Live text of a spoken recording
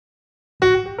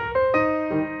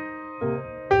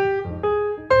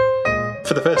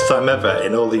For the first time ever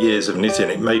in all the years of knitting,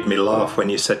 it made me laugh when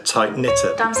you said tight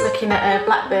knitter. Dan's looking at a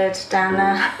blackbird down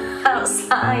there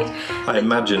outside. I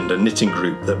imagined a knitting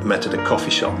group that met at a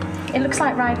coffee shop. It looks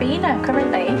like Ribena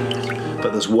currently.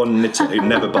 But there's one knitter who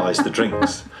never buys the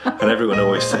drinks. And everyone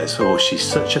always says, oh, she's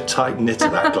such a tight knitter,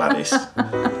 that Gladys.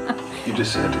 You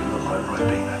just said it looked like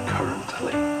Ribena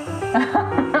currently.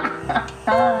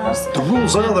 The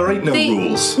rules are, there ain't no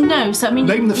rules. No, so I mean...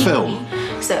 Name the film.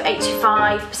 So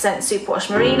 85% superwash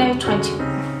merino, 20...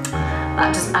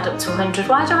 That doesn't add up to 100.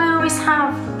 Why do I always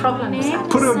have problems?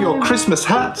 Put on your Christmas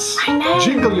hats. I know.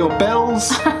 Jingle your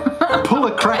bells. Pull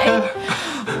a cracker.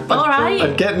 All right.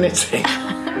 And get knitting.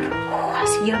 Oh,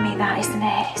 that's yummy, that, isn't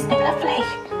it? Isn't it lovely?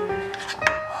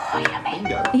 Oh, yummy.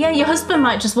 Yeah, your husband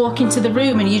might just walk into the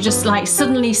room and you just like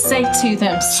suddenly say to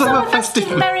them, "Summer festive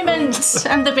merriment,"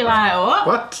 and they'll be like, "What?"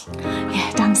 What?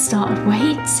 Yeah, Dan started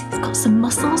weight. He's got some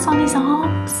muscles on his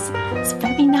arms. It's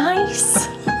very nice.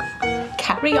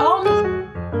 Carry on.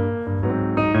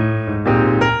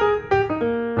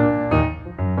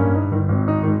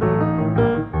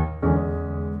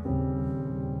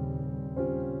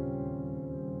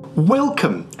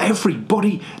 Welcome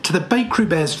everybody to the Bakery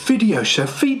Bears video show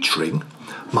featuring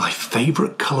my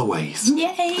favourite colourways.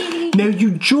 Yay! Now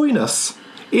you join us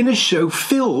in a show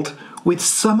filled with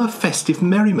summer festive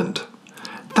merriment.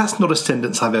 That's not a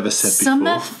sentence I've ever said before.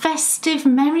 Summer festive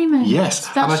merriment. Yes.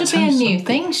 That should be a new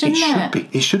thing, shouldn't it? It should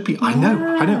be. It should be. I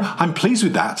know. I'm pleased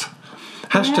with that.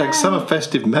 Hashtag summer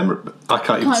festive merriment. I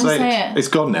can't even say it. It's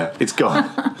gone now. It's gone.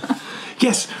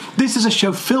 Yes, this is a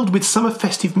show filled with summer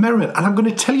festive merriment, and I'm going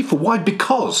to tell you for why.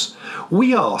 Because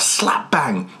we are slap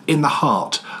bang in the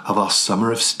heart of our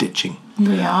summer of stitching.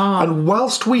 We are. And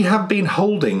whilst we have been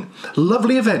holding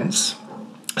lovely events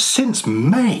since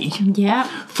May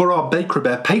for our Bakery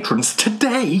Bear patrons,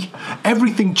 today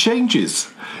everything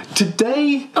changes.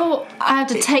 Today... Oh, I had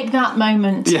to take that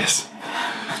moment. Yes.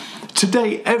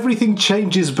 Today, everything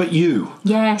changes but you.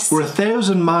 Yes. We're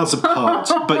 1,000 miles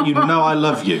apart, but you know I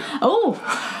love you. Oh,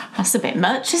 that's a bit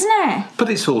much, isn't it?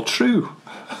 But it's all true.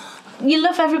 You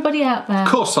love everybody out there. Of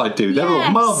course I do. They're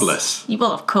all marvellous.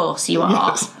 Well, of course you are.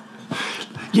 Yes.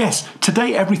 Yes,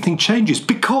 today everything changes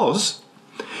because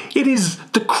it is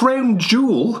the crown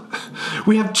jewel.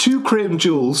 We have two crown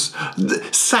jewels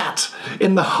sat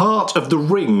in the heart of the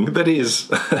ring that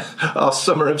is our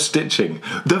summer of stitching.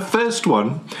 The first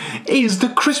one is the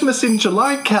Christmas in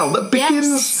July KAL that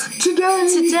begins today.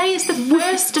 Today is the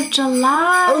 1st of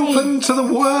July. Open to the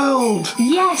world.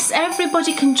 Yes,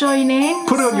 everybody can join in.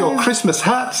 Put on your Christmas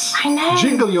hats. I know.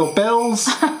 Jingle your bells.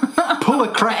 Pull a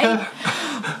cracker.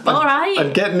 All right.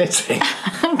 And get knitting.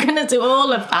 I'm going to do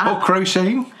all of that. Or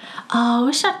crocheting. Oh, I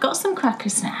wish I'd got some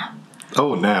crackers now.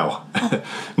 Oh, now.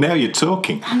 Now you're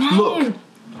talking. I know.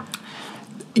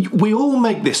 Look, we all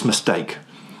make this mistake.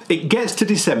 It gets to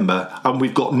December and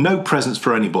we've got no presents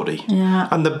for anybody. Yeah.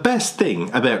 And the best thing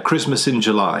about Christmas in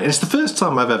July, and it's the first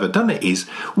time I've ever done it, is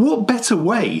what better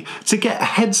way to get a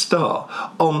head start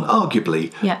on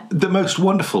arguably the most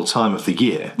wonderful time of the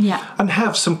year and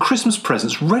have some Christmas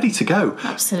presents ready to go.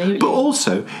 Absolutely. But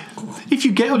also, if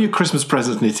you get all your Christmas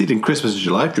presents knitted in Christmas in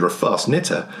July, if you're a fast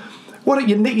knitter, why don't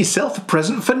you knit yourself a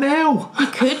present for now? You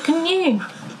could, couldn't you?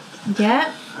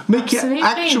 Yeah. Make your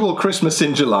actual Christmas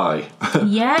in July.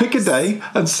 Yes. Pick a day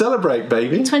and celebrate,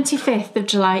 baby. 25th of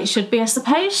July it should be, I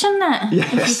suppose, shouldn't it?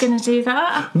 Yes. If you're going to do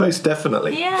that. Most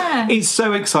definitely. Yeah. It's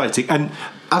so exciting. And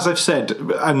as I've said,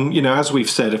 and you know, as we've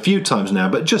said a few times now,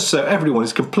 but just so everyone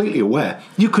is completely aware,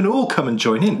 you can all come and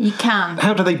join in. You can.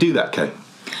 How do they do that, Kay?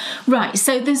 Right,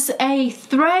 so there's a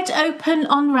thread open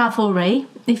on Ravelry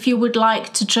if you would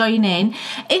like to join in.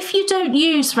 If you don't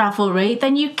use Ravelry,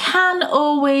 then you can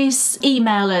always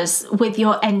email us with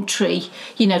your entry,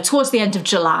 you know, towards the end of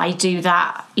July, do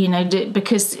that, you know,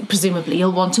 because presumably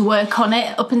you'll want to work on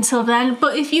it up until then.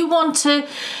 But if you want to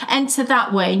enter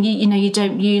that way and you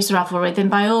don't use Ravelry, then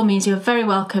by all means you're very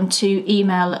welcome to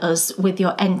email us with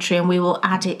your entry and we will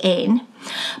add it in.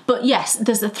 But yes,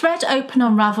 there's a thread open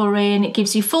on Ravelry and it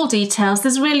gives you full details.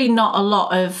 There's really not a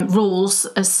lot of rules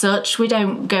as such. We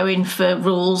don't go in for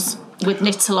rules with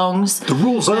knit-alongs. The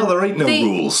rules are, there ain't no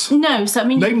rules. No, so I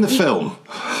mean... Name the film.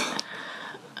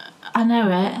 I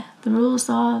know it. The rules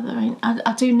are, there ain't...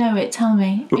 I do know it, tell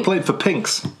me. We're playing for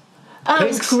pinks. Oh,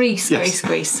 Pinks? it's Greece,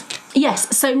 Greece.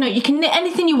 Yes, so no, you can knit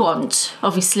anything you want,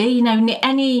 obviously, you know, knit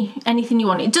anything you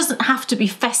want. It doesn't have to be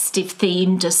festive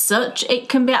themed as such. It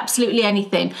can be absolutely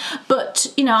anything.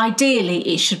 But, you know, ideally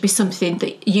it should be something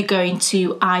that you're going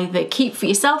to either keep for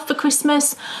yourself for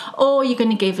Christmas or you're going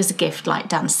to give as a gift, like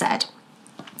Dan said.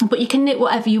 But you can knit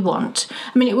whatever you want.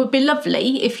 I mean, it would be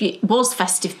lovely if it was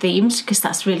festive themed, because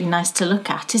that's really nice to look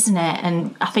at, isn't it?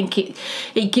 And I think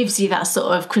it gives you that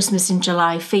sort of Christmas in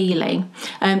July feeling.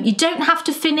 You don't have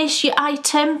to finish your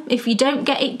item. If you don't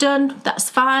get it done, that's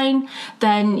fine.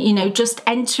 Then, you know, just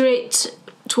enter it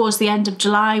towards the end of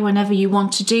July whenever you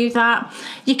want to do that.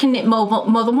 You can knit more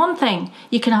than one thing.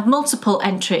 You can have multiple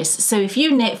entries. So if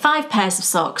you knit 5 pairs of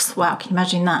socks, wow, can you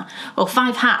imagine that? Or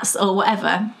 5 hats or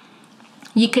whatever,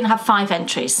 you can have 5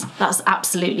 entries. That's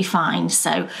absolutely fine.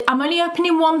 So I'm only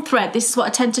opening one thread. This is what I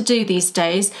tend to do these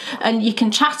days. And you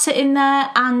can chat it in there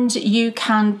and you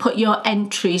can put your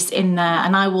entries in there,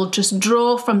 and I will just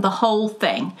draw from the whole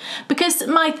thing. Because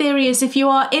my theory is if you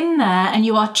are in there and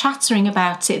you are chattering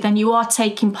about it, then you are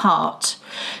taking part.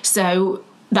 So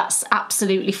that's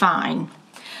absolutely fine.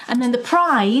 And then the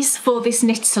prize for this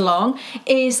knit along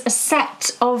is a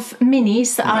set of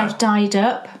minis that I've dyed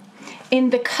up in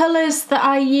the colours that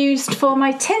I used for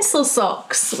my tinsel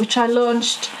socks, which I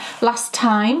launched last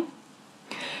time.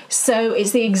 So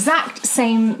it's the exact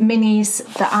same minis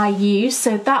that I use,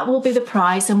 so that will be the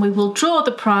prize, and we will draw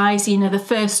the prize, you know, the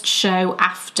first show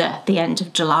after the end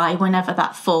of July, whenever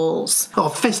that falls. Oh,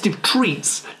 festive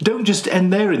treats don't just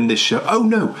end there in this show. Oh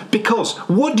no, because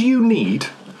what do you need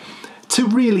to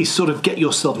really sort of get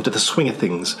yourself into the swing of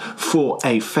things for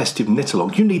a festive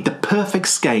knit-along? You need the perfect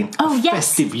skein of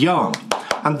festive yarn.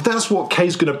 And that's what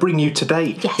Kay's going to bring you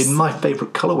today in my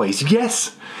favourite colourways.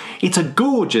 Yes, it's a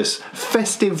gorgeous,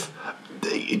 festive,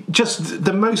 just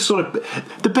the most sort of...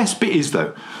 The best bit is,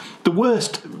 though, the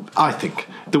worst, I think,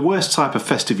 the worst type of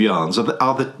festive yarns are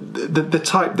the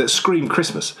type that scream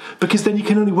Christmas, because then you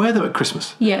can only wear them at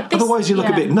Christmas. Yeah. Otherwise you look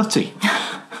a bit nutty.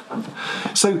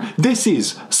 So this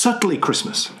is subtly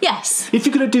Christmas. Yes. If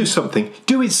you're going to do something,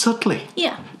 do it subtly.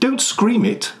 Yeah. Don't scream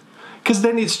it, because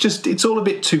then it's all a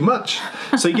bit too much.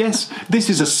 So yes, this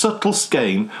is a subtle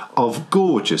skein of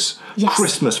gorgeous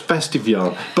Christmas festive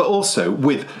yarn, but also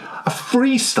with a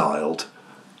freestyled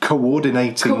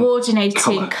coordinating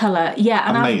colour. Yeah,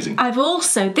 and amazing. I've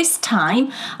also, this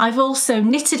time, I've also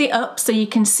knitted it up so you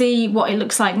can see what it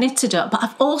looks like knitted up, but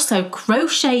I've also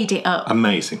crocheted it up.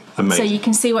 Amazing. So you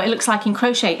can see what it looks like in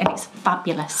crochet, and it's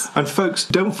fabulous. And folks,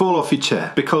 don't fall off your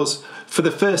chair, because for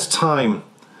the first time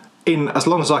in as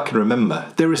long as I can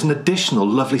remember, there is an additional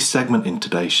lovely segment in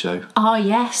today's show. Oh,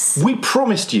 yes. We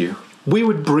promised you we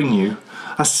would bring you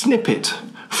a snippet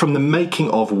from the making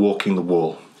of Walking the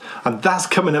Wall. And that's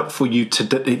coming up for you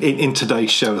in today's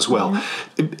show as well.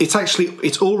 It's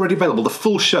already available, the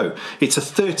full show. It's a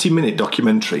 30-minute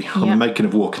documentary on the making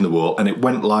of Walking the Wall, and it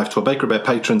went live to our Bakery Bear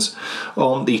patrons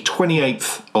on the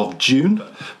 28th of June.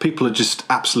 People are just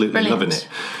absolutely loving it.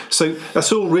 So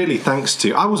that's all really thanks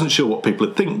to, I wasn't sure what people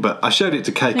would think, but I showed it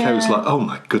to Kay. Kay was like, oh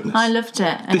my goodness. I loved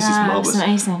it. This is marvellous. It's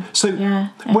amazing. So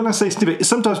when I say snippet,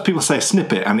 sometimes people say a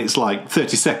snippet and it's like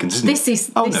 30 seconds, isn't it? This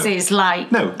is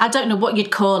like, I don't know what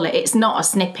you'd call it. It's not a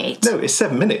snippet. No, it's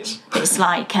 7 minutes. It's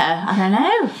like, I don't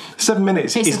know. 7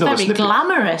 minutes is not a snippet. It's a very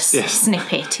glamorous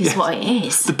snippet is what it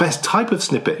is. The best type of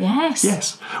snippet. Yes.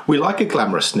 Yes. We like a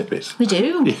glamorous snippet. We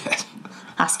do. Yes.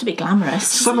 Has to be glamorous.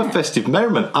 Summer festive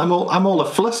merriment. I'm all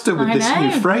afluster with this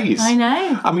new phrase. I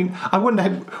know. I mean, I wonder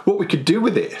what we could do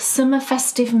with it. Summer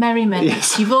festive merriment.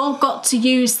 Yes. You've all got to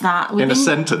use that in a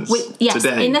sentence.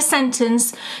 Today. In a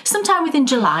sentence, sometime within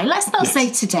July. Let's not say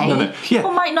today. No. Yeah.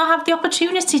 People might not have the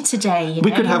opportunity today.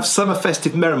 We could have summer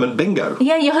festive merriment bingo.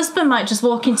 Yeah, your husband might just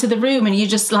walk into the room and you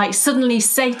just like suddenly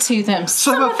say to them,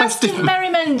 "Summer festive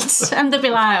merriment," and they'll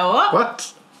be like, "What?"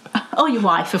 What? Or your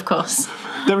wife, of course.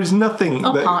 There is nothing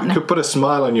that partner. could put a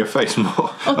smile on your face more.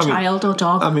 Or child or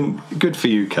dog. I mean, good for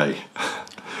you, Kay.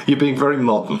 You're being very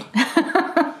modern.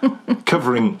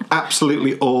 Covering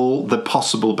absolutely all the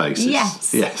possible bases.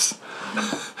 Yes.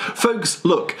 Folks,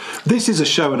 look, this is a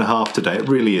show and a half today. It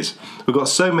really is. We've got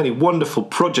so many wonderful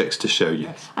projects to show you.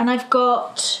 And I've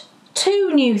got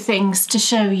 2 new things to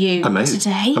show you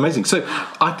today. Amazing. So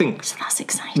I think, so that's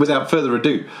exciting. Without further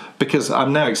ado, because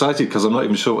I'm now excited because I'm not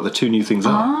even sure what the 2 new things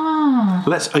are.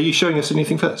 Are you showing us a new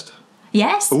thing first?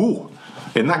 Yes. Ooh,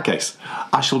 in that case,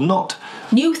 I shall not.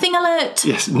 New thing alert.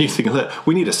 Yes, new thing alert.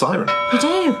 We need a siren. We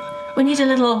do. We need a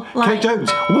little Kay Jones,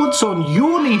 what's on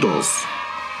your needles?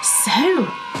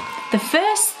 So, the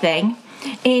first thing,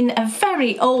 in a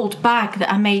very old bag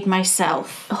that I made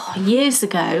myself years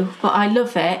ago, but I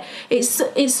love it.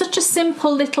 It's such a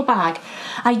simple little bag.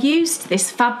 I used this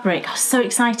fabric. I was so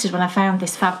excited when I found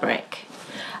this fabric.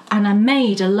 And I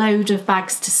made a load of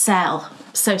bags to sell.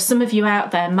 So some of you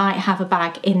out there might have a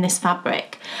bag in this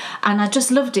fabric. And I just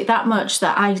loved it that much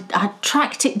that I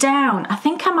tracked it down. I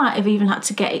think I might have even had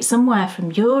to get it somewhere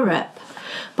from Europe.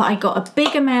 but I got a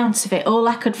big amount of it, all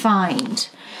I could find.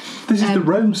 This is the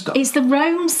Rome stuff. It's the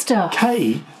Rome stuff.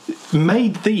 Kay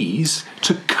made these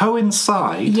to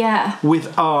coincide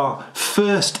with our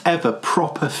first ever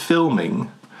proper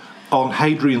filming on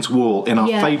Hadrian's Wall in our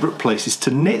favourite places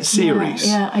to knit series.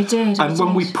 Yeah, I did. And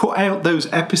when we put out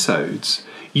those episodes,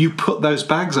 you put those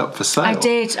bags up for sale. I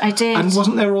did. And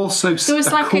wasn't there also there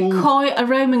was like a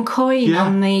Roman coin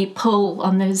on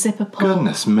the zipper pull.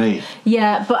 Goodness me.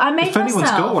 Yeah, but I made If anyone's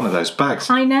got one of those bags,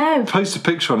 I know. Post a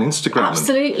picture on Instagram.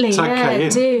 Absolutely,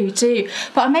 do.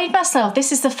 But I made myself.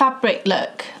 This is the fabric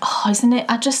look. Oh, isn't it?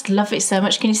 I just love it so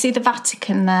much. Can you see the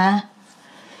Vatican there?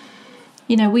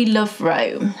 You know, we love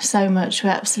Rome so much. We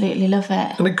absolutely love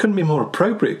it. And it couldn't be more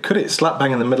appropriate, could it? Slap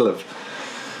bang in the middle of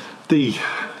the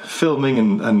filming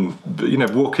and you know,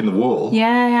 walking the wall.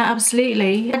 Yeah,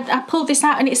 absolutely. I pulled this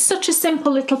out and it's such a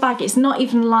simple little bag. It's not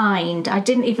even lined. I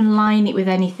didn't even line it with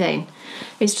anything.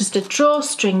 It's just a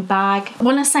drawstring bag.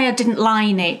 When I say I didn't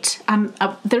line it,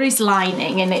 there is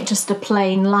lining in it, just a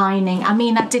plain lining. I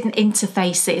mean, I didn't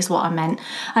interface it is what I meant.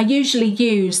 I usually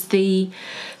use the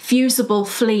fusible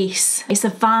fleece. It's a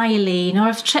Violene, or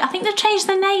I think they've changed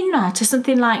their name now to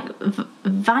something like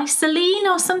Viceline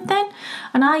or something.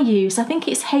 And I think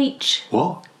it's H.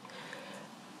 What?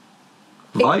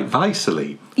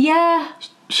 Viceline? Yeah.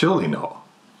 Surely not.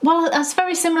 Well, that's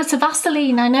very similar to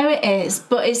Vaseline. I know it is,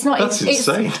 but it's not. That's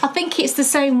insane. I think it's the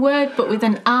same word, but with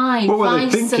an I. What were they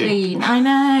Viceline. thinking? I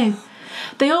know.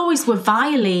 They always were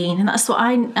Violene, and that's what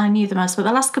I knew the most. But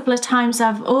the last couple of times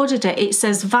I've ordered it, it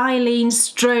says Violene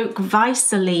stroke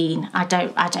Viceline. I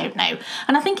don't know.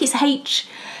 And I think it's H.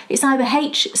 It's either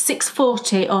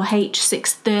H640 or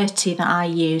H630 that I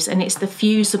use, and it's the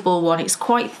fusible one. It's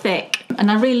quite thick, and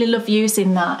I really love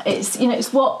using that. It's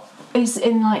it's what is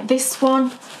in like this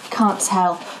one. Can't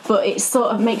tell, but it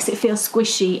sort of makes it feel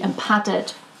squishy and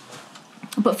padded.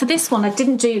 But for this one, I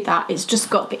didn't do that. It's just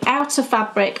got the outer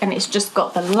fabric and it's just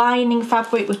got the lining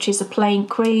fabric, which is a plain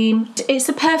cream. It's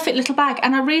a perfect little bag,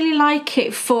 and I really like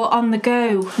it for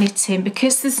on-the-go knitting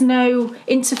because there's no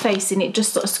interfacing. It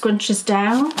just sort of scrunches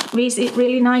down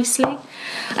really nicely.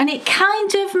 And it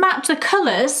kind of the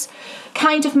colours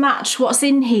kind of match what's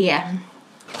in here.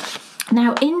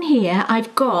 Now, in here,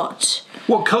 I've got...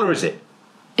 What colour is it?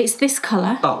 It's this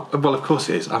colour. Oh, well, of course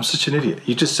it is. I'm such an idiot.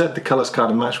 You just said the colours kind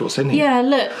of match what's in here. Yeah,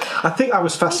 look. I think I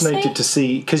was fascinated to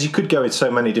see, because you could go in so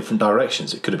many different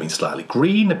directions. It could have been slightly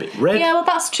green, a bit red. Yeah, well,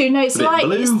 that's true. No, it's like,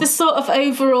 blue. It's the sort of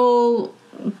overall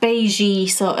beigey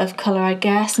sort of colour, I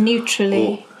guess,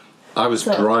 neutrally. I was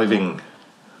driving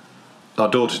our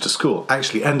daughter to school,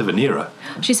 actually end of an era.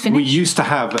 She's finished. We used to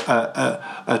have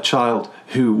a child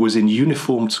who was in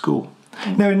uniformed school.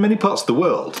 Now, in many parts of the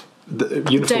world, the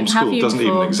uniform school doesn't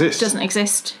even exist. Doesn't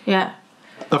exist, yeah.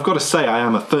 I've got to say, I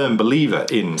am a firm believer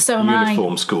in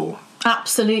uniform school.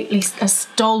 Absolutely, a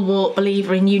stalwart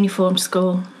believer in uniform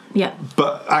school, yeah.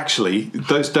 But actually,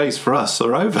 those days for us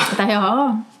are over. They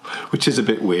are. Which is a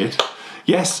bit weird.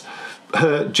 Yes,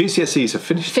 her GCSEs are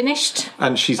finished. Finished.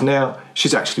 And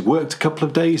she's actually worked a couple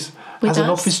of days as an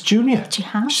office junior. She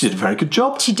has. She did a very good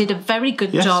job. She did a very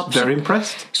good job. Very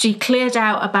impressed. She cleared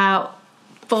out about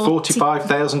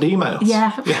 45,000 emails.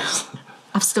 Yeah. Yes.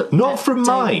 I've still not from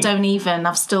mine. Don't even.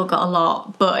 I've still got a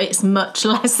lot, but it's much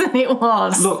less than it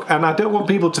was. Look, and I don't want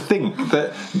people to think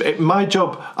that my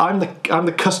job. I'm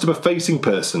the customer facing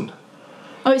person.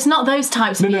 Oh, it's not those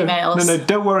types of emails. No,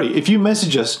 don't worry. If you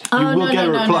message us, you will get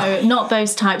a reply. No, not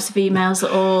those types of emails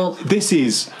at all. This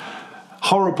is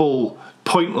horrible,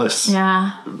 pointless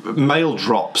mail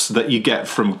drops that you get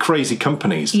from crazy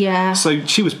companies. Yeah. So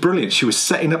she was brilliant. She was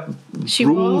setting up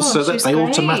rules so that they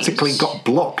automatically got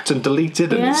blocked and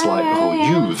deleted, and it's like,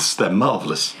 youths, they're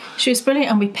marvellous. She was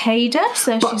brilliant, and we paid her,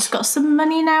 so she's got some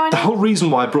money now. The whole reason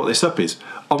why I brought this up is,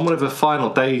 on one of her final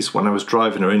days when I was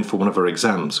driving her in for one of her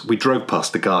exams, we drove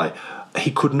past a guy.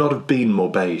 He could not have been more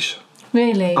beige.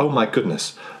 Really? Oh my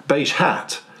goodness. Beige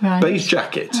hat, beige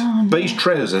jacket, beige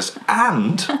trousers,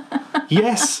 and,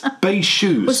 yes, beige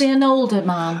shoes. Was he an older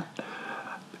man?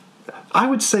 I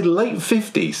would say late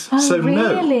 50s. Oh, so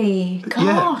really? No.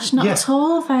 Gosh, not at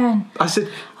all then. I said...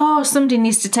 Oh, somebody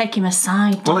needs to take him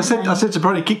aside. Well, I said to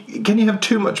Brady, can you have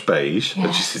too much beige? Yes.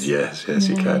 And she said, yes,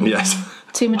 you can, yes.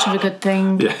 Too much of a good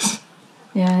thing. Yes.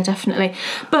 Yeah, definitely.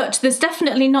 But there's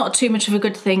definitely not too much of a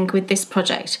good thing with this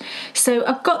project. So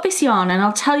I've got this yarn, and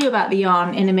I'll tell you about the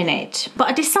yarn in a minute. But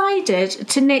I decided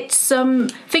to knit some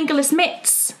fingerless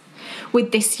mitts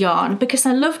with this yarn because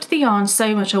I loved the yarn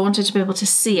so much I wanted to be able to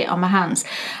see it on my hands.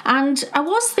 And I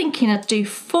was thinking I'd do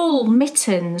full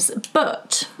mittens,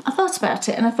 but I thought about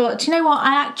it and I thought, do you know what,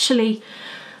 I actually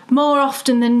more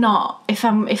often than not, if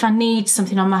I need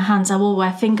something on my hands, I will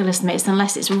wear fingerless mitts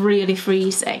unless it's really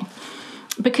freezing.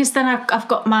 Because then I've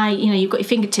got my, you've got your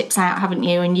fingertips out, haven't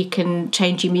you? And you can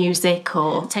change your music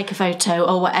or take a photo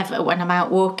or whatever when I'm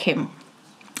out walking.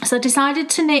 So I decided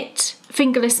to knit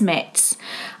fingerless mitts,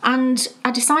 and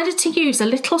I decided to use a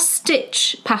little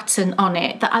stitch pattern on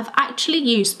it that I've actually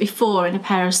used before in a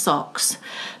pair of socks,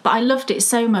 but I loved it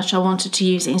so much I wanted to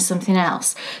use it in something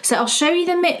else. So I'll show you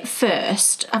the mitt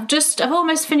first. I've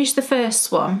almost finished the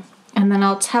first one, and then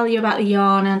I'll tell you about the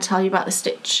yarn and tell you about the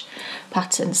stitch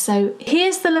pattern. So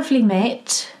here's the lovely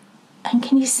mitt, and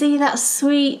can you see that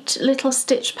sweet little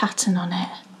stitch pattern on it?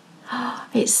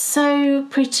 It's so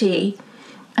pretty.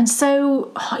 And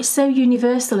it's so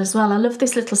universal as well. I love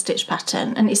this little stitch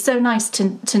pattern, and it's so nice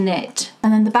to knit.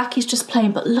 And then the back is just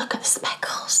plain, but look at the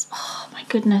speckles. Oh my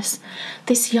goodness,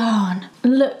 this yarn.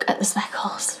 Look at the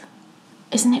speckles.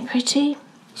 Isn't it pretty?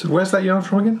 So where's that yarn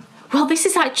from again? Well, this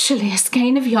is actually a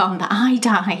skein of yarn that I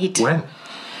dyed. When?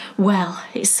 Well,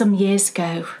 it's some years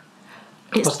ago.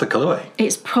 What's the colourway?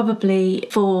 It's probably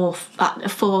 4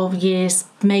 years,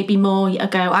 maybe more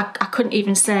ago. I couldn't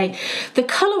even say. The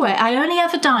colourway, I only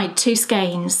ever dyed 2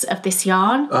 skeins of this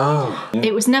yarn. Oh. Yeah.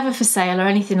 It was never for sale or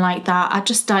anything like that. I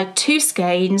just dyed 2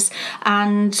 skeins,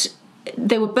 and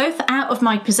they were both out of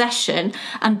my possession.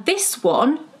 And this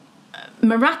one,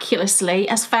 miraculously,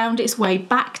 has found its way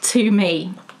back to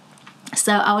me.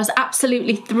 So I was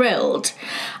absolutely thrilled,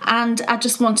 and I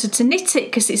just wanted to knit it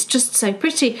because it's just so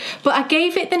pretty. But I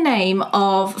gave it the name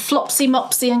of Flopsy,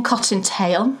 Mopsy and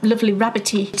Cottontail, lovely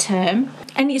rabbity term.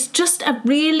 And it's just a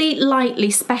really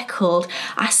lightly speckled.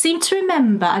 I seem to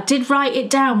remember, I did write it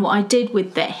down what I did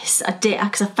with this. I did,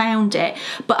 because I found it.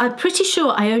 But I'm pretty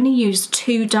sure I only used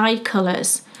 2 dye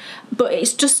colours. But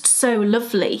it's just so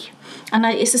lovely. And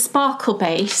it's a sparkle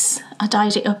base I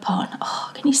dyed it up on.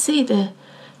 Oh, can you see the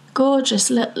gorgeous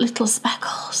little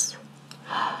speckles?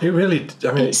 It really,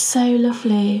 I mean, it's so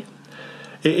lovely.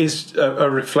 It is a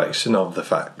reflection of the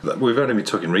fact that we've only been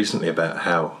talking recently about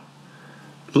how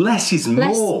less is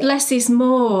more. Less is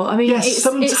more. I mean, yes,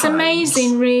 it's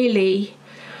amazing, really.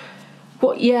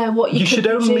 What you should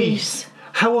produce.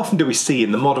 How often do we see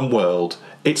in the modern world?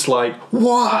 It's like,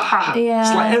 wow! Yeah,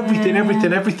 it's like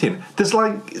everything. There's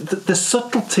like the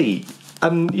subtlety.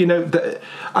 And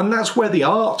and that's where the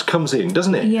art comes in,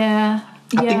 doesn't it? Yeah.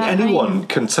 I think anyone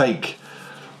can take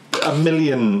a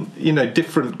million,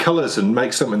 different colours and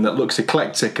make something that looks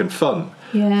eclectic and fun.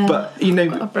 Yeah. But I've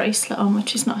got a bracelet on,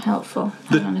 which is not helpful.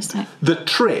 Hang on a sec. The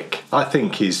trick, I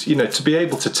think, is to be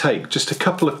able to take just a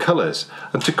couple of colours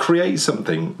and to create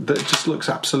something that just looks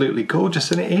absolutely gorgeous,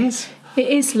 and it is. It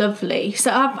is lovely.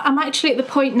 So I'm actually at the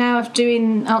point now of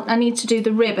doing. I need to do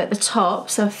the rib at the top.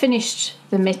 So I've finished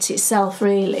the mitt itself,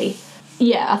 really.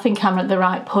 Yeah, I think I'm at the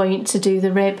right point to do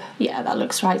the rib. Yeah, that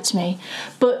looks right to me.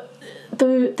 But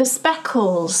the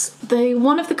speckles,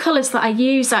 one of the colours that I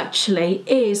use actually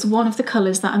is one of the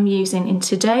colours that I'm using in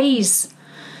today's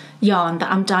yarn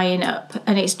that I'm dyeing up,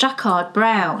 and it's jacquard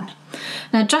brown.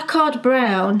 Now, jacquard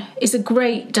brown is a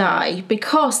great dye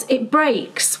because it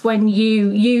breaks when you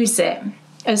use it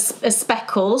as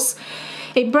speckles.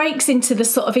 It breaks into the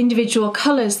sort of individual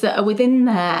colours that are within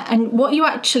there, and what you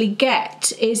actually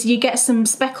get is you get some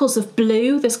speckles of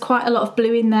blue. There's quite a lot of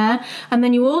blue in there, and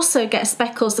then you also get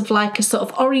speckles of like a sort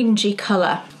of orangey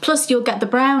colour, plus you'll get the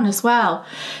brown as well.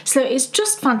 So it's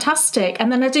just fantastic.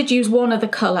 And then I did use one other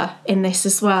colour in this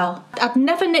as well. I'd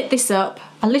never knit this up.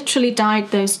 I literally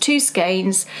dyed those 2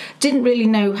 skeins, didn't really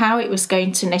know how it was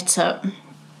going to knit up.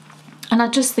 And I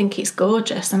just think it's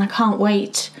gorgeous, and I can't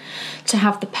wait to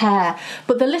have the pair.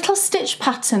 But the little stitch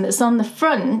pattern that's on the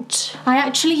front, I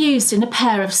actually used in a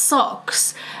pair of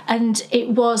socks, and it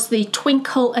was the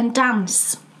Twinkle and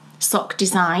Dance sock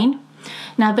design.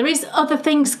 Now, there is other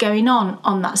things going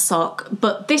on that sock,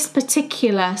 but this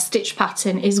particular stitch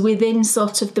pattern is within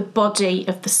sort of the body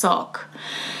of the sock.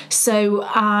 So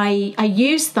I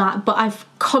used that, but I've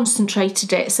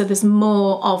concentrated it, so there's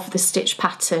more of the stitch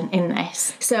pattern in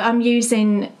this. So I'm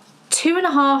using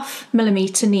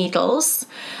 2.5mm needles.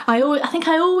 I think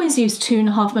I always use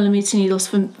 2.5mm needles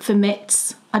for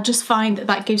mitts. I just find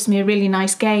that gives me a really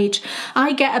nice gauge.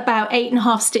 I get about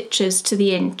 8.5 stitches to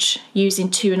the inch using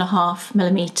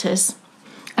 2.5mm,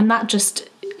 and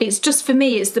it's just for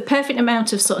me, it's the perfect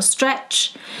amount of sort of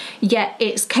stretch, yet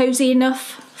it's cosy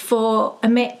enough for a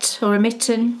mitt or a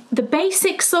mitten. The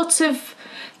basic sort of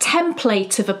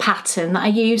template of a pattern that I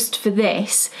used for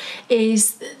this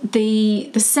is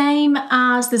the same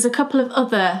as there's a couple of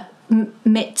other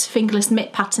fingerless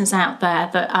mitt patterns out there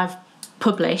that I've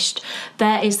published,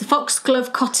 there is the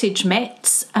Foxglove Cottage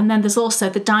mitts, and then there's also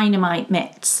the Dynamite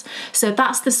mitts. So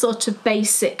that's the sort of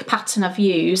basic pattern I've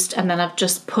used, and then I've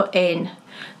just put in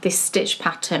this stitch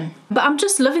pattern. But I'm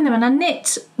just loving them, and I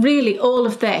knit really all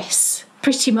of this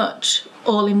pretty much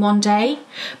all in one day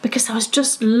because I was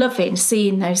just loving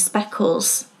seeing those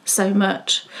speckles so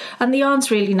much. And the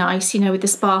yarn's really nice, you know, with the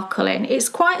sparkle in. It's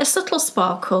quite a subtle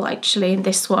sparkle actually in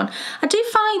this one. I do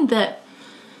find that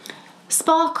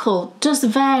sparkle does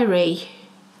vary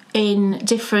in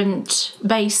different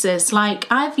bases. Like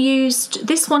I've used,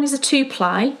 this one is a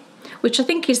 2-ply, which I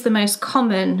think is the most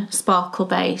common sparkle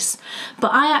base,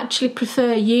 but I actually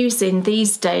prefer using,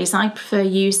 these days, I prefer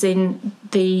using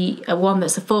the one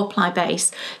that's a 4-ply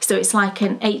base. So it's like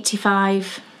an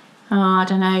 85, I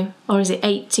don't know, or is it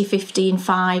 80, 15,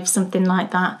 5, something like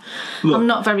that. Look, I'm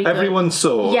not very good. Everyone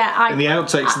saw in the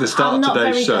outtakes of the start of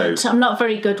today's show I'm not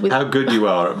very good with how good you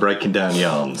are at breaking down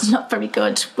yarns. I'm not very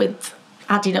good with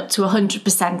adding up to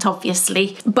 100%,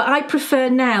 obviously. But I prefer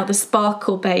now the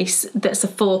sparkle base that's a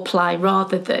 4-ply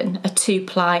rather than a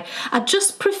 2-ply. I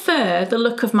just prefer the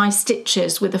look of my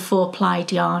stitches with a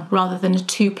 4-plied yarn rather than a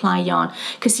 2-ply yarn,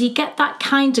 because you get that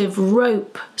kind of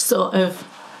rope sort of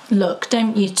look,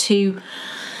 don't you, to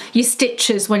your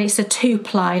stitches when it's a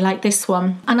 2-ply like this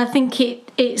one. And I think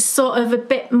it's sort of a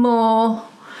bit more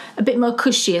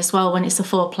cushy as well when it's a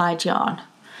 4-plied yarn.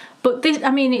 But this, I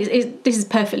mean, this is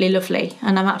perfectly lovely,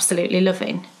 and I'm absolutely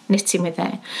loving knitting with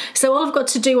it. So all I've got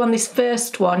to do on this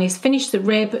first one is finish the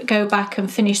rib, go back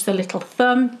and finish the little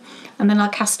thumb, and then I'll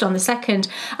cast on the second.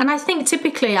 And I think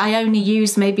typically I only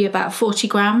use maybe about 40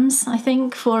 grams, I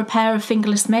think, for a pair of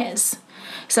fingerless mitts.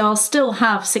 So I'll still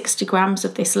have 60 grams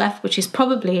of this left, which is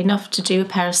probably enough to do a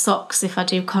pair of socks if I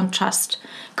do contrast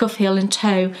cuff, heel and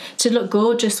toe, to look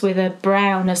gorgeous with a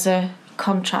brown as a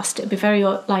contrast. It'd be very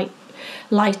like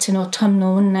light and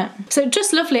autumnal, wouldn't it? So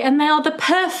just lovely, and they are the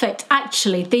perfect,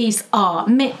 actually, these are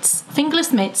mitts.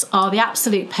 Fingerless mitts are the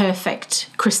absolute perfect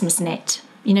Christmas knit,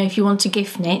 you know, if you want to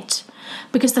gift knit,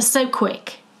 because they're so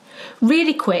quick,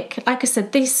 really quick. Like I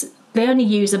said, they only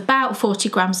use about 40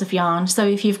 grams of yarn, so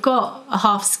if you've got a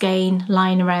half skein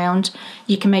lying around,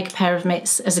 you can make a pair of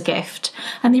mitts as a gift.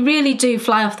 And they really do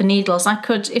fly off the needles. I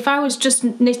could, if I was just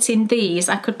knitting these,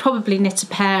 I could probably knit a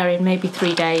pair in maybe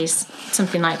 3 days,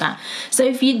 something like that. So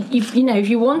if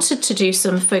you wanted to do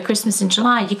some for Christmas in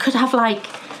July, you could have like,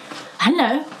 I don't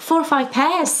know, 4 or 5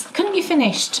 pairs, couldn't you,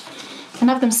 finished? And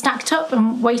have them stacked up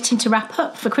and waiting to wrap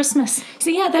up for Christmas. So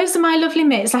yeah, those are my lovely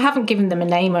mitts. I haven't given them a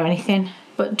name or anything,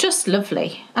 but just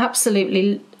lovely,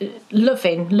 absolutely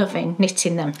loving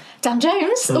knitting them. Dan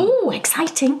Jones, oh,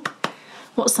 exciting.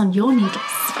 What's on your needles?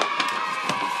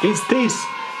 It's this,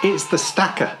 it's the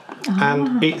stacker.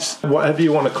 And it's whatever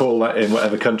you want to call that in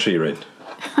whatever country you're in.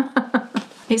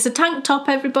 It's a tank top,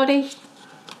 everybody.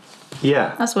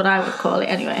 Yeah. That's what I would call it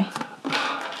anyway.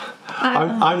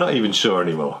 I'm not even sure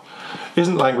anymore.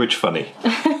 Isn't language funny?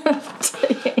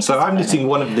 So I'm knitting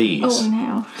one of these. Oh,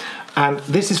 no. And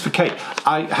this is for Kate.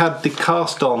 I had the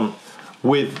cast on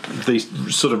with the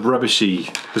sort of rubbishy,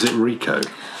 was it Rico?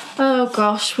 Oh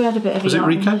gosh, we had a bit of Was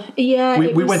yarn. it Rico? Yeah.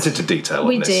 We went into detail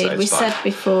on this. We did, so we said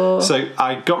before. So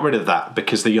I got rid of that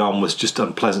because the yarn was just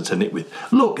unpleasant to knit with.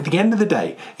 Look, at the end of the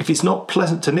day, if it's not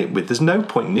pleasant to knit with, there's no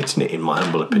point knitting it, in my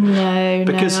humble opinion. No,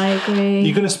 I agree.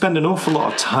 You're going to spend an awful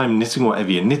lot of time knitting whatever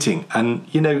you're knitting. And,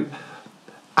 you know,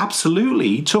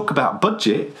 absolutely, talk about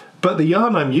budget, but the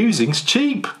yarn I'm using's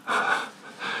cheap.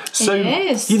 So, it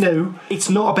is. you know, it's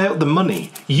not about the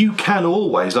money. You can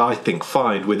always, I think,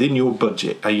 find within your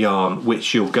budget a yarn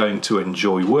which you're going to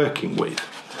enjoy working with.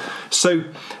 So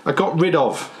I got rid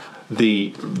of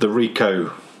the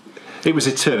Rico, it was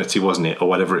Eternity, wasn't it, or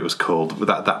whatever it was called, with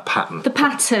that pattern. The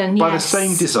pattern, by yes. the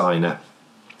same designer.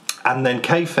 And then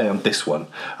Kay found this one,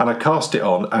 and I cast it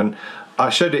on, and I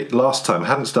showed it last time. I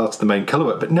hadn't started the main colour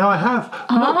work, but now I have.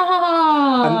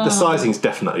 Oh. And the sizing's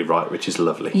definitely right, which is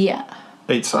lovely. Yeah.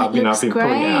 It's, I've been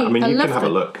pulling it out. I mean, you can have a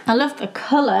look. I love the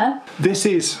colour. This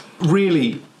is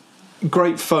really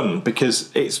great fun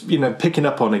because it's, you know, picking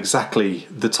up on exactly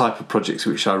the type of projects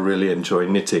which I really enjoy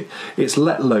knitting. It's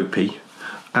Let Lopey,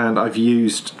 and I've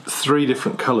used 3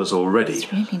 different colours already.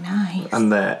 It's really nice. And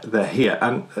they're here.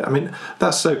 And, I mean,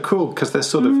 that's so cool because they're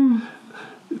sort of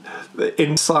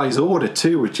in size order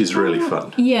too, which is really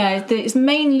fun. Yeah, it's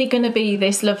mainly going to be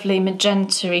this lovely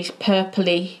magenta-y,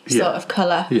 purpley sort of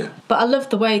colour. Yeah. But I love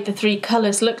the way the 3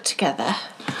 colours look together.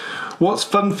 What's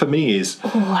fun for me is...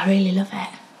 Oh, I really love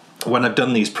it. When I've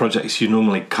done these projects, you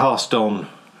normally cast on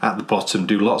at the bottom,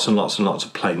 do lots and lots and lots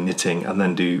of plain knitting, and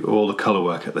then do all the colour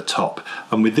work at the top.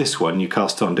 And with this one, you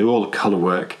cast on, do all the colour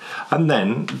work, and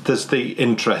then there's the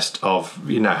interest of,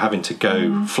 you know, having to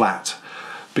go flat,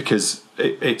 because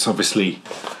it's obviously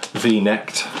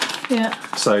V-necked. Yeah.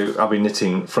 So I'll be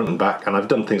knitting front and back, and I've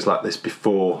done things like this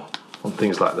before on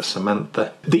things like the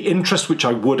Samantha. The interest which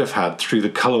I would have had through the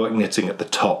colourwork knitting at the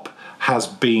top has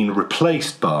been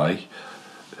replaced by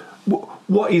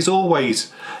what is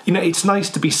always, you know, it's nice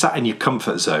to be sat in your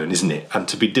comfort zone, isn't it? And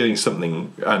to be doing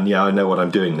something, and yeah, I know what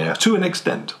I'm doing now, to an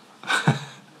extent.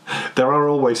 There are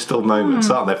always still moments,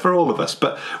 aren't there, for all of us.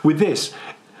 But with this,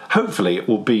 hopefully it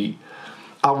will be,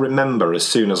 I'll remember as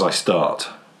soon as I start.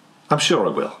 I'm sure I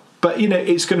will. But, you know,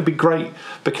 it's going to be great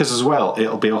because, as well,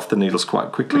 it'll be off the needles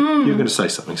quite quickly. You're going to say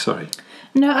something, sorry.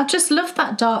 No, I just love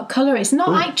that dark colour. It's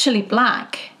not actually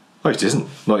black. Oh, it isn't.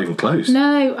 Not even close.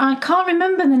 No, I can't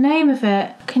remember the name of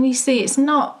it. Can you see? It's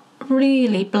not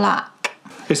really black.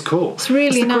 It's cool. It's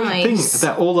really That's the nice. great thing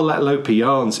about all the Let Lopi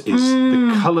yarns is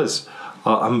the colours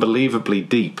are unbelievably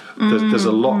deep. There's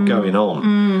a lot going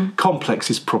on. Complex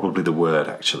is probably the word,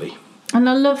 actually. And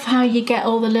I love how you get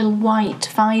all the little white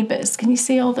fibres. Can you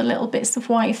see all the little bits of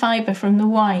white fibre from the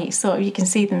white? So you can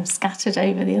see them scattered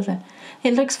over the other.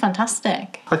 It looks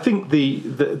fantastic. I think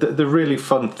the really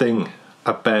fun thing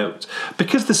about,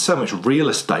 because there's so much real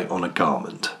estate on a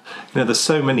garment, you know, there's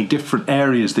so many different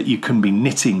areas that you can be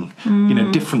knitting, you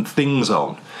know, different things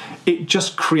on. It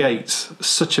just creates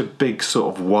such a big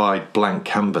sort of wide blank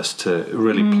canvas to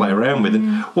really play around with.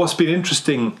 And what's been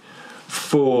interesting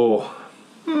for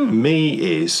me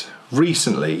is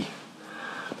recently,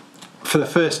 for the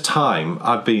first time,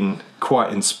 I've been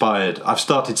quite inspired. I've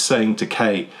started saying to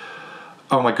Kay,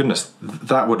 oh my goodness,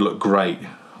 that would look great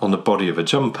on the body of a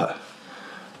jumper.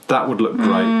 That would look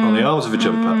great on the arms of a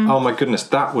jumper. Oh my goodness,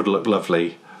 that would look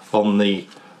lovely on the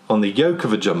yoke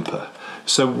of a jumper.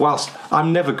 So whilst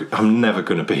I'm never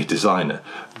going to be a designer,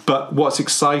 but what's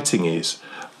exciting is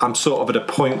I'm sort of at a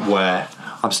point where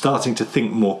I'm starting to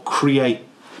think more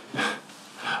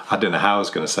I don't know how I was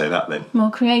going to say that then.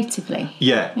 More creatively.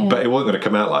 Yeah, but it wasn't going to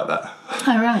come out like that.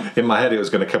 Oh, right. In my head it was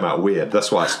going to come out weird.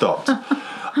 That's why I stopped.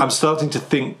 I'm starting to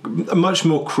think much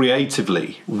more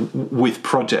creatively with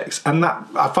projects, and that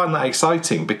I find that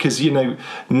exciting because, you know,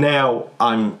 now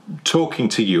I'm talking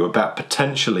to you about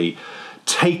potentially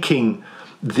taking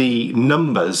the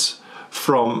numbers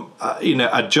from you know,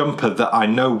 a jumper that I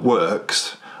know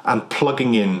works and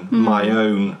plugging in my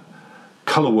own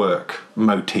colourwork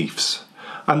motifs.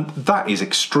 And that is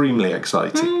extremely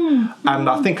exciting. And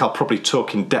I think I'll probably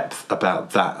talk in depth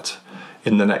about that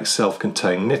in the next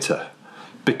Self-Contained Knitter.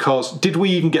 Because did we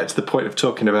even get to the point of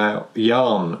talking about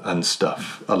yarn and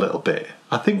stuff a little bit?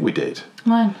 I think we did.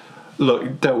 When?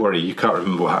 Look, don't worry, you can't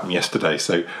remember what happened yesterday,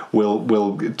 so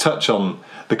we'll touch on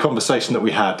the conversation that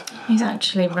we had. He's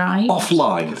actually right.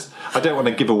 Offline. I don't want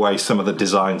to give away some of the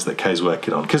designs that Kay's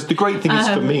working on, because the great thing is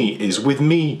for me is with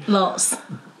me Lots.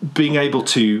 being able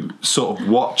to sort of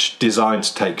watch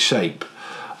designs take shape,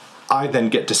 I then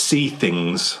get to see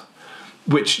things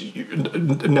which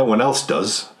no one else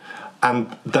does,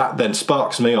 and that then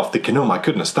sparks me off thinking, oh my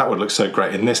goodness, that would look so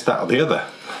great in this, that or the other,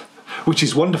 which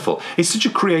is wonderful. It's such a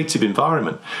creative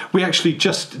environment. We actually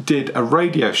just did a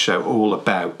radio show all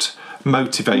about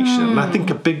motivation, and I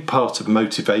think a big part of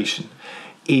motivation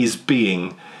is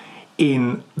being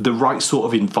in the right sort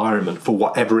of environment for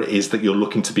whatever it is that you're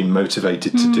looking to be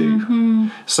motivated to do.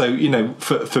 So, you know,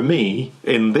 for me,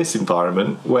 in this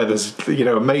environment where there's, you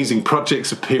know, amazing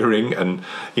projects appearing and,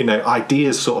 you know,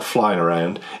 ideas sort of flying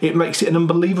around, it makes it an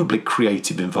unbelievably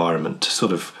creative environment to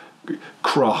sort of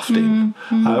craft in,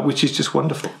 which is just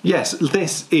wonderful. Yes,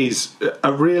 this is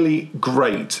a really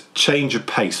great change of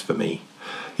pace for me.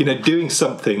 You know, doing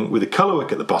something with a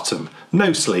colourwork at the bottom,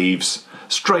 no sleeves,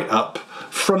 straight up,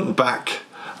 front and back.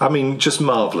 I mean, just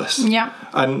marvellous. Yeah.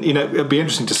 And, you know, it'll be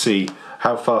interesting to see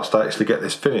how fast I actually get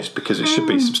this finished, because it should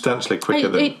be substantially quicker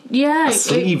than a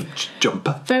sleeve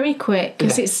jumper. Very quick,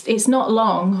 because it's not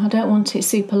long. I don't want it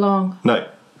super long. No.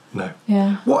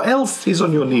 Yeah. What else is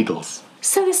on your needles?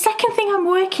 So the second thing I'm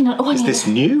working on... is this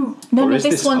new? No,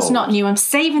 this one's old? Not new. I'm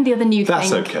saving the other new thing.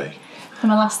 That's okay. For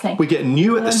my last thing. We get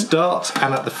new at the start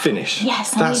and at the finish.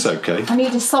 Yes. That's okay. I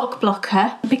need a sock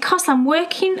blocker because I'm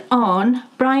working on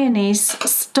Bryony's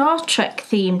Star Trek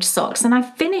themed socks, and I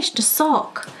finished a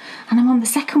sock and I'm on the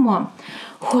second one.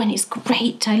 Oh, and it's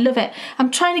great. I love it.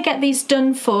 I'm trying to get these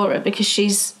done for her because she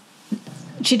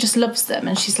just loves them,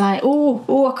 and she's like,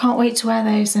 oh, I can't wait to wear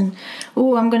those, and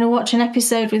oh, I'm going to watch an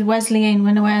episode with Wesley and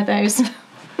when I wear those.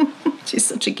 She's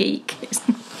such a geek.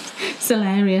 It's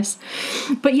hilarious.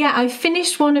 But yeah, I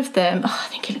finished one of them. Oh, I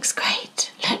think it looks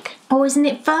great. Look. Oh, isn't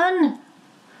it fun?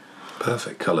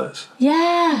 Perfect colours.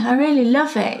 Yeah, I really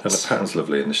love it. And the pattern's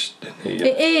lovely in the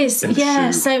it is, yeah.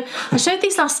 shoe. So I showed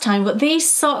these last time, but these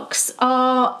socks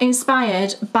are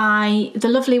inspired by the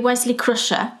lovely Wesley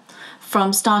Crusher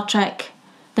from Star Trek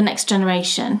The Next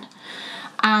Generation.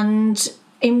 And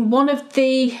in one of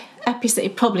the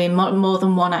episodes, probably more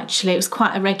than one actually, it was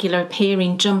quite a regular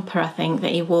appearing jumper, I think,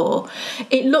 that he wore.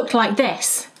 It looked like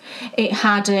this. It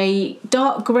had a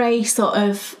dark grey sort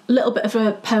of little bit of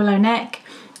a polo neck,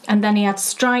 and then he had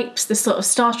stripes, the sort of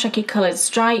Star Trek-y coloured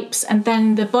stripes, and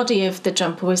then the body of the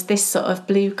jumper was this sort of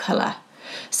blue colour.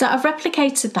 So I've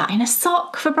replicated that in a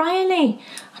sock for Bryony,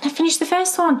 and I finished the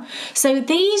first one. So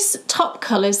these top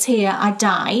colours here I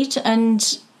dyed,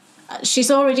 and she's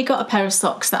already got a pair of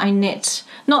socks that I knit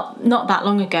not that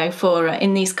long ago for her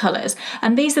in these colours,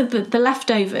 and these are the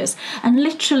leftovers. And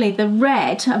literally the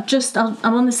red, I'm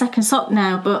on the second sock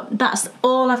now, but that's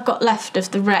all I've got left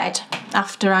of the red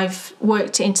after I've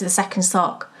worked it into the second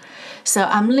sock. So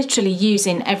I'm literally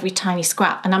using every tiny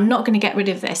scrap, and I'm not going to get rid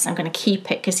of this. I'm going to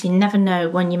keep it because you never know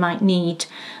when you might need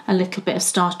a little bit of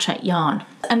Star Trek yarn.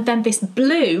 And then this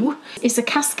blue is a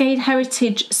Cascade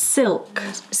Heritage Silk.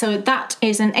 So that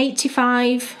is an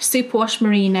 85 superwash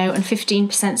merino and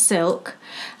 15% silk,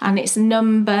 and it's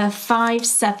number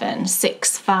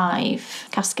 5765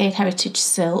 Cascade Heritage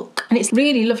Silk, and it's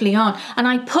really lovely yarn. And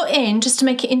I put in, just to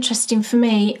make it interesting for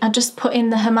me, I just put in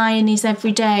the Hermione's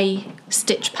Everyday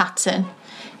stitch pattern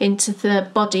into the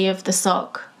body of the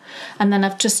sock, and then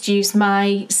I've just used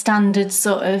my standard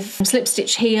sort of slip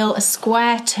stitch heel, a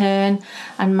square turn,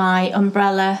 and my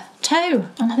umbrella toe,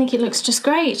 and I think it looks just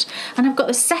great. And I've got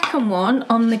the second one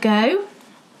on the go.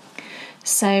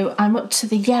 So I'm up to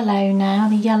the yellow now,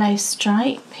 the yellow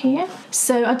stripe here.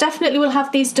 So I definitely will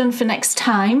have these done for next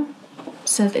time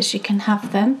so that she can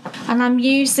have them. And I'm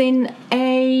using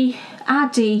a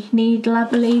Addy needle, I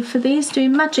believe, for these,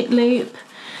 doing magic loop.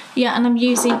 Yeah, and I'm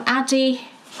using Addy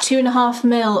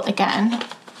 2.5mm again,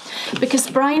 because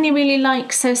Bryony really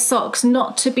likes her socks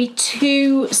not to be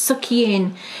too sucky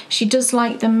in. She does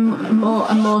like them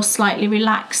a more slightly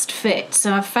relaxed fit.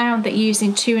 So I've found that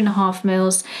using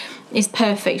 2.5mm is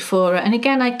perfect for her. And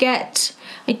again, I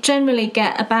generally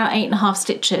get about 8.5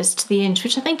 stitches to the inch,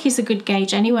 which I think is a good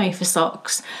gauge anyway for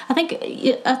socks. I think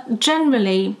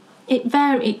generally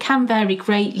it can vary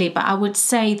greatly, but I would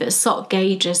say that sock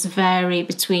gauges vary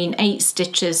between 8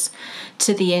 stitches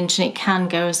to the inch, and it can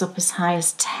go up as high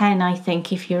as 10, I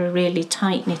think, if you're a really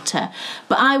tight knitter.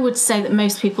 But I would say that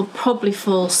most people probably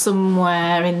fall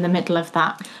somewhere in the middle of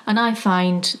that. And I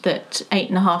find that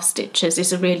 8.5 stitches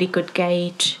is a really good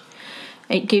gauge.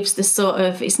 It gives the sort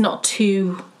of, it's not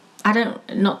too,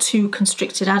 not too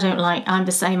constricted. I'm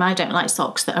the same, I don't like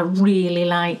socks that are really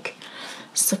like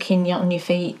sucking you on your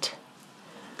feet.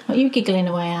 What are you giggling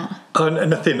away at? Oh,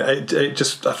 nothing. It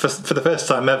just, for the first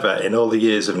time ever in all the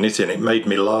years of knitting, it made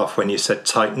me laugh when you said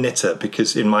tight knitter,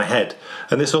 because in my head,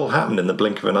 and this all happened in the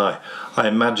blink of an eye, I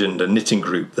imagined a knitting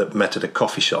group that met at a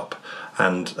coffee shop,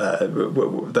 and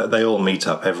they all meet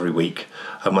up every week,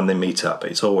 and when they meet up,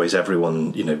 it's always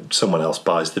everyone, someone else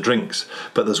buys the drinks,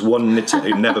 but there's one knitter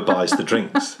who never buys the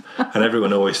drinks, and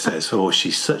everyone always says, "Oh,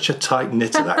 she's such a tight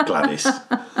knitter, that Gladys."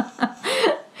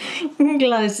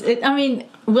 Gladys, I mean,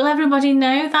 will everybody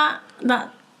know that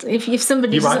if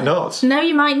somebody... You might not. No,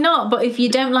 you might not, but if you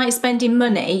don't like spending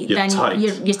money, you're then tight.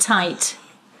 You're tight.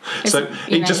 So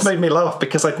it just made me laugh,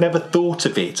 because I'd never thought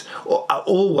of it.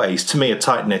 Always, to me, a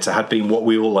tight knitter had been what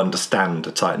we all understand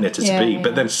a tight knitter to be.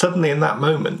 But then suddenly in that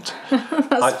moment,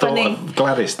 I thought of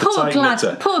Gladys, the tight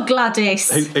knitter. Poor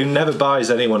Gladys. Who never buys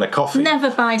anyone a coffee.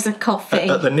 Never buys a coffee.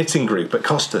 At the knitting group at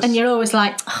Costas. And you're always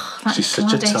like, oh, that's She's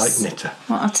Gladys. Such a tight knitter.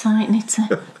 What a tight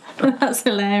knitter. That's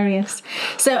hilarious.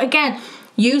 So again,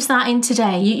 use that in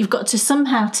today. You've got to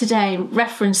somehow today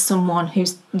reference someone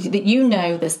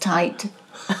that's tight.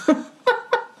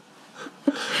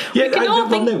 Yeah,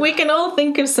 we can all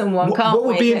think of someone, can't we? What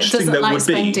would be interesting, that doesn't like would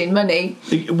spending money.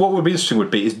 What would be interesting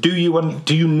would be is, do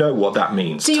you know what that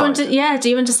means? Do you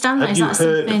understand that? Have you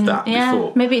heard of that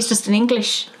before? Maybe it's just an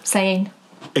English saying.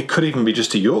 It could even be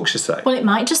just a Yorkshire saying. Well, it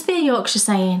might just be a Yorkshire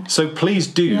saying. So please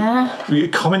do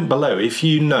comment below if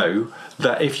you know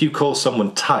that if you call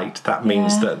someone tight, that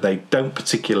means that they don't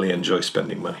particularly enjoy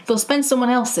spending money. They'll spend someone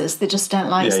else's, they just don't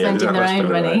like spending their own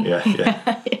money.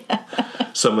 Yeah.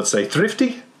 Some would say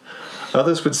thrifty,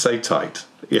 others would say tight.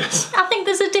 Yes. I think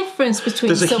there's a difference difference between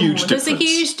There's a huge There's a difference.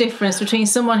 huge difference between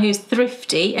someone who's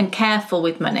thrifty and careful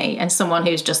with money and someone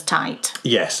who's just tight.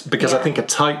 Yes, because I think a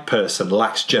tight person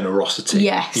lacks generosity.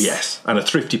 Yes. Yes, and a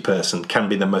thrifty person can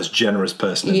be the most generous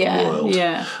person in the world.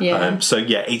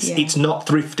 It's not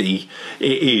thrifty,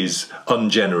 it is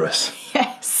ungenerous.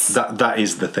 Yes. That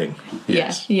is the thing.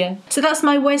 Yes. Yeah. So that's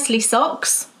my Wesley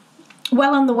socks.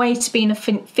 Well on the way to being a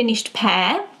finished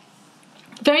pair.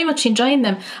 Very much enjoying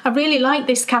them. I really like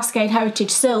this Cascade Heritage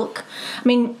Silk. I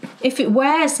mean, if it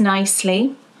wears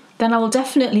nicely, then I will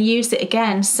definitely use it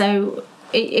again. So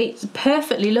it's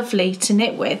perfectly lovely to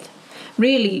knit with.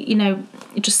 Really,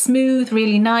 just smooth,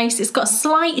 really nice. It's got a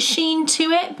slight sheen to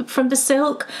it from the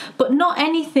silk, but not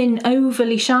anything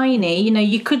overly shiny.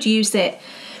 You could use it.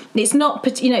 It's not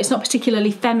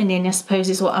particularly feminine, I suppose,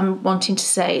 is what I'm wanting to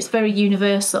say. It's very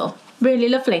universal. Really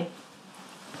lovely.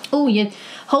 Oh, you're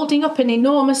holding up an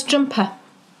enormous jumper.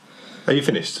 Are you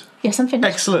finished? Yes, I'm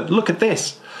finished. Excellent. Look at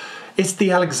this. It's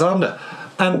the Alexander.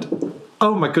 And,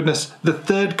 oh my goodness, the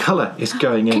third colour is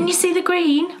going in. Can you see the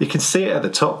green? You can see it at the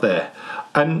top there.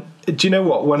 And do you know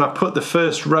what? When I put the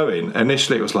first row in,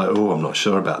 initially it was like, oh, I'm not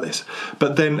sure about this.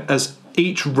 But then as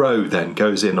each row then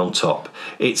goes in on top,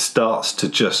 it starts to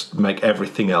just make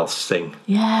everything else sing.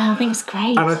 Yeah, I think it's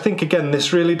great. And I think, again,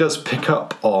 this really does pick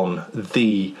up on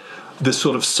the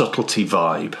sort of subtlety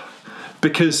vibe.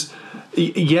 Because,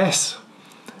 yes,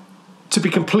 to be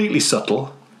completely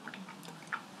subtle,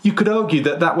 you could argue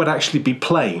that would actually be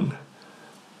plain,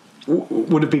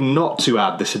 would have been not to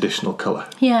add this additional colour.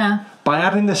 Yeah. By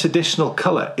adding this additional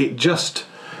colour,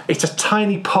 it's a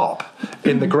tiny pop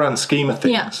in the grand scheme of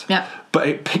things. Yeah. But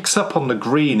it picks up on the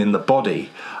green in the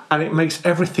body and it makes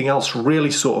everything else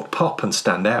really sort of pop and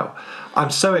stand out.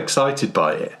 I'm so excited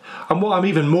by it. And what I'm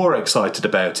even more excited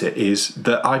about it is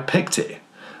that I picked it.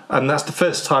 And that's the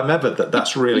first time ever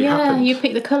that's really happened. Yeah, you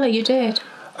picked the colour, you did.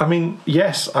 I mean,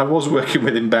 yes, I was working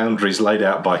within boundaries laid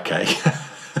out by Kay.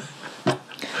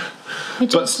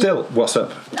 But still, what's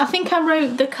up? I think I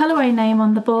wrote the colourway name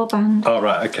on the ball band. Oh,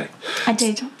 right, okay. I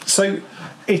did. So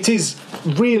it is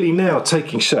really now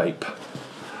taking shape.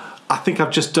 I think I've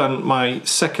just done my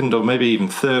second or maybe even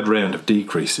third round of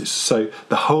decreases. So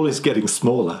the hole is getting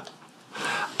smaller.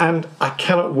 And I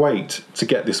cannot wait to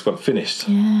get this one finished.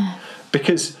 Yeah.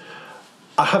 Because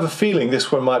I have a feeling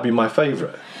this one might be my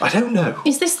favourite. I don't know.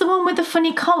 Is this the one with the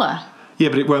funny collar? Yeah,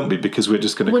 but it won't be because we're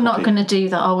just going to We're not going to do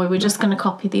that, are we? We're just going to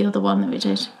copy the other one that we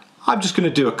did. I'm just going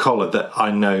to do a collar that I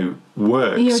know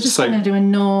works. You're just going to do a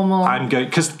normal... I'm going...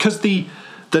 Because the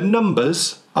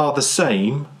numbers are the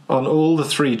same on all the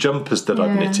three jumpers that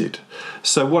I've knitted.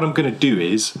 So what I'm going to do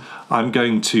is I'm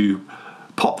going to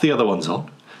pop the other ones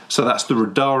on. So that's the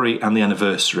Rodari and the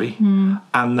Anniversary.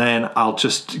 And then I'll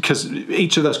just... Because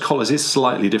each of those collars is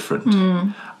slightly different.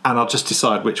 And I'll just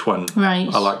decide which one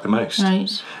I like the most.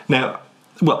 Right. Now...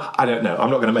 Well, I don't know. I'm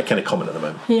not going to make any comment at the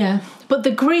moment. Yeah. But the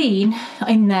green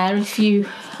in there,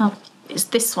 it's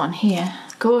this one here.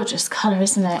 Gorgeous colour,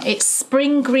 isn't it? It's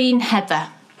Spring Green Heather.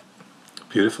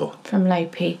 Beautiful. From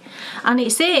Lopi. And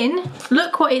it's in,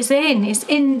 look what it's in. It's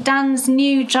in Dan's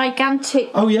new gigantic...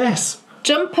 Oh, yes.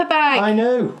 Jumper bag. I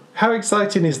know. How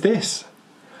exciting is this?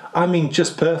 I mean,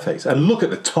 just perfect. And look at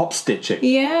the top stitching.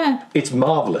 Yeah. It's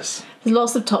marvellous. There's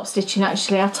lots of top stitching,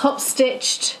 actually. I top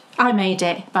stitched... I made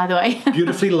it, by the way.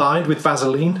 Beautifully lined with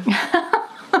Vaseline.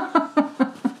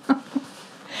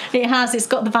 It has. It's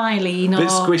got the Violene or... Bit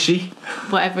squishy.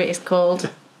 Whatever it is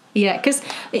called. Yeah, because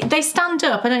they stand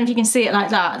up. I don't know if you can see it like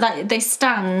that. Like, they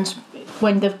stand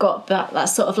when they've got that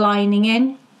sort of lining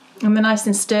in. And they're nice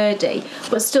and sturdy,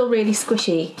 but still really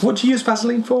squishy. What do you use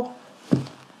Vaseline for?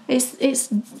 It's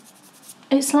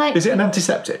like... Is it an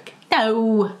antiseptic?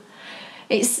 No.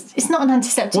 It's not an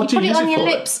antiseptic. What do you put use it on it your for,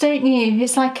 lips, don't you?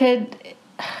 It's like a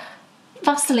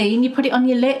Vaseline. You put it on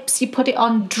your lips. You put it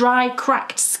on dry,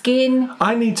 cracked skin.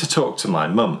 I need to talk to my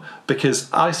mum because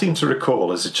I seem to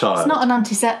recall as a child... It's not an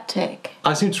antiseptic.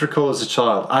 I seem to recall as a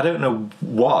child, I don't know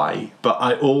why, but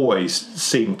I always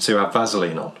seem to have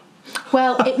Vaseline on.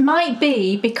 Well, it might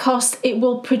be because it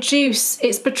will produce...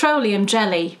 It's petroleum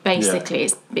jelly, basically.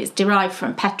 Yeah. It's derived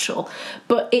from petrol.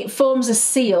 But it forms a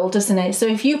seal, doesn't it? So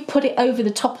if you put it over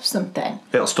the top of something...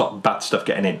 It'll stop bad stuff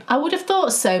getting in. I would have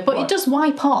thought so, but it does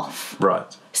wipe off. Right.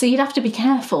 So you'd have to be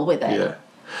careful with it. Yeah.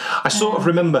 I sort of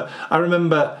remember... I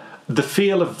remember the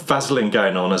feel of Vaseline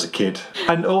going on as a kid.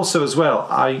 And also, as well,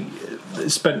 I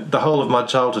spent the whole of my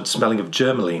childhood smelling of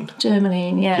Germaline.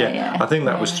 Germaline, yeah. I think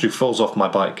that was through Falls Off My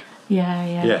Bike.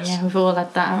 Yeah, we've all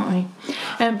had that, haven't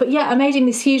we? But yeah, I made him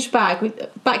this huge bag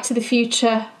with Back to the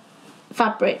Future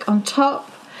fabric on top.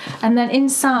 And then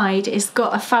inside it's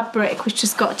got a fabric which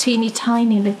has got teeny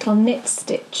tiny little knit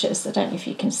stitches. I don't know if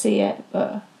you can see it,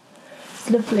 but it's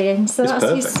lovely. And so It's that's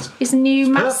perfect. his new It's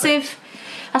massive... perfect.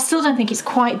 I still don't think it's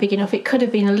quite big enough. It could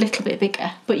have been a little bit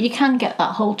bigger, but you can get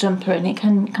that whole jumper in it,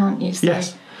 can't you? So,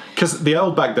 Yes. Because the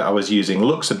old bag that I was using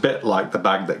looks a bit like the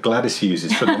bag that Gladys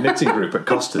uses from the knitting group at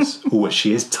Costa's. Oh,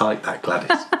 she is tight, that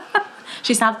Gladys.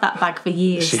 she's had that bag for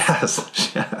years. She has.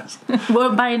 She has.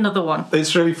 Won't buy another one.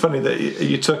 It's really funny that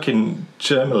you took in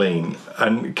Germaline,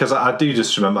 and because I do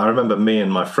just remember, I remember me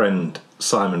and my friend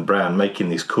Simon Brown making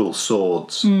these cool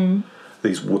swords,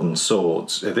 these wooden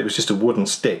swords. It was just a wooden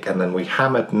stick, and then we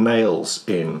hammered nails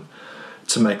in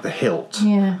to make the hilt,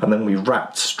 and then we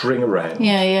wrapped string around.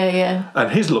 Yeah.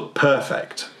 And his looked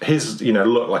perfect. His,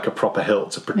 looked like a proper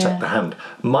hilt to protect the hand.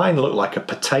 Mine looked like a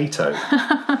potato.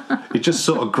 It just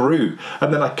sort of grew.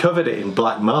 And then I covered it in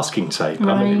black masking tape.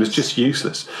 I mean, it was just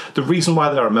useless. The reason why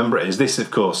I remember it is this, of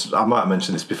course, I might have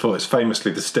mentioned this before, it's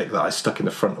famously the stick that I stuck in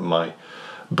the front of my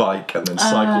bike and then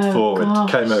cycled forward,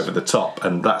 came over the top,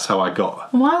 and that's how I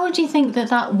got. Why would you think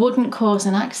that wouldn't cause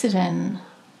an accident?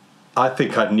 I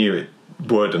think I knew it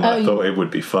would, and I thought it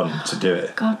would be fun to do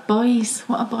it. God, boys,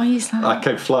 what are boys like? I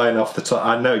came flying off the top.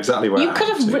 I know exactly where You could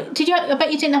have. Did you? I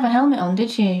bet you didn't have a helmet on,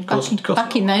 did you?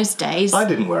 Back in those days. I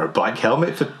didn't wear a bike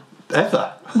helmet for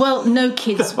ever. Well, no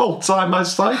kids. The whole time I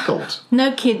cycled.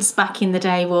 No kids back in the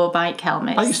day wore bike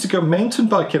helmets. I used to go mountain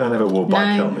biking. I never wore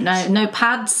bike helmets. No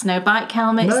pads, no bike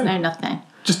helmets, no nothing.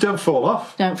 Just don't fall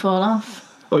off, Don't fall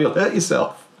off. or you'll hurt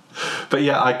yourself. But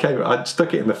yeah, I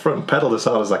stuck it in the front, pedalled as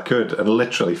hard as I could, and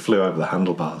literally flew over the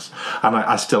handlebars. And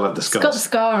I still have the scars. He's got the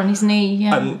scar on his knee,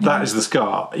 yeah. And that is the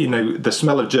scar. The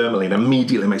smell of Germaline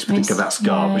immediately makes me think of that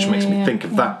scar, which makes me think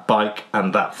of that bike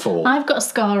and that fall. I've got a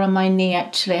scar on my knee,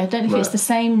 actually. I don't know if it's the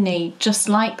same knee, just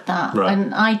like that. Right.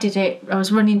 And I did it, I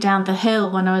was running down the hill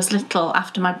when I was little,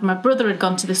 after my brother had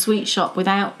gone to the sweet shop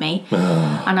without me.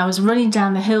 And I was running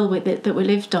down the hill with it that we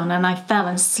lived on, and I fell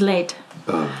and slid.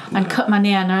 And cut my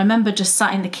knee, and I remember just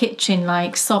sat in the kitchen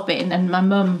like sobbing, and my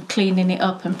mum cleaning it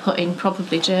up and putting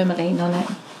probably Germaline on it.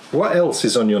 What else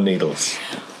is on your needles?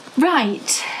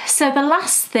 Right, so the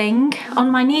last thing on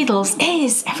my needles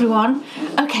is, everyone,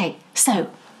 okay, so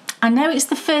I know it's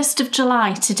the 1st of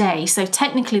July today, so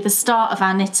technically the start of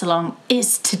our knit along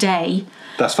is today.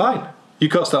 That's fine. You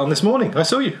got started on this morning. I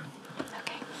saw you.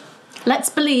 Okay, let's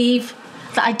believe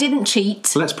that I didn't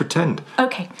cheat. Let's pretend.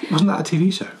 Okay. Wasn't that a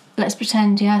TV show? Let's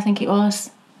pretend, yeah, I think it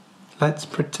was. Let's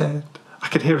pretend. I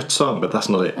could hear a song, but that's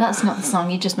not it. That's not the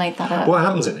song, you just made that up. What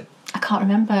happens in it? I can't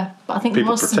remember, but I think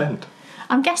People there was pretend.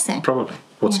 I'm guessing. Probably.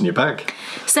 What's in your bag?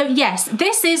 So yes,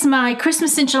 this is my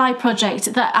Christmas in July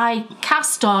project that I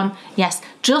cast on, yes,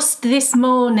 just this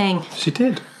morning. She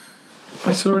did.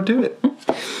 I saw her do it.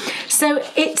 So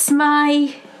it's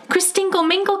my Christingle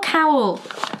Mingle cowl,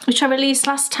 which I released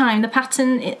last time. The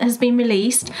pattern has been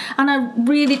released, and I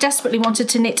really desperately wanted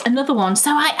to knit another one,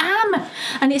 so I am.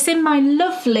 And it's in my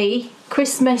lovely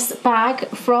Christmas bag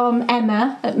from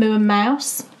Emma at Moo and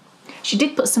Mouse. She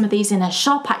did put some of these in her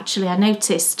shop, actually, I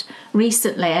noticed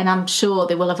recently, and I'm sure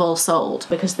they will have all sold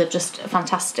because they're just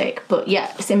fantastic. But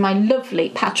yeah, it's in my lovely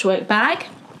patchwork bag,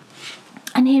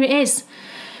 and here it is.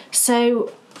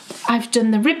 So I've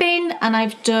done the ribbing, and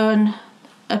I've done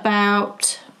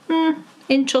about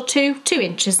inch or 2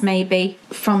 inches maybe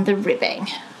from the ribbing.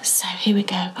 So here we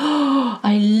go. Oh,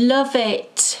 I love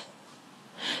it.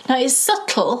 Now it's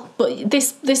subtle, but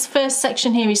this first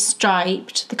section here is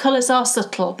striped. The colours are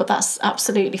subtle, but that's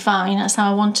absolutely fine. That's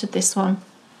how I wanted this one.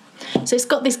 So it's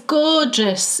got this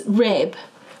gorgeous rib,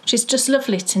 which is just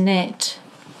lovely to knit.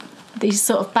 These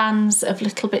sort of bands of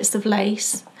little bits of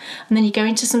lace, and then you go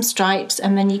into some stripes,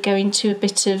 and then you go into a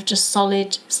bit of just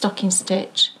solid stocking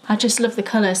stitch. I just love the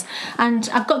colours. And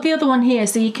I've got the other one here,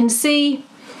 so you can see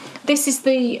this is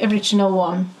the original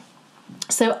one.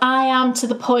 So I am to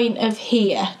the point of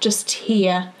here, just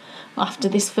here, after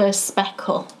this first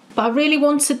speckle. But I really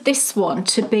wanted this one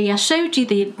to be, I showed you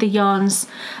the yarns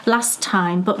last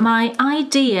time, but my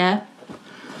idea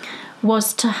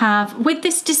was to have, with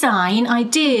this design,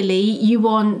 ideally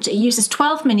it uses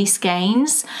 12 mini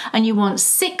skeins, and you want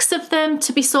 6 of them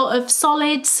to be sort of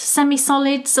solids,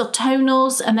 semi-solids or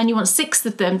tonals, and then you want 6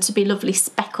 of them to be lovely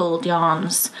speckled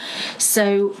yarns.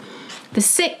 So the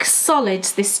 6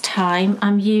 solids this time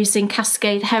I'm using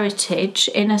Cascade Heritage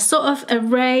in a sort of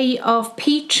array of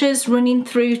peaches running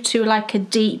through to like a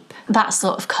deep, that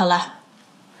sort of colour.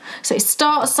 So it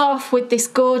starts off with this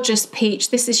gorgeous peach.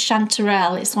 This is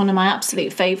Chanterelle. It's one of my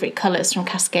absolute favourite colours from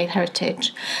Cascade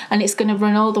Heritage. And it's going to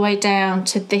run all the way down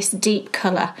to this deep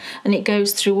colour. And it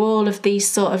goes through all of these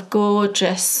sort of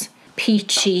gorgeous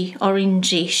peachy,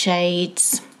 orangey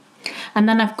shades. And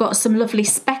then I've got some lovely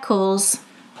speckles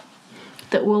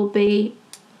that will be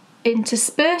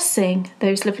interspersing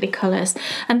those lovely colours.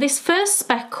 And this first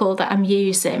speckle that I'm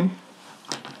using,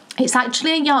 it's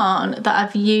actually a yarn that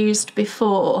I've used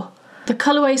before. The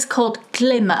colourway is called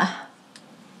Glimmer,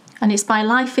 and it's by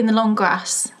Life in the Long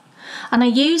Grass. And I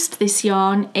used this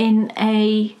yarn in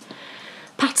a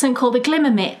pattern called the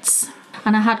Glimmer Mitts,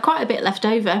 and I had quite a bit left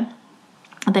over.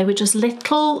 They were just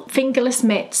little fingerless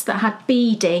mitts that had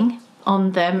beading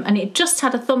on them, and it just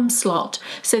had a thumb slot,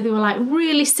 so they were like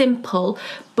really simple,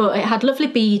 but it had lovely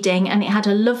beading and it had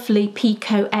a lovely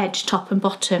picot edge top and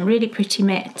bottom, really pretty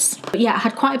mitts. But yeah, I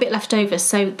had quite a bit left over,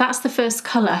 so that's the first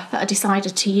colour that I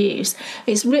decided to use.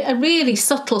 It's a really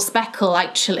subtle speckle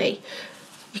actually.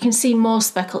 You can see more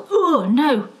speckle. Oh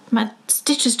no, my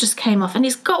stitches just came off, and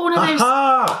it's got one of those.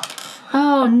 Aha!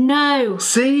 Oh no.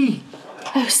 See?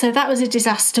 Oh, so that was a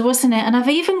disaster, wasn't it? And I've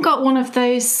even got one of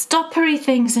those stoppery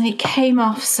things and it came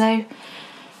off, so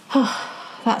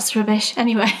that's rubbish.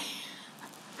 Anyway,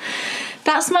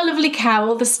 that's my lovely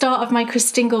cowl, the start of my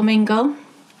Christingle Mingle.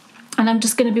 And I'm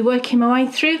just going to be working my way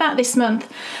through that this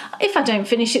month. If I don't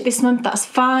finish it this month, that's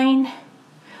fine.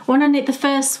 When I knit the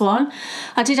first one,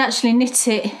 I did actually knit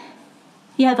it,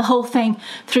 yeah, the whole thing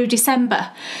through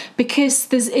December, because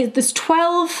there's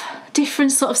 12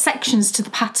 different sort of sections to the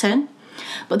pattern.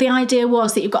 But the idea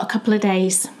was that you've got a couple of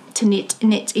days to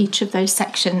knit each of those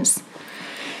sections.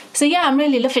 So yeah, I'm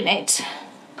really loving it.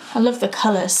 I love the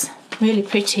colours, really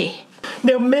pretty.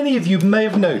 Now, many of you may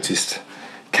have noticed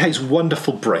Kate's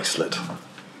wonderful bracelet.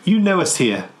 You know us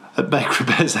here at Bakery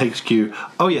Bears HQ.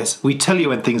 Oh yes, we tell you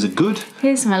when things are good.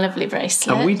 Here's my lovely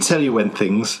bracelet. And we tell you when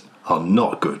things are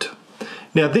not good.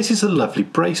 Now, this is a lovely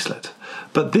bracelet,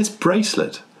 but this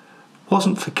bracelet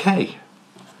wasn't for Kay.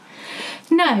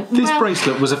 No. This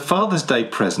bracelet was a Father's Day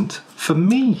present for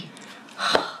me.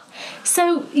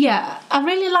 So, yeah, I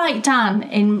really like Dan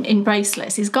in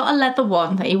bracelets. He's got a leather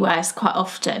one that he wears quite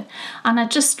often. And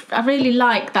I really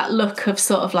like that look of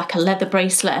sort of like a leather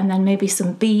bracelet and then maybe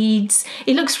some beads.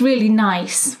 He looks really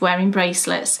nice wearing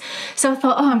bracelets. So I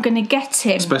thought, oh, I'm going to get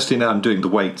him. Especially now I'm doing the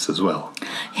weights as well.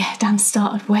 Yeah, Dan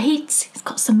started weights. He's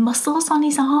got some muscles on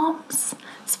his arms.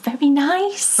 It's very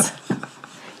nice.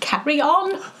 Carry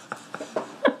on.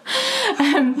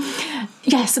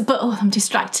 Yes, but I'm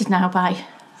distracted now by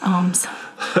arms.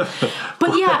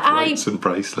 But yeah, weights and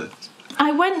bracelets.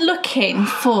 I went looking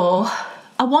for.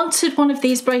 I wanted one of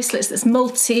these bracelets that's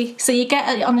multi, so you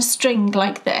get it on a string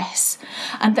like this,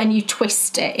 and then you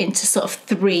twist it into sort of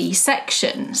 3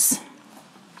 sections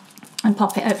and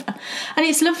pop it over. And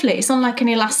it's lovely. It's on like an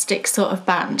elastic sort of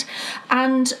band.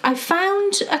 And I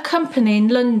found a company in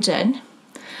London,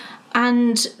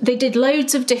 and they did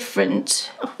loads of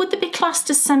different, would they be classed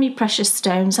as semi-precious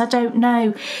stones? I don't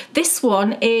know. This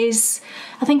one is,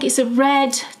 I think it's a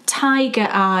red tiger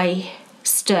eye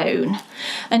stone.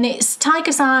 And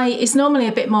tiger's eye is normally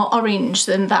a bit more orange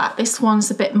than that. This one's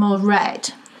a bit more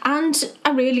red. And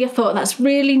I thought that's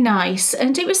really nice.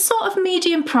 And it was sort of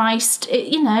medium priced.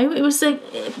 It was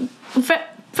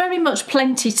very much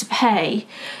plenty to pay.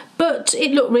 But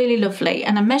it looked really lovely,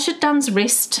 and I measured Dan's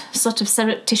wrist sort of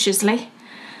surreptitiously,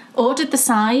 ordered the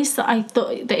size that I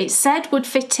thought that it said would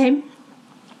fit him.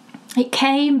 It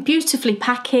came beautifully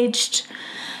packaged,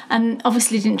 and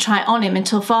obviously didn't try it on him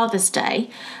until Father's Day.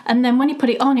 And then when he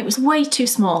put it on, it was way too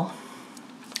small.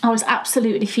 I was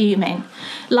absolutely fuming.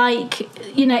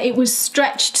 It was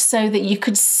stretched so that you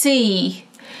could see.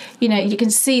 You can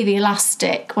see the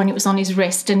elastic when it was on his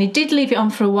wrist, and he did leave it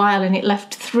on for a while and it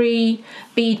left 3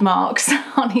 bead marks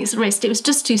on his wrist. It was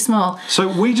just too small. So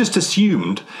we just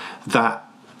assumed that,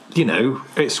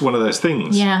 it's one of those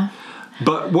things. Yeah.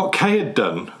 But what Kay had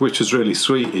done, which was really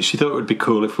sweet, is she thought it would be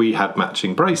cool if we had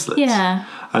matching bracelets. Yeah.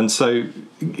 And so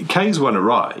Kay's one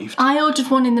arrived. I ordered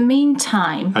one in the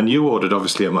meantime. And you ordered,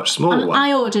 obviously, a much smaller one.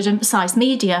 I ordered a size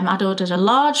medium. I'd ordered a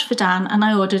large for Dan, and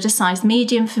I ordered a size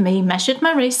medium for me, measured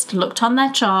my wrist, looked on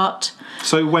their chart.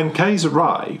 So when Kay's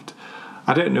arrived,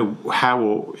 I don't know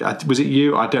how, was it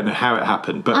you? I don't know how it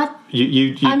happened, but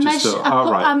you just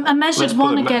thought, right. I measured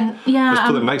one again. Yeah, let's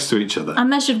put them next to each other. I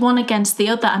measured one against the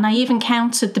other, and I even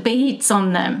counted the beads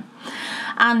on them,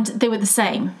 and they were the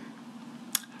same.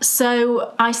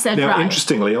 So I said, now, right.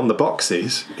 Interestingly, on the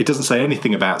boxes, it doesn't say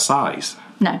anything about size.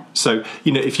 No. So,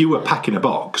 if you were packing a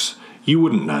box, you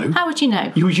wouldn't know. How would you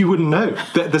know? You wouldn't know.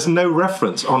 There's no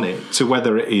reference on it to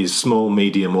whether it is small,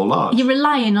 medium or large. You're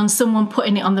relying on someone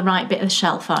putting it on the right bit of the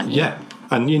shelf, aren't you? Yeah.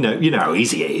 And you know how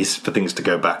easy it is for things to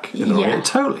go back in the wrong. Yeah.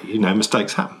 Totally,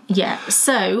 mistakes happen. Yeah,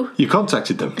 so... You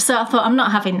contacted them. So I thought, I'm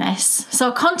not having this. So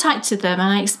I contacted them and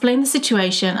I explained the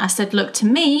situation. I said, look, to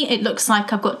me, it looks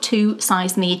like I've got 2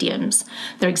 size mediums.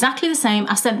 They're exactly the same.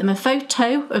 I sent them a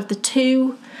photo of the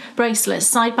 2 bracelets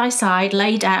side by side,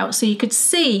 laid out, so you could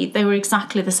see they were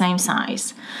exactly the same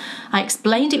size. I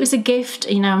explained it was a gift,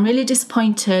 I'm really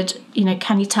disappointed,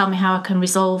 can you tell me how I can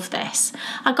resolve this?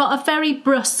 I got a very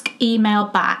brusque email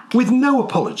back. With no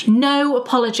apology? No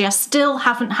apology. I still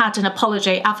haven't had an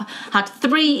apology. I've had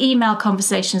 3 email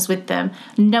conversations with them,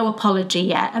 no apology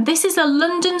yet. And this is a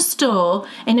London store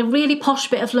in a really posh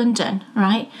bit of London,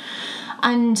 right?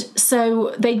 And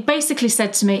so they basically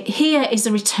said to me, here is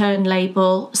a return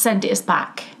label, send it us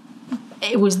back.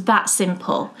 It was that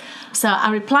simple. So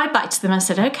I replied back to them. I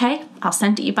said, okay, I'll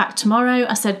send it you back tomorrow.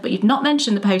 I said, but you've not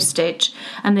mentioned the postage.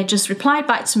 And they just replied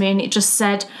back to me and it just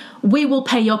said, we will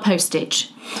pay your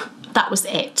postage. That was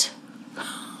it.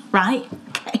 Right?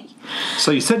 Okay.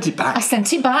 So you sent it back. I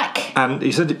sent it back. And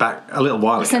you sent it back a little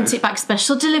while ago. I sent it back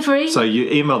special delivery. So you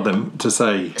emailed them to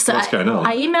say what's going on.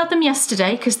 I emailed them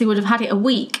yesterday because they would have had it a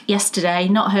week yesterday,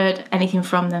 not heard anything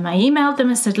from them. I emailed them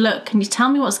and said, look, can you tell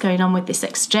me what's going on with this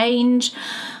exchange?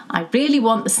 I really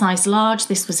want the size large.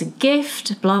 This was a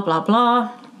gift, blah, blah,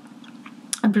 blah.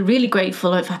 I'd be really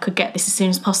grateful if I could get this as soon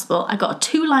as possible. I got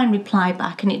a 2-line reply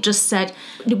back and it just said,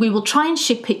 we will try and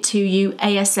ship it to you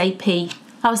ASAP.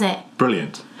 That was it.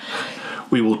 Brilliant.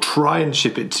 We will try and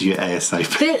ship it to you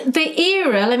ASAP. The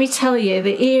era, let me tell you,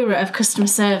 the era of customer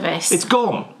service. It's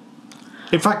gone.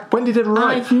 In fact, when did it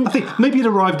arrive? I think maybe it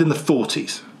arrived in the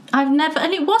 40s. And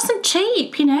it wasn't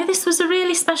cheap, this was a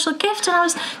really special gift and I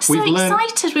was so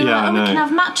excited. We were like, we can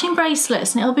have matching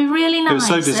bracelets and it'll be really nice.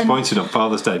 It was so disappointed on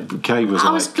Father's Day. Kay was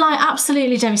I was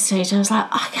absolutely devastated. I was like,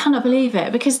 I cannot believe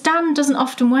it, because Dan doesn't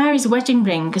often wear his wedding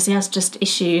ring because he has just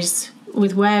issues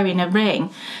with wearing a ring.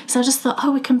 So I just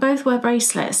thought, we can both wear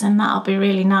bracelets and that'll be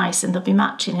really nice and they'll be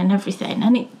matching and everything.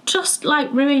 And it just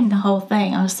ruined the whole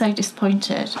thing. I was so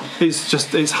disappointed.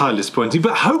 It's highly disappointing.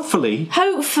 But hopefully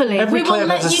every cloud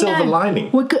has a silver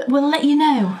lining. We'll let you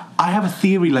know. I have a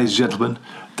theory, ladies and gentlemen,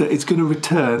 that it's going to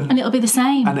return. And it'll be the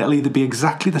same. And it'll either be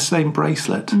exactly the same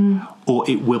bracelet or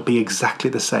it will be exactly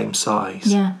the same size.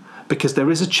 Yeah. Because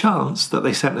there is a chance that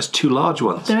they sent us 2 large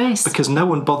ones. There is. Because no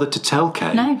one bothered to tell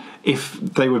Kay if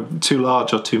they were 2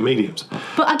 large or 2 mediums.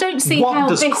 But I don't see how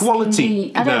this can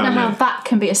be... I don't know how that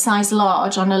can be a size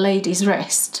large on a lady's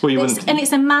wrist. Well, and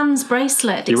it's a man's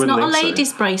bracelet. It's not a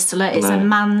lady's bracelet, it's a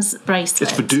man's bracelet.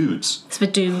 It's for dudes. It's for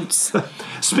dudes.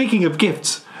 Speaking of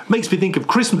gifts, makes me think of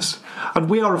Christmas. And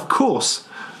we are, of course,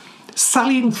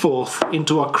 sallying forth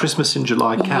into our Christmas in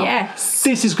July KAL. Yes.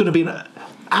 This is going to be an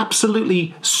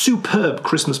absolutely superb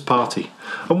Christmas party.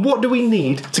 And what do we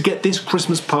need to get this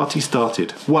Christmas party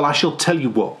started? Well, I shall tell you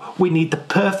what. We need the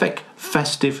perfect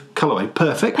festive colourway.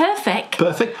 Perfect? Perfect.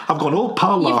 Perfect. I've gone all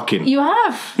Par Larkin. You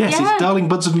have? Yes, yeah. It's Darling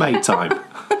Buds of May time.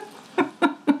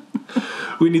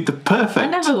 We need the perfect... I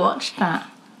never watched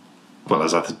that. Well,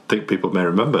 as I think people may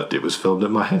remember, it was filmed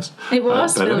at my house. It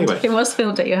was filmed. Anyway. It was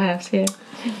filmed at your house, yeah.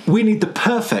 We need the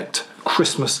perfect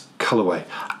Christmas colourway.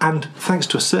 And thanks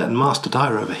to a certain master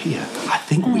dyer over here, I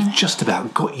think we've just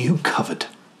about got you covered.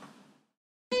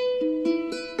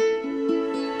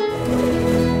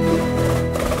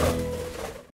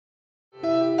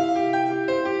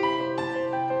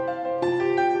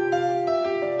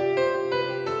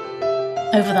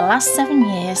 Over the last 7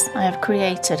 years, I have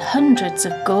created hundreds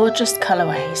of gorgeous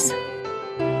colourways.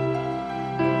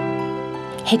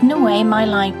 Hidden away in my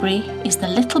library is the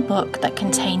little book that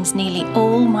contains nearly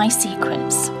all my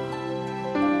secrets.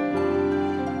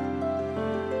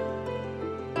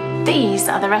 These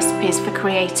are the recipes for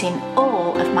creating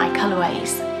all of my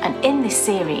colourways, and in this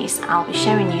series I'll be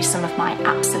showing you some of my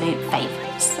absolute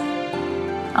favourites.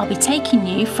 I'll be taking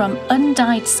you from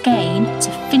undyed skein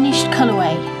to finished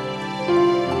colourway,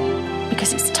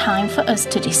 because it's time for us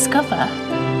to discover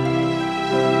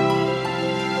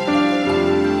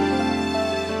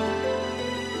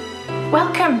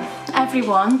Welcome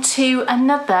everyone to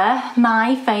another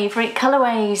My Favourite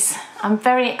Colourways. I'm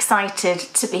very excited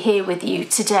to be here with you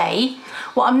today.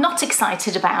 What I'm not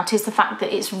excited about is the fact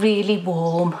that it's really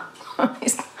warm.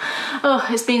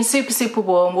 It's been super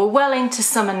warm. We're well into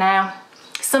summer now.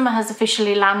 Summer has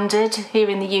officially landed here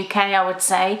in the UK, I would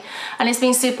say, and it's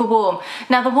been super warm.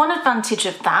 Now, the one advantage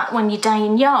of that when you're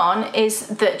dyeing yarn is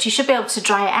that you should be able to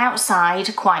dry it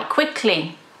outside quite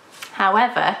quickly.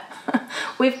 However,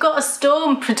 we've got a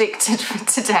storm predicted for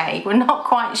today. We're not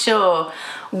quite sure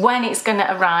when it's going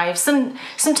to arrive.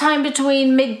 Sometime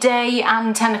between midday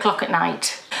and 10 o'clock at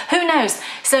night. who knows?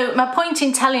 So my point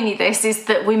in telling you this is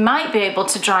that we might be able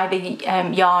to dry the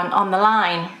yarn on the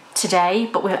line today,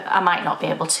 but I might not be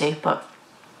able to, but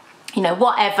you know,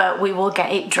 whatever, we will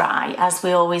get it dry as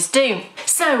we always do.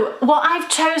 So what I've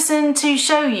chosen to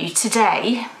show you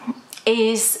today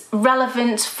is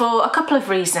relevant for a couple of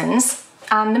reasons.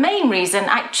 And the main reason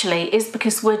actually is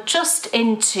because we're just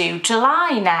into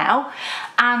July now,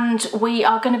 and we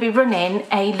are going to be running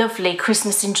a lovely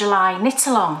Christmas in July knit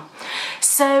along.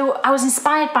 So I was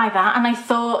inspired by that, and I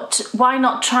thought, why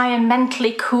not try and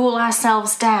mentally cool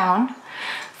ourselves down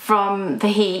from the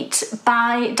heat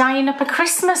by dyeing up a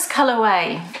Christmas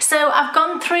colourway. So I've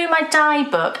gone through my dye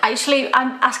book. Actually,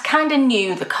 I kind of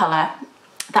knew the colour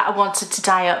that I wanted to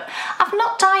dye up. I've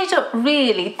not dyed up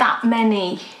really that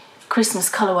many Christmas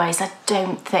colourways, I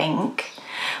don't think,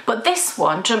 but this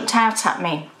one jumped out at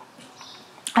me.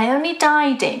 I only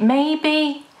dyed it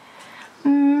maybe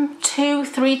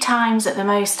 2-3 times at the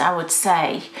most, I would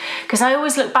say, because I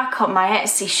always look back on my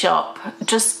Etsy shop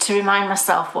just to remind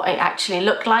myself what it actually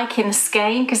looked like in the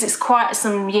skein, because it's quite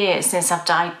some years since I've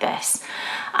dyed this,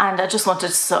 and I just wanted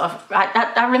to sort of,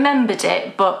 I remembered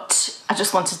it, but I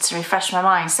just wanted to refresh my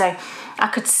mind. So I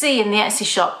could see in the Etsy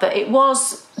shop that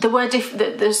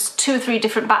there's 2 or 3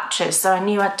 different batches, so I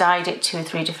knew I'd dyed it 2 or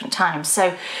 3 different times.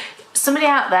 So somebody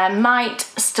out there might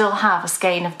still have a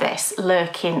skein of this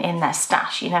lurking in their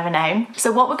stash, you never know.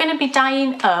 So what we're going to be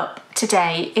dyeing up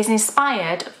today is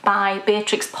inspired by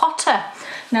Beatrix Potter.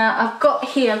 Now I've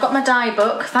got my dye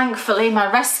book, thankfully,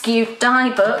 my rescued dye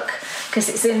book, because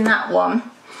it's in that one.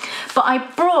 But I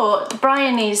brought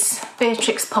Bryony's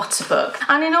Beatrix Potter book,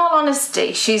 and in all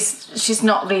honesty, she's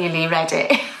not really read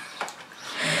it.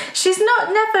 She's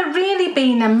never really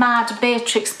been a mad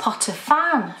Beatrix Potter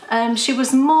fan. She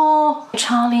was more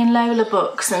Charlie and Lola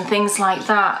books and things like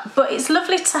that. But it's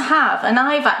lovely to have, and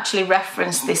I've actually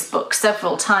referenced this book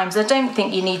several times. I don't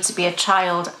think you need to be a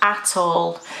child at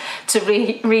all to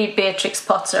read Beatrix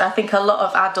Potter. I think a lot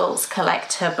of adults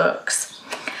collect her books.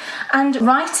 And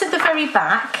right at the very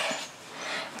back,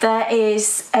 there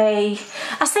is I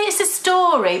say it's a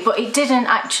story, but it didn't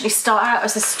actually start out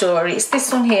as a story. It's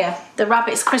this one here, The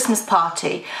Rabbit's Christmas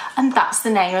Party, and that's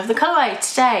the name of the colourway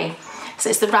today.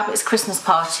 So it's The Rabbit's Christmas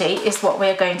Party is what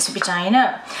we're going to be dyeing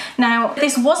up. Now,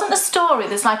 this wasn't a story,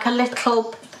 there's like a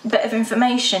little bit of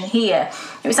information here.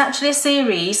 It was actually a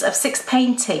series of 6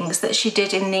 paintings that she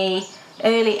did in the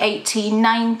early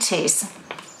 1890s,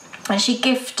 and she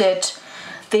gifted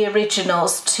the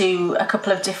originals to a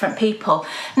couple of different people.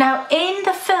 Now in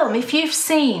the film, if you've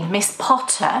seen Miss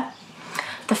Potter,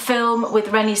 the film with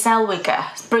Renée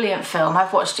Zellweger, it's a brilliant film,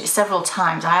 I've watched it several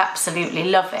times, I absolutely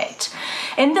love it.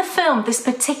 In the film, this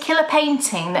particular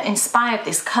painting that inspired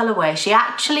this colourway, she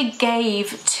actually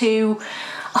gave to,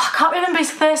 I can't remember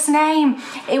his first name,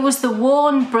 it was the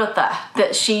Warren brother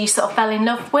that she sort of fell in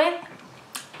love with.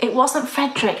 It wasn't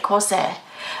Frederick, was it?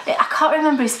 I can't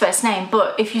remember his first name,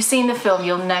 but if you've seen the film,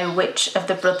 you'll know which of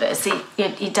the brothers.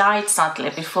 He died sadly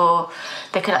before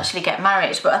they could actually get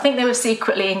married, but I think they were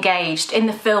secretly engaged. In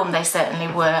the film, they certainly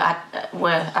were.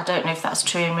 I don't know if that's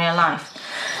true in real life.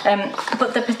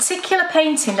 But the particular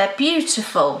painting, they're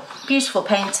beautiful, beautiful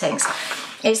paintings.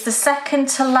 It's the second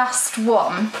to last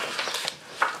one.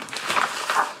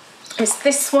 It's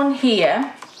this one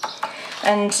here,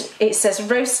 and it says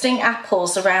roasting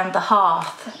apples around the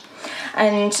hearth.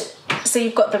 And so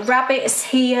you've got the rabbits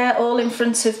here all in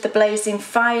front of the blazing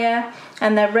fire,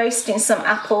 and they're roasting some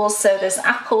apples, so there's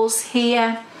apples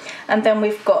here, and then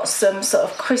we've got some sort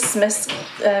of Christmas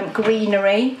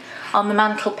greenery on the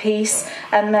mantelpiece,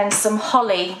 and then some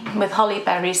holly with holly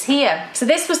berries here. So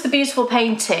this was the beautiful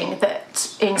painting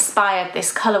that inspired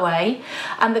this colourway,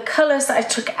 and the colours that I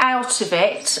took out of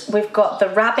it, we've got the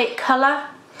rabbit colour,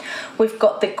 we've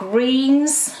got the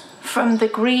greens from the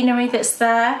greenery that's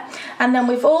there, and then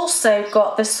we've also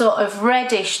got the sort of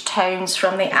reddish tones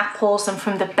from the apples and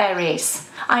from the berries.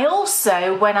 I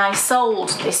also, when I sold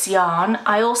this yarn,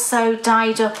 I also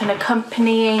dyed up an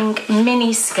accompanying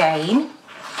mini skein,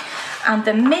 and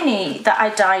the mini that I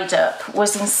dyed up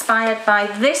was inspired by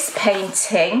this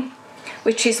painting,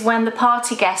 which is when the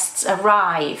party guests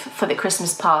arrive for the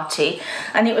Christmas party,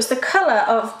 and it was the colour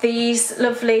of these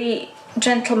lovely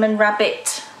gentleman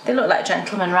rabbit. They look like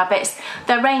gentleman rabbits.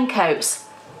 They're raincoats.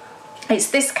 It's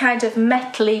this kind of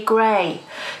metally grey.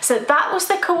 So that was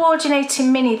the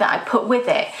coordinating mini that I put with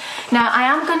it. Now I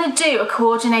am going to do a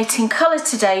coordinating colour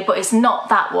today, but it's not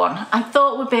that one. I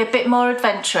thought it would be a bit more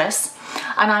adventurous,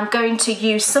 and I'm going to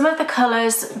use some of the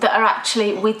colours that are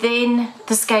actually within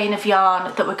the skein of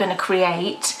yarn that we're going to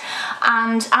create,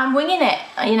 and I'm winging it.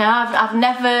 You know, I've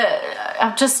never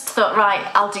I've just thought,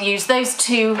 right, I'll use those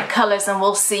two colours and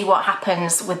we'll see what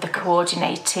happens with the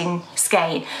coordinating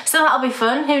skein. So that'll be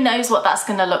fun. Who knows what that's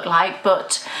going to look like,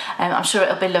 but I'm sure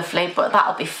it'll be lovely, but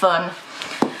that'll be fun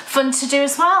to do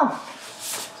as well.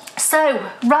 So,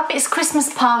 Rabbit's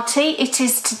Christmas party, it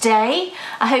is today.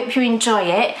 I hope you enjoy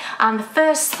it. And the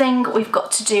first thing we've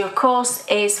got to do, of course,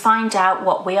 is find out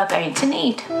what we are going to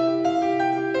need.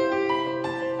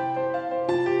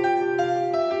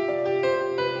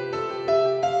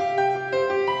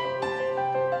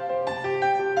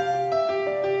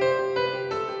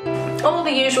 All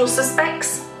the usual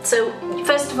suspects. So,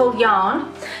 first of all,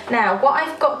 yarn. Now, what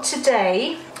I've got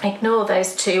today, ignore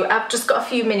those two, I've just got a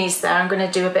few minis there. I'm going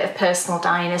to do a bit of personal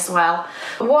dyeing as well.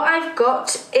 What I've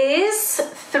got is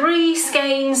 3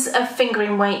 skeins of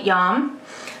fingering weight yarn.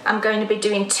 I'm going to be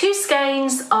doing 2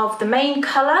 skeins of the main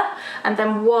colour and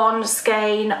then 1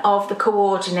 skein of the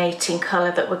coordinating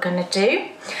colour that we're going to do.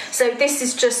 So this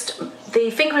is just the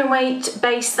fingering weight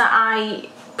base that I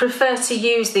prefer to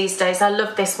use these days. I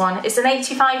love this one. It's an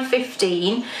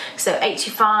 85-15, so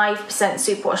 85%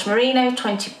 superwash merino,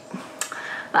 20...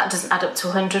 That doesn't add up to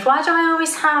 100. Why do I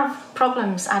always have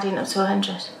problems adding up to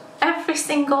 100? Every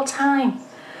single time.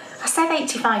 I said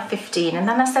 85-15 and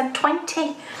then I said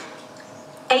 20.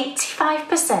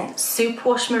 85%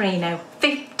 superwash merino,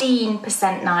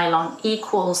 15% nylon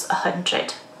equals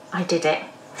 100. I did it.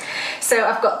 So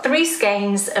I've got 3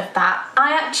 skeins of that.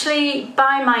 I actually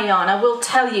buy my yarn. I will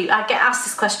tell you, I get asked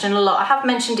this question a lot. I have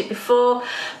mentioned it before,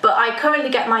 but I currently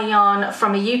get my yarn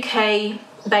from a UK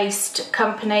based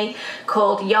company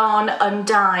called Yarn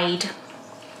Undyed.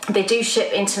 They do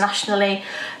ship internationally.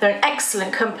 They're an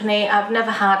excellent company. I've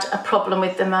never had a problem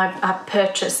with them. I've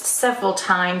purchased several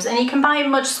times, and you can buy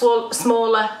in much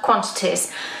smaller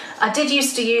quantities. I did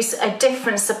used to use a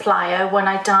different supplier when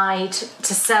I dyed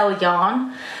to sell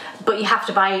yarn, but you have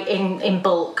to buy in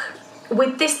bulk.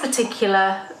 With this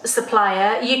particular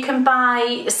supplier, you can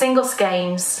buy single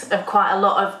skeins of quite a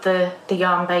lot of the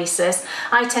yarn bases.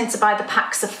 I tend to buy the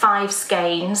packs of 5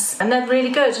 skeins, and they're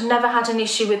really good. I've never had an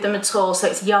issue with them at all, so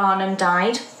it's Yarn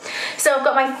Undyed. So I've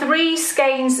got my 3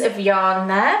 skeins of yarn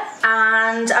there,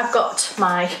 and I've got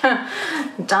my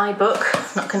dye book.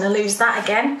 I'm not going to lose that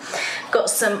again.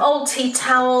 Got some old tea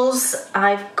towels.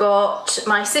 I've got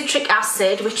my citric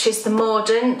acid, which is the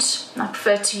mordant. I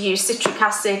prefer to use citric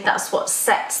acid. That's what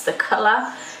sets the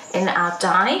colour in our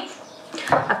dye.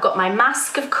 I've got my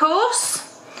mask, of course,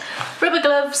 rubber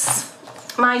gloves,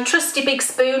 my trusty big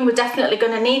spoon. We're definitely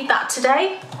going to need that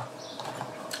today.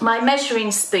 My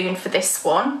measuring spoon for this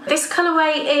one. This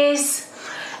colourway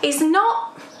is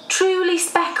not truly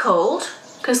speckled,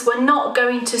 because we're not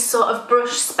going to sort of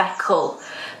brush speckle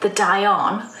the dye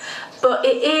on, but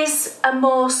it is a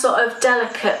more sort of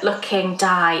delicate looking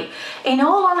dye. In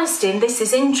all honesty, and this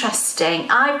is interesting,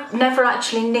 I've never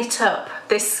actually knit up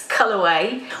this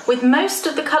colourway. With most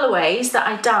of the colourways that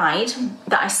I dyed,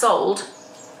 that I sold,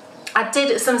 I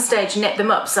did at some stage knit them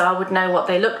up so I would know what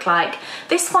they looked like.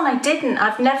 This one I didn't.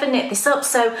 I've never knit this up,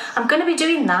 so I'm going to be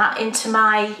doing that into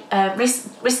my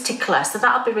wrist tickler, so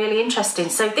that'll be really interesting.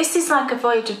 So this is like a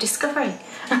voyage of discovery.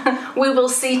 We will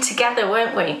see together,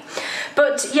 won't we?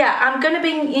 But yeah, I'm going to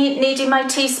be needing my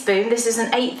teaspoon. This is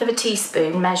an 1/8 of a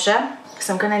teaspoon measure,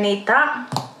 so I'm going to need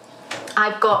that.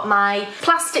 I've got my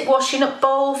plastic washing up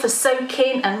bowl for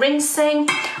soaking and rinsing,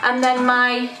 and then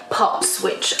my pots,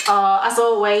 which are, as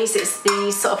always, it's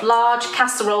these sort of large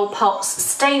casserole pots,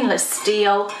 stainless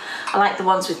steel. I like the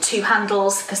ones with 2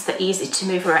 handles because they're easy to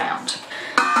move around.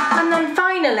 And then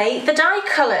finally, the dye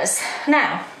colours.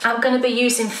 Now, I'm going to be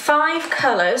using 5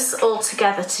 colours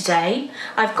altogether today.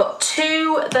 I've got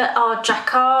 2 that are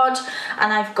jacquard,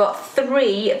 and I've got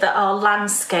 3 that are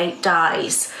landscape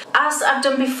dyes. As I've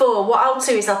done before, what I'll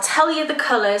do is I'll tell you the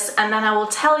colours, and then I will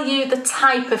tell you the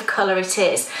type of colour it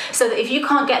is, so that if you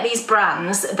can't get these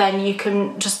brands, then you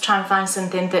can just try and find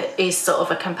something that is sort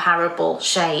of a comparable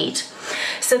shade.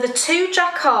 So the 2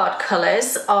 jacquard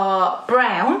colours are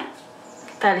brown,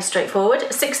 fairly straightforward,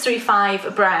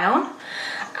 635 brown,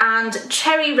 and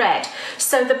cherry red.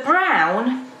 So the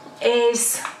brown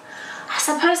is, I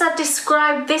suppose I'd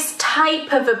describe this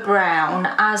type of a brown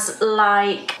as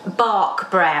like bark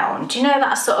brown. Do you know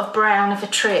that sort of brown of a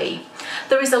tree?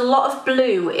 There is a lot of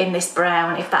blue in this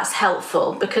brown, if that's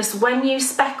helpful, because when you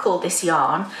speckle this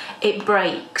yarn, it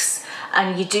breaks,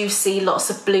 and you do see lots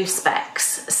of blue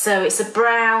specks. So it's a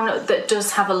brown that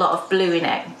does have a lot of blue in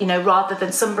it, you know, rather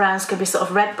than some browns can be sort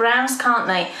of red browns, can't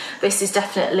they? This is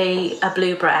definitely a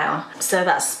blue brown. So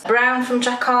that's brown from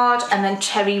jacquard, and then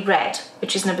cherry red,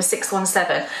 which is number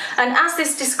 617. And as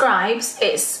this describes,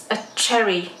 it's a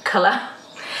cherry colour.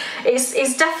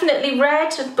 It's definitely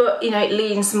red, but you know, it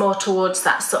leans more towards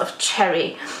that sort of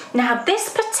cherry. Now this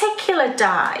particular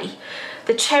dye,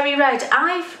 the cherry red,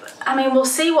 I mean, we'll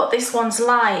see what this one's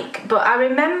like, but I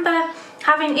remember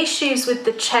having issues with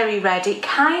the cherry red. It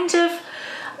kind of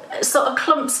sort of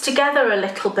clumps together a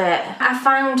little bit. I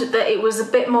found that it was a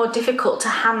bit more difficult to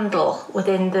handle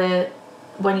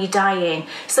when you're dyeing.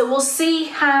 So we'll see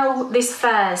how this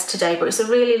fares today, but it's a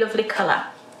really lovely colour.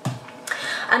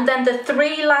 And then the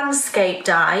 3 landscape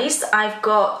dyes, I've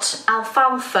got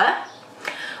Alfalfa,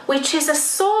 which is a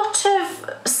sort of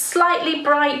slightly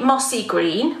bright mossy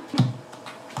green.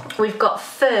 We've got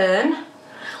Fern,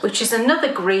 which is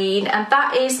another green, and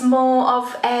that is more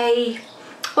of a,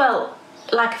 well,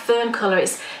 like a fern colour.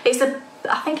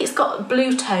 I think it's got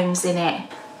blue tones in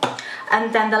it.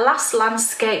 And then the last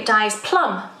landscape dye is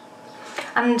Plum.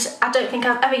 And I don't think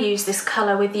I've ever used this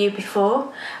colour with you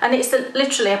before. And it's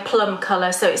literally a plum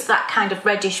colour, so it's that kind of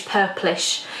reddish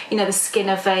purplish, you know, the skin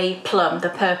of a plum, the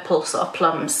purple sort of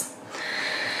plums.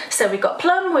 So we've got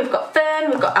Plum, we've got Fern,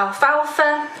 we've got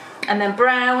Alfalfa, and then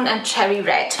Brown and Cherry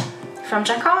Red from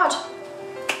Jacquard.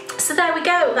 So there we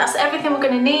go, that's everything we're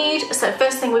going to need. So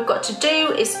first thing we've got to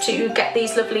do is to get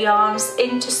these lovely yarns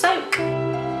into soak.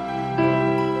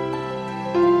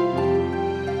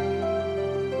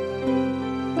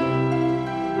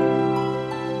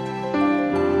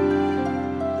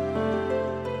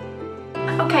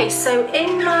 Okay, so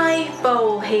in my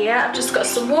bowl here, I've just got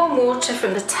some warm water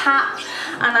from the tap,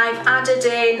 and I've added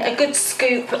in a good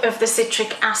scoop of the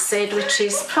citric acid, which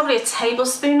is probably a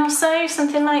tablespoon or so,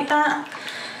 something like that.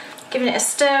 Giving it a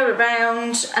stir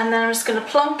around, and then I'm just going to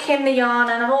plonk in the yarn,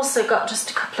 and I've also got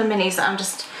just a couple of minis that I'm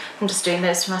just doing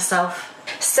those for myself.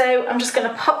 So I'm just going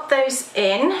to pop those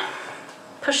in,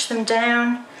 push them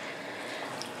down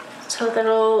until they're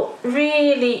all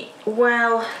really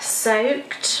well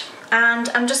soaked. And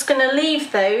I'm just going to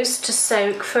leave those to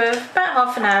soak for about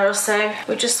half an hour or so.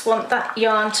 We just want that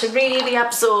yarn to really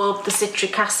absorb the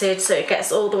citric acid so it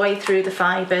gets all the way through the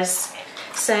fibres.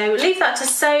 So leave that to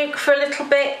soak for a little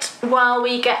bit while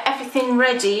we get everything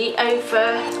ready over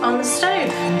on the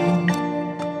stove.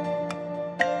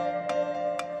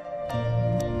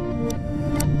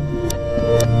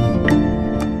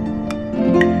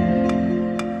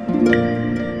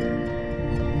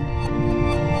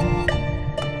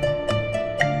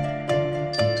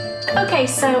 Okay,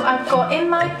 so I've got in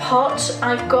my pot,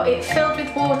 I've got it filled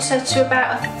with water to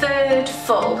about 1/3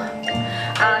 full,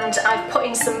 and I've put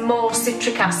in some more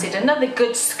citric acid, another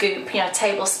good scoop, you know, a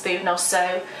tablespoon or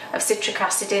so of citric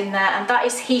acid in there, and that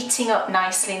is heating up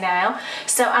nicely now.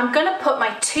 So I'm going to put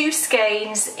my 2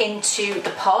 skeins into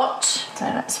the pot. So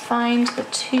let's find the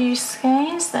 2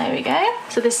 skeins, there we go.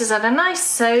 So this has had a nice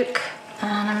soak,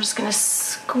 and I'm just going to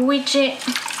squidge it,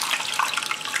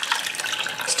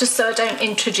 just so I don't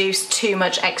introduce too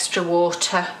much extra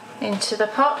water into the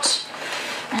pot.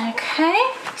 Okay,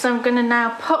 so I'm going to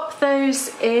now pop those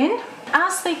in.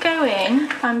 As they go in,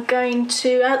 I'm going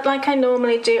to, like I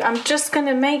normally do, I'm just going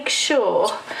to make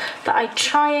sure that I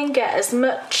try and get as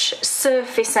much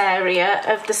surface area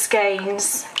of the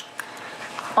skeins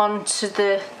onto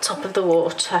the top of the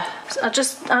water. So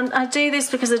I do this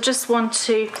because I just want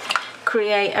to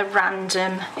create a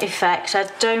random effect. I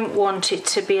don't want it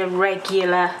to be a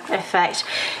regular effect.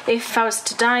 If I was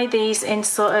to dye these in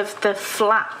sort of the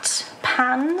flat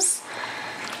pans,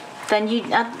 then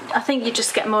I think you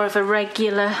just get more of a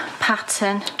regular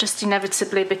pattern, just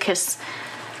inevitably, because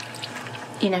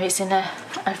you know it's in a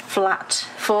flat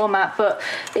format, but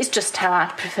it's just how I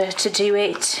prefer to do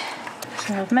it.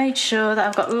 So I've made sure that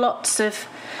I've got lots of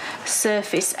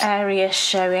surface area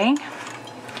showing.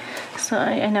 So,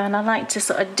 you know, and I like to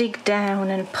sort of dig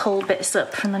down and pull bits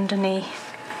up from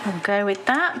underneath. I'll go with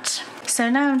that. So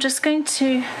now I'm just going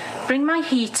to bring my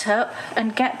heat up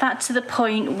and get that to the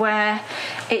point where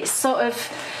it's sort of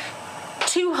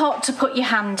too hot to put your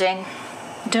hand in.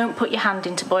 Don't put your hand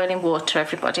into boiling water,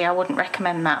 everybody. I wouldn't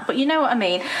recommend that. But you know what I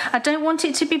mean. I don't want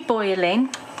it to be boiling,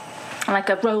 like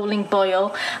a rolling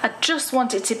boil. I just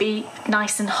want it to be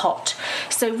nice and hot.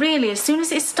 So really, as soon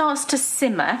as it starts to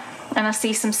simmer and I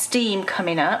see some steam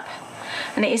coming up,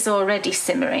 and it is already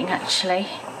simmering actually,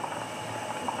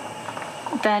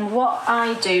 then what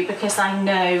I do, because I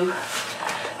know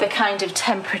the kind of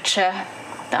temperature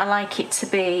that I like it to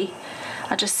be,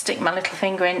 I just stick my little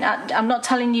finger in. I'm not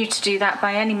telling you to do that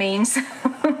by any means,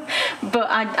 but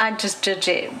I just judge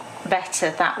it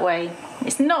better that way.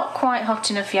 It's not quite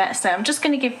hot enough yet, so I'm just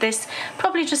going to give this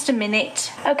probably just a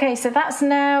minute. Okay, so that's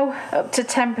now up to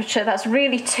temperature. That's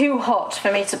really too hot for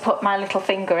me to put my little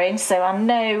finger in, so I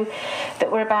know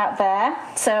that we're about there.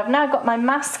 So I've now got my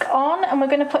mask on, and we're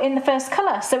going to put in the first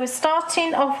colour. So we're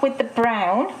starting off with the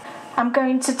brown. I'm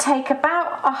going to take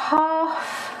about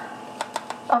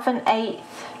 1/2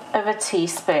 of a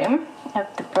teaspoon of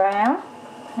the brown.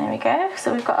 There we go,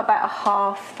 so we've got about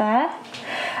 1/2 there.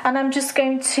 And I'm just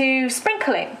going to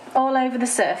sprinkle it all over the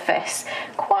surface.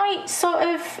 Quite sort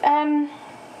of,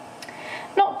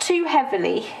 not too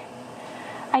heavily.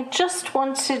 I just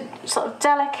want to sort of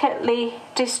delicately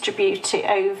distribute it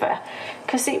over,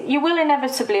 because you will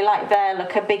inevitably, like there,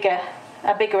 look, a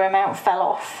bigger amount fell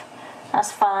off.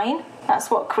 That's fine.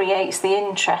 That's what creates the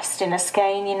interest in a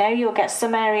skein, you know. You'll get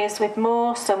some areas with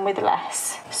more, some with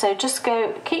less. So just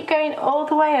keep going all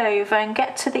the way over and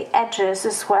get to the edges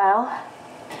as well.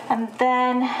 And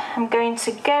then I'm going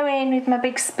to go in with my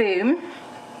big spoon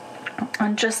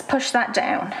and just push that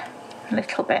down a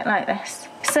little bit like this.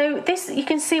 So this, you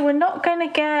can see we're not going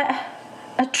to get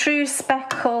a true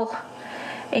speckle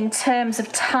in terms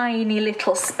of tiny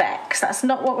little specks. That's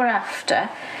not what we're after.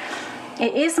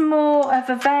 It is more of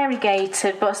a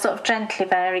variegated, but sort of gently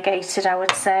variegated, I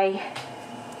would say.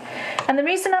 And the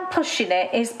reason I'm pushing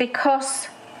it is because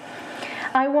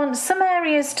I want some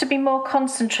areas to be more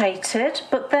concentrated,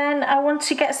 but then I want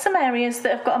to get some areas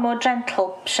that have got a more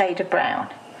gentle shade of brown.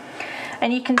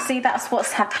 And you can see that's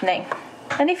what's happening.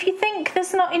 And if you think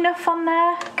there's not enough on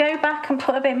there, go back and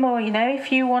put a bit more, you know,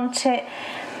 if you want it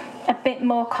a bit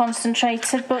more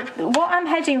concentrated. But what I'm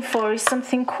heading for is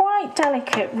something quite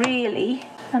delicate, really,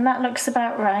 and that looks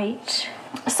about right.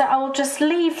 So I'll just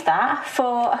leave that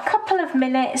for a couple of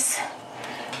minutes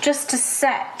just to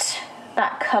set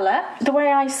that colour. The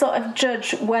way I sort of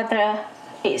judge whether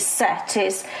it's set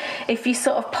is if you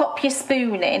sort of pop your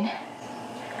spoon in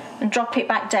and drop it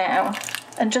back down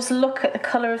and just look at the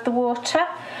colour of the water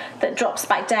that drops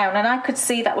back down, and I could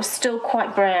see that was still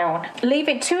quite brown. Leave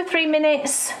it 2 or 3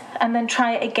 minutes and then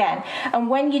try it again, and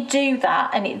when you do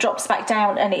that and it drops back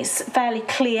down and it's fairly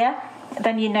clear,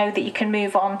 then you know that you can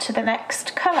move on to the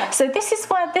next colour. So this is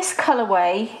where this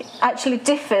colourway actually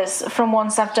differs from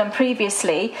ones I've done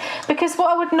previously, because what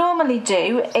I would normally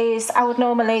do is I would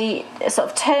normally sort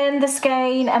of turn the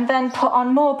skein and then put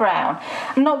on more brown.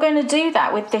 I'm not going to do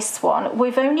that with this one.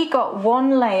 We've only got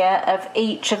one layer of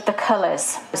each of the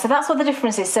colours. So that's what the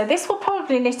difference is. So this will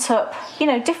probably knit up, you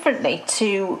know, differently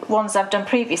to ones I've done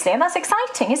previously, and that's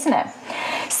exciting, isn't it?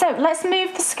 So let's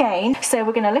move the skein. So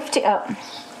we're going to lift it up.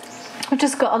 We've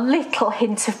just got a little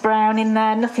hint of brown in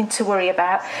there, nothing to worry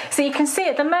about. So you can see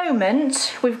at the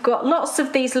moment we've got lots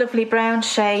of these lovely brown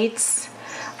shades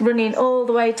running all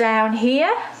the way down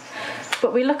here.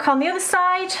 But we look on the other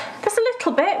side, there's a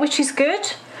little bit, which is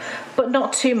good, but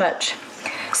not too much.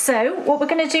 So what we're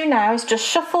going to do now is just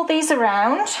shuffle these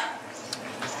around.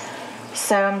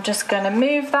 So I'm just going to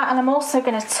move that, and I'm also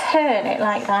going to turn it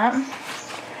like that.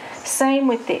 Same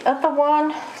with the other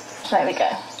one. There we go.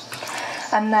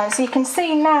 And then, so you can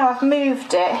see now I've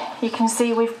moved it, you can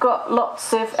see we've got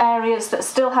lots of areas that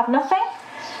still have nothing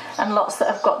and lots that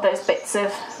have got those bits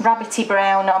of rabbity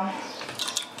brown on.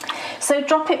 So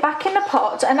drop it back in the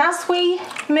pot, and as we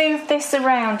move this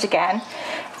around again,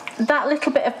 that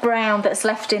little bit of brown that's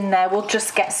left in there will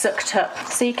just get sucked up.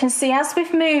 So you can see as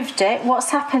we've moved it,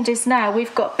 what's happened is now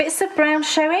we've got bits of brown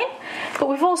showing, but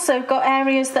we've also got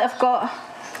areas that have got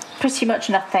pretty much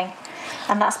nothing.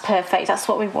 And that's perfect, that's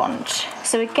what we want.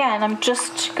 So again, I'm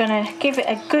just going to give it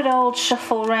a good old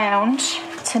shuffle round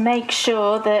to make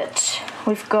sure that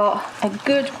we've got a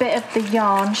good bit of the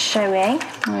yarn showing.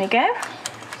 There we go.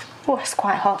 Oh, it's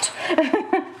quite hot.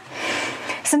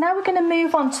 So now we're going to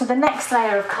move on to the next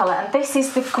layer of colour, and this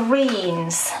is the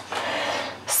greens.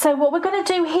 So what we're going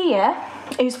to do here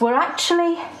is we're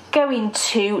actually going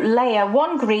to layer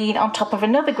one green on top of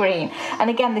another green, and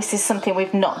again this is something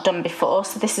we've not done before,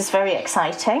 so this is very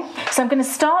exciting. So I'm going to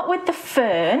start with the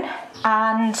fern,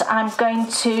 and I'm going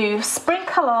to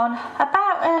sprinkle on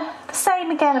about the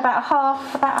same again, about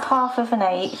half of an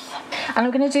eighth, and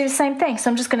I'm going to do the same thing. So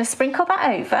I'm just going to sprinkle that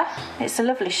over. It's a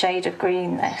lovely shade of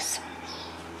green, this.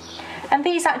 And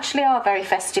these actually are very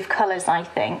festive colours, I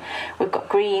think. We've got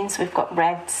greens, we've got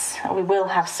reds, we will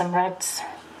have some reds.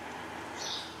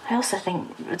 I also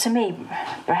think, to me,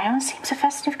 brown seems a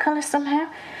festive colour somehow.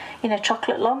 You know,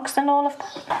 chocolate logs and all of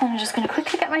that. And I'm just going to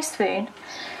quickly get my spoon,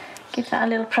 give that a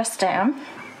little press down.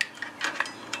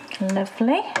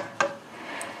 Lovely.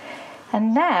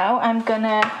 And now I'm going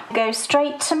to go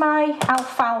straight to my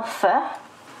alfalfa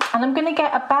And I'm going to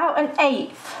get about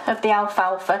 1/8 of the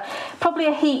alfalfa, probably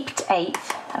a heaped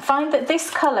eighth. I find that this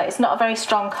colour is not a very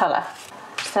strong colour.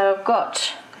 So I've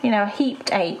got, you know, a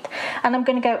heaped eighth. And I'm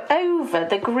going to go over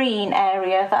the green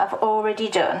area that I've already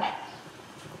done.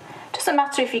 Doesn't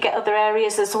matter if you get other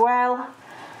areas as well,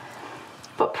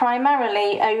 but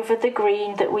primarily over the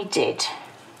green that we did.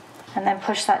 And then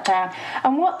push that down.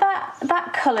 And what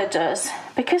that colour does,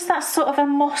 because that's sort of a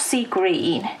mossy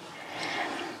green,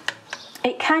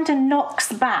 it kind of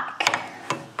knocks back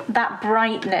that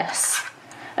brightness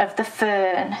of the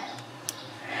fern.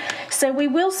 So we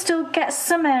will still get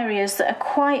some areas that are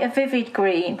quite a vivid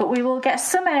green, but we will get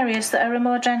some areas that are a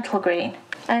more gentle green.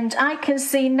 And I can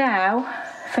see now,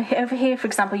 over here for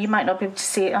example, you might not be able to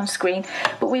see it on screen,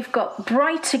 but we've got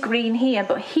brighter green here,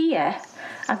 but here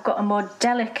I've got a more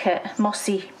delicate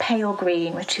mossy pale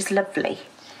green, which is lovely.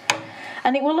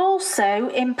 And it will also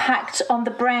impact on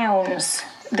the browns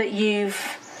that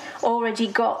you've already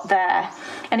got there,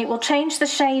 and it will change the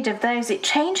shade of those. It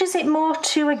changes it more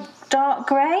to a dark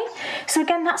grey, so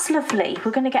again that's lovely.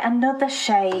 We're going to get another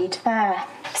shade there.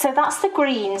 So that's the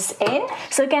greens in.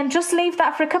 So again, just leave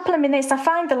that for a couple of minutes. I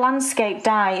find the landscape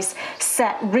dyes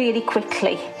set really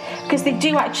quickly because they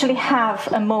do actually have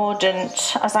a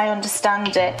mordant, as I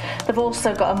understand it. They've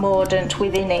also got a mordant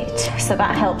within it, so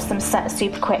that helps them set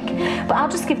super quick. But I'll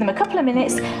just give them a couple of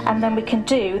minutes and then we can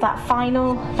do that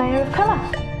final layer of colour.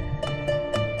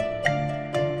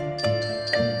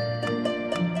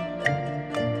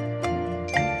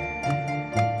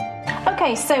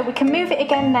 Okay, so we can move it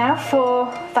again now for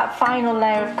that final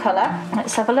layer of colour.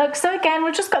 Let's have a look. So again,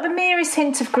 we've just got the merest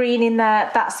hint of green in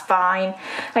there, that's fine.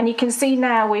 And you can see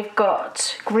now we've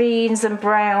got greens and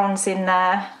browns in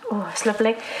there. Oh, it's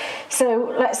lovely.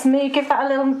 So let's give that a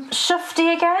little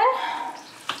shufty again.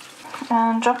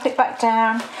 And drop it back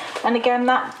down. And again,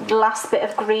 that last bit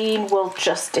of green will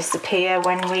just disappear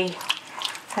when we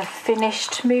have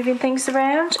finished moving things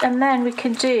around. And then we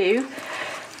can do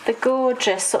the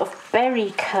gorgeous sort of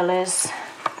berry colours.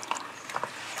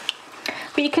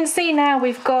 But you can see now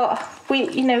we've got,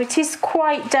 you know, it is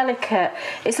quite delicate.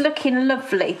 It's looking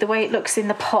lovely. The way it looks in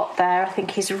the pot there, I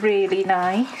think is really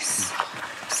nice.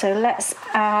 So let's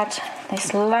add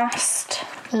this last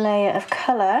layer of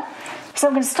colour. So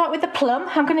I'm going to start with the plum.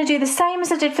 I'm going to do the same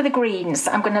as I did for the greens.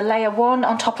 I'm going to layer one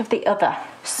on top of the other.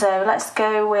 So let's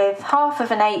go with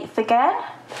 1/2 again.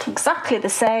 Exactly the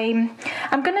same.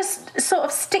 I'm going to sort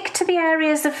of stick to the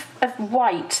areas of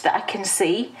white that I can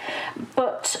see,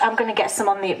 but I'm going to get some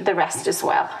on the rest as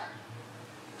well.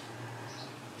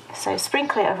 So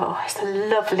sprinkle it over. Oh, it's a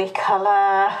lovely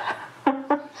colour.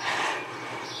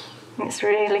 It's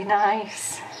really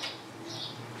nice.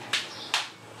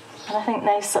 And I think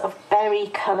those sort of berry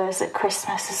colours at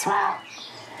Christmas as well.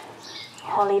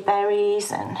 Holly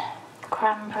berries and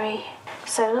cranberry.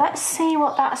 So let's see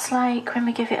what that's like when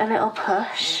we give it a little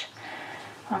push,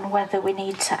 on whether we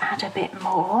need to add a bit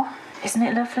more. Isn't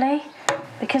it lovely?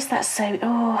 Because that's so,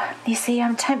 oh, you see,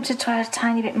 I'm tempted to add a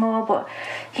tiny bit more, but,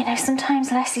 you know,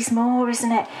 sometimes less is more,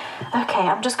 isn't it? Okay,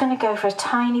 I'm just going to go for a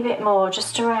tiny bit more,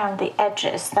 just around the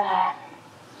edges there,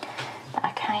 that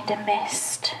I kind of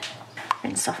missed.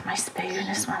 Rinse off my spoon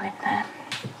as well in there.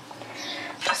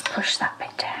 Just push that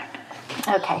bit down.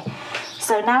 Okay,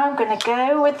 so now I'm going to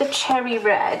go with the cherry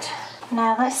red.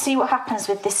 Now let's see what happens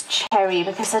with this cherry,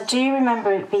 because I do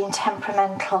remember it being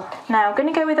temperamental. Now I'm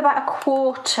going to go with about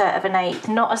 1/4,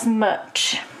 not as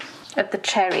much of the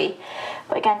cherry,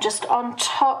 but again just on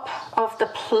top of the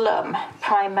plum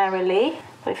primarily.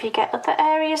 But if you get other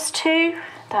areas too,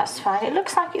 that's fine. It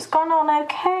looks like it's gone on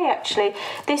okay actually.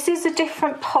 This is a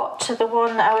different pot to the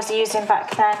one that I was using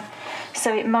back then,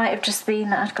 so it might have just been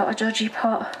that I'd got a dodgy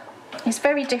pot. It's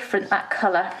very different, that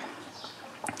colour,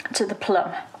 to the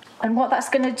plum. And what that's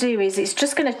going to do is it's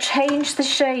just going to change the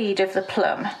shade of the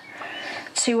plum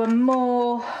to a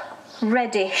more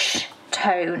reddish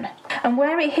tone. And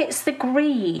where it hits the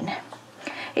green,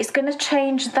 it's going to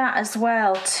change that as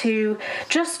well to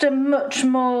just a much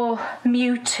more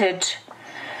muted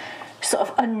sort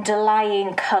of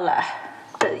underlying colour.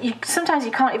 That sometimes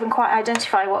you can't even quite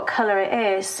identify what colour it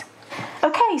is.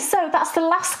 Okay, so that's the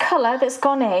last colour that's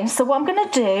gone in. So what I'm going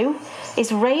to do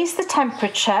is raise the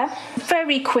temperature.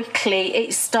 Very quickly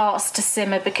it starts to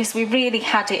simmer because we really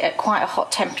had it at quite a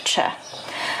hot temperature.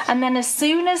 And then as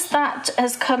soon as that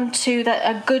has come to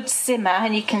a good simmer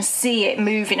and you can see it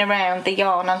moving around the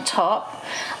yarn on top,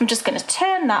 I'm just going to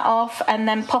turn that off and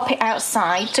then pop it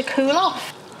outside to cool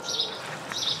off.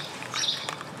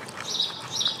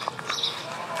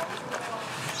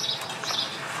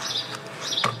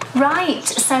 Right,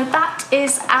 so that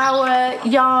is our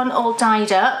yarn all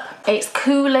dyed up. It's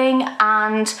cooling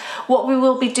and what we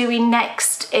will be doing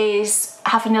next is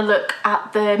having a look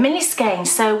at the mini skein.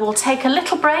 So we'll take a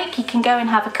little break. You can go and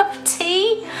have a cup of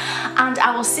tea, and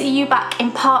I will see you back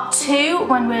in part 2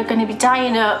 when we're going to be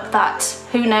dyeing up that,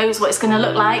 who knows what it's going to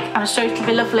look like. I'm sure it'll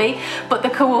be lovely, but the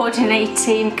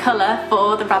coordinating colour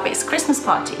for the rabbit's Christmas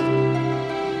party.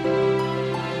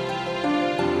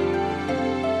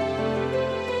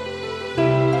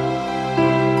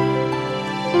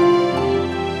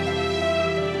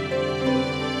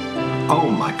 Oh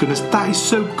my goodness, that is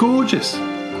so gorgeous.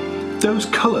 Those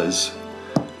colours,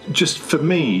 just for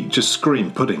me, just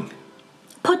scream pudding.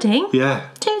 Pudding? Yeah.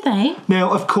 Do they?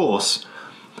 Now, of course,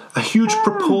 a huge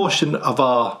proportion of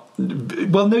our...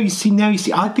 Well, no, you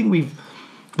see, I think we've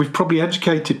probably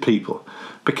educated people,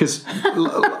 because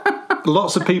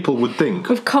lots of people would think...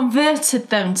 We've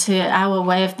converted them to our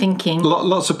way of thinking.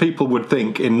 Lots of people would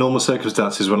think, in normal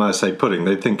circumstances, when I say pudding,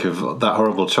 they think of that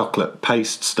horrible chocolate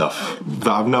paste stuff.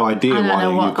 But I have no idea why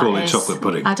you call it chocolate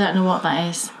pudding. I don't know what that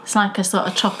is. It's like a sort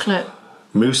of chocolate...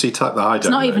 Moussey type that I don't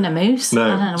know. It's not even a mousse. No, I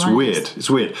don't know it's what weird. it is. It's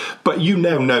weird. But you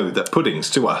now know that puddings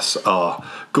to us are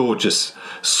gorgeous,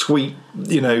 sweet,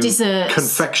 desserts,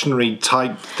 confectionery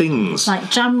type things. Like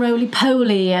jam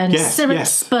roly-poly and syrup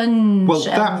sponge. Well,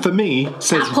 that for me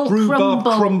says rhubarb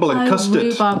crumble and custard.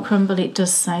 Rhubarb crumble, it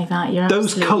does say that. You're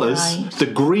those colours, right. the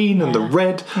green and the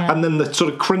red, and then the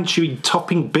sort of crunchy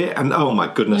topping bit, and oh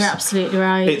my goodness. You're absolutely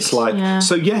right. It's like,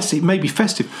 so yes, it may be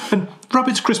festive. And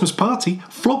Rabbit's Christmas party,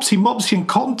 Flopsy, Mopsy and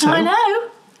Cottontail. I know.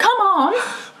 Come on.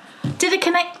 Did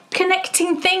a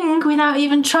connecting thing without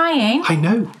even trying. I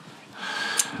know.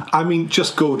 I mean,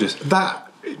 just gorgeous.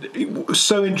 It was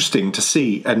so interesting to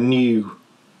see a new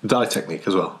dye technique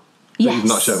as well. Yes. That you've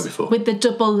not shown before. With the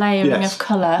double layering of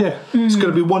colour. Yeah. It's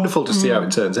going to be wonderful to see how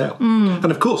it turns out. And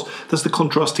of course, there's the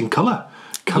contrasting colour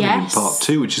coming in part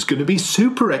 2, which is going to be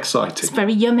super exciting. It's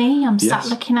very yummy. I'm sat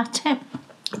looking at it.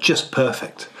 Just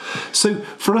perfect. So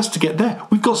for us to get there,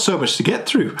 we've got so much to get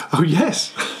through. Oh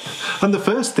yes. And the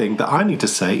first thing that I need to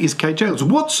say is, Kate Jones,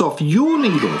 what's off your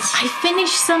needles? I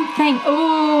finished something.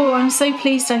 Oh, I'm so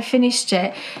pleased I finished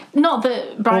it. Not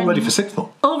that Brian... All ready for sixth form.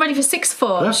 All ready for sixth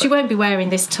form. Perfect. She won't be wearing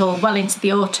this till well into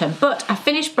the autumn. But I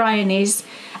finished Bryony's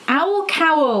Owl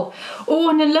Cowl. Oh,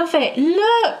 and I love it.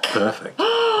 Look. Perfect.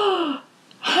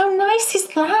 How nice is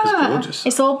that? It's gorgeous.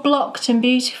 It's all blocked and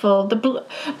beautiful. The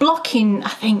blocking, I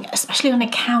think, especially on a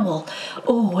cowl,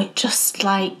 it just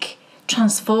like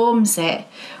transforms it.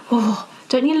 Oh,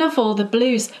 don't you love all the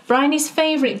blues? Bryony's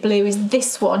favourite blue is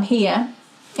this one here.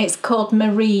 It's called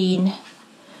Marine.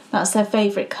 That's their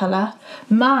favourite colour.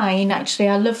 Mine, actually,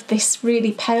 I love this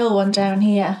really pale one down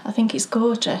here. I think it's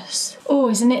gorgeous. Oh,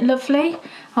 isn't it lovely?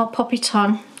 I'll pop it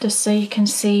on just so you can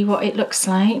see what it looks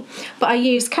like. But I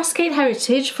use Cascade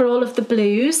Heritage for all of the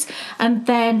blues, and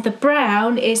then the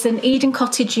brown is an Eden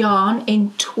Cottage yarn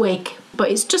in Twig. But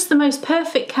it's just the most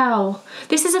perfect cowl.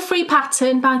 This is a free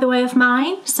pattern, by the way, of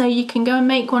mine, so you can go and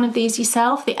make one of these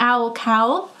yourself, the Owl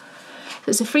Cowl. So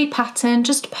it's a free pattern,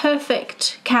 just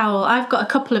perfect cowl. I've got a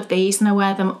couple of these and I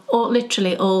wear them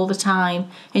literally all the time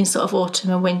in sort of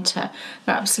autumn and winter.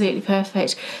 They're absolutely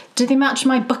perfect. Do they match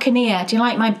my Buccaneer? Do you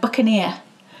like my Buccaneer?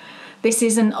 This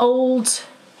is an old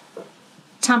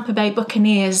Tampa Bay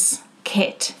Buccaneers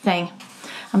kit thing.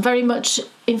 I'm very much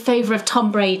in favour of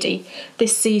Tom Brady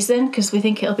this season because we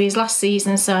think it'll be his last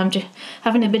season, so I'm just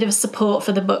having a bit of a support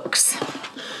for the Bucks.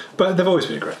 But they've always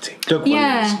been a great team. Doug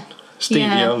Williams, Steve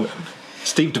Young, and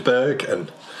Steve DeBerg,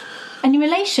 and... Any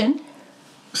relation?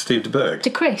 Steve DeBerg? To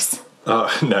Chris?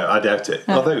 Oh, no, I doubt it.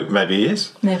 Oh. Although, maybe he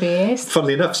is. Maybe he is.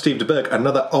 Funnily enough, Steve DeBerg,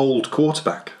 another old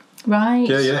quarterback. Right.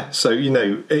 Yeah. So,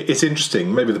 it's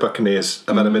interesting. Maybe the Buccaneers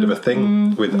have had a bit of a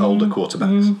thing with older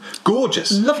quarterbacks.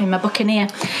 Gorgeous. Loving my Buccaneer.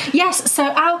 Yes,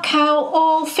 so Owl Cowl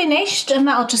all finished, and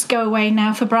that'll just go away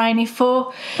now for Bryony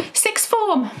for sixth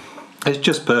form. It's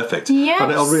just perfect. Yes.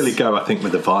 And it'll really go, I think,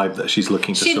 with the vibe that she's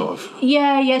looking to sort of...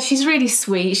 Yeah, she's really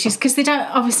sweet. She's because they don't...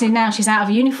 Obviously, now she's out of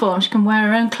uniform. She can wear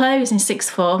her own clothes in sixth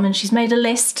form, and she's made a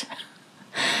list.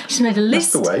 She's made a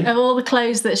list of all the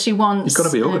clothes that she wants. You've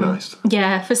got to be organised.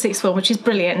 For sixth form, which is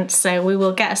brilliant. So we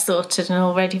will get her sorted and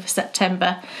all ready for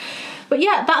September. But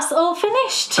yeah, that's all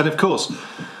finished. And of course,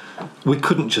 we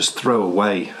couldn't just throw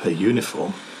away her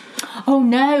uniform. Oh,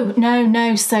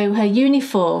 no. So her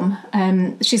uniform,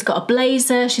 she's got a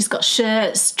blazer, she's got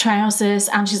shirts, trousers,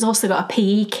 and she's also got a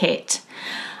PE kit.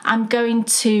 I'm going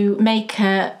to make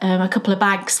her a couple of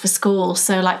bags for school,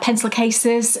 so like pencil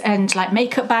cases and like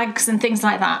makeup bags and things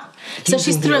like that. So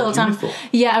she's thrilled.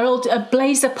 A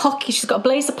blazer pocket. She's got a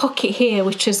blazer pocket here,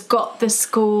 which has got the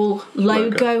school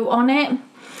logo on it.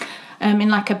 in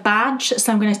like a badge.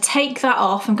 So I'm going to take that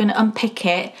off, I'm going to unpick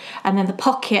it, and then the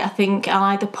pocket I think I'll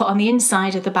either put on the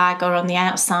inside of the bag or on the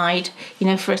outside, you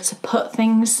know, for it to put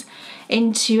things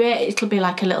into it. It'll be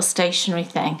like a little stationary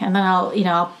thing, and then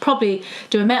I'll probably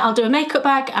do a makeup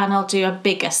bag, and I'll do a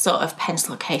bigger sort of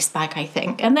pencil case bag, I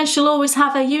think. And then she'll always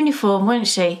have her uniform, won't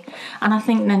she? And I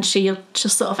think then she'll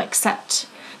just sort of accept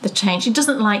the change. She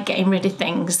doesn't like getting rid of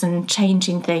things and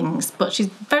changing things, but she's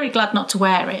very glad not to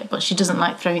wear it, but she doesn't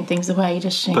like throwing things away,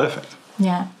 does she? Perfect.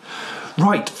 Yeah.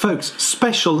 Right, folks,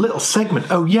 special little segment.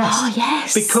 Oh, yes. Oh,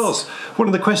 yes. Because one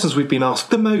of the questions we've been asked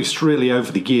the most, really,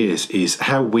 over the years is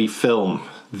how we film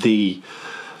the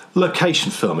location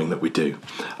filming that we do.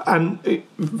 And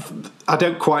I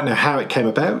don't quite know how it came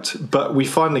about, but we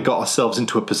finally got ourselves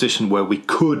into a position where we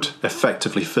could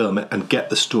effectively film it and get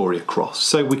the story across.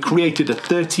 So we created a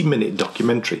 30-minute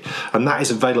documentary, and that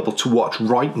is available to watch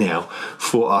right now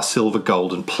for our silver,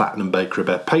 gold and platinum Bakery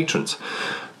Bear patrons.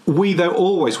 We, though,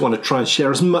 always want to try and share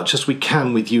as much as we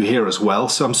can with you here as well,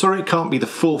 so I'm sorry it can't be the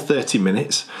full 30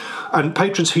 minutes. And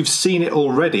patrons who've seen it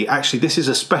already, actually this is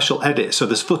a special edit, so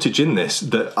there's footage in this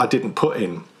that I didn't put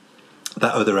in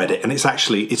that other edit, and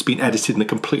it's been edited in a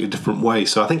completely different way.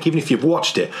 So I think even if you've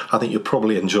watched it, I think you'll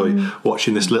probably enjoy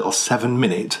watching this little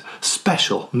 7-minute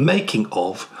special making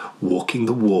of Walking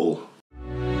the Wall.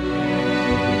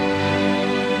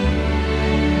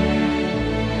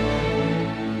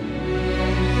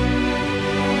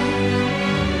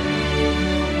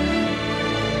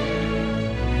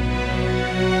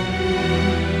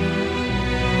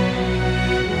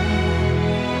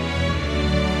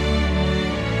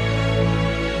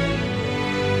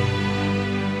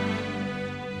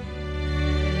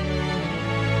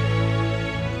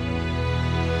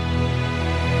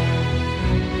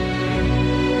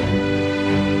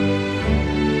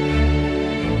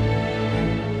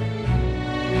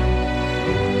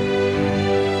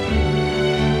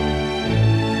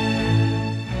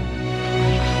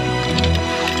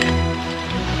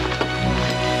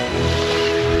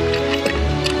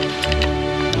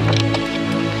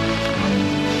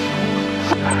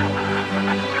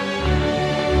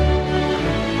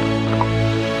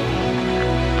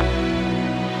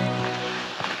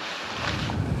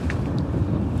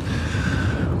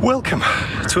 Welcome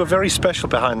to a very special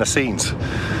behind the scenes.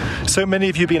 So many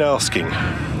of you have been asking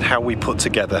how we put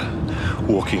together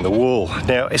Walking the Wall.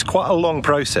 Now, it's quite a long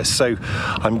process, so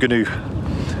I'm going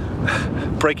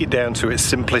to break it down to its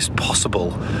simplest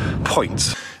possible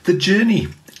points. The journey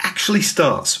actually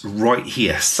starts right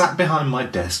here, sat behind my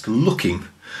desk looking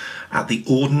at the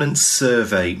Ordnance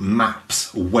Survey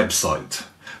Maps website.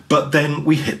 But then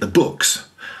we hit the books,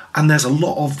 and there's a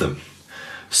lot of them.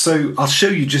 So I'll show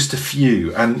you just a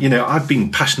few, and you know, I've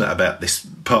been passionate about this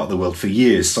part of the world for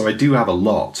years, so I do have a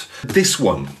lot. This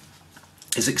one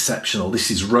is exceptional.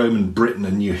 This is Roman Britain, A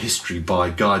New History by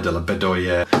Guy de la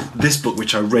Bedoyère. This book,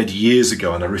 which I read years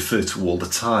ago and I refer to all the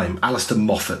time, Alistair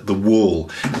Moffat, The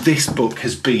Wall. This book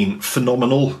has been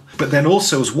phenomenal, but then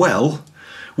also as well,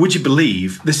 would you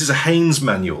believe, this is a Haynes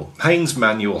manual. Haynes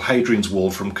manual, Hadrian's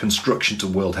Wall from Construction to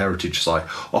World Heritage Site,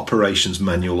 Operations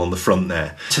manual on the front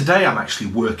there. Today I'm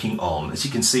actually working on, as you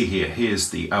can see here, here's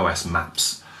the OS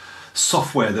Maps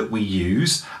software that we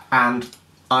use, and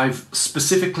I've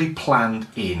specifically planned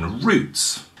in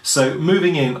routes. So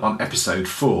moving in on episode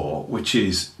 4, which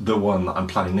is the one that I'm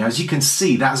planning now, as you can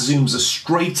see, that zooms us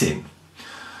straight in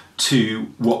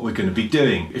to what we're going to be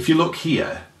doing. If you look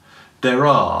here,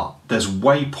 there's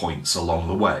waypoints along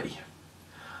the way,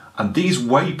 and these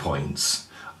waypoints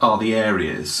are the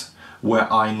areas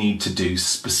where I need to do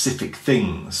specific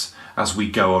things as we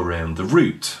go around the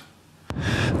route.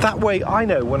 That way I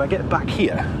know when I get back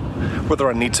here whether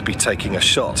I need to be taking a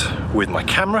shot with my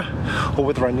camera or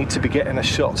whether I need to be getting a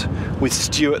shot with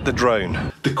Stuart the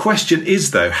drone. The question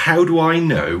is though, how do I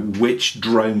know which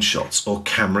drone shots or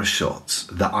camera shots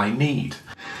that I need?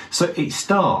 So it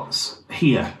starts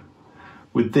here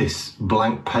with this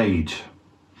blank page.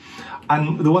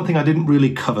 And the one thing I didn't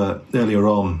really cover earlier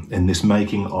on in this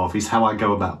making of is how I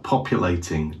go about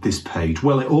populating this page.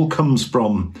 Well, it all comes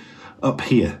from up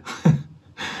here.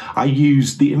 I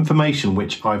use the information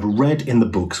which I've read in the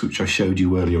books, which I showed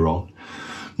you earlier on,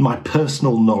 my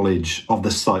personal knowledge of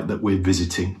the site that we're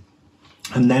visiting,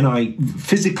 and then I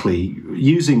physically,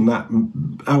 using that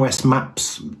OS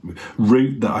Maps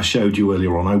route that I showed you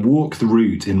earlier on, I walk the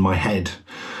route in my head,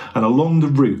 and along the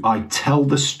route I tell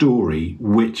the story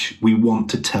which we want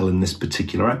to tell in this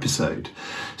particular episode.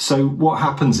 So what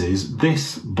happens is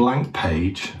this blank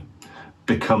page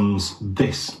becomes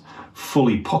this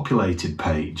fully populated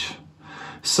page.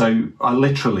 So I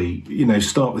literally, you know,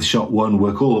 start with shot 1,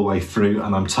 work all the way through,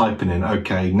 and I'm typing in,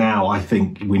 okay, now I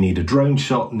think we need a drone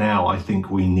shot, now I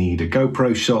think we need a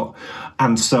GoPro shot,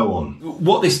 and so on.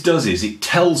 What this does is it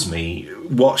tells me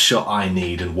what shot I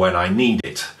need and when I need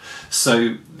it.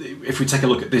 So if we take a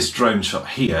look at this drone shot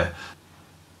here,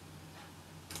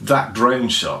 that drone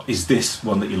shot is this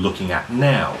one that you're looking at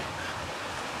now.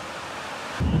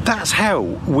 That's how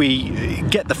we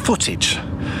get the footage,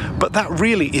 but that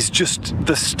really is just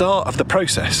the start of the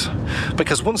process,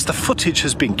 because once the footage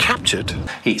has been captured,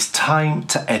 it's time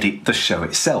to edit the show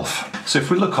itself. So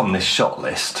if we look on this shot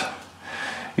list,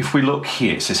 if we look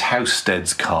here, it says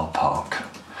Housestead's car park,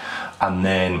 and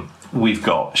then we've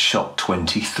got shot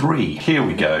 23. Here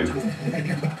we go.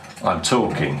 I'm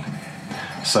talking.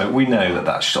 So we know that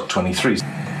that's shot 23.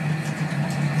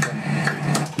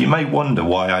 You may wonder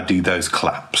why I do those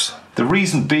claps. The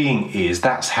reason being is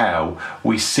that's how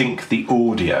we sync the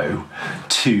audio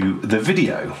to the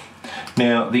video.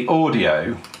 Now, the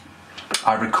audio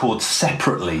I record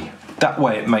separately. That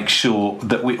way it makes sure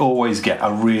that we always get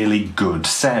a really good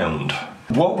sound.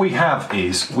 What we have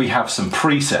is we have some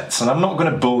presets, and I'm not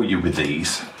going to bore you with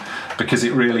these because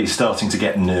it really is starting to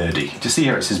get nerdy. Do you see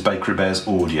here it says Bakery Bears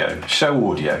audio, show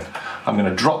audio. I'm going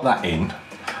to drop that in,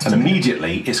 and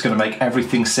immediately it's going to make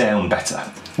everything sound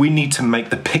better. We need to make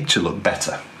the picture look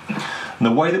better. And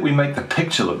the way that we make the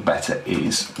picture look better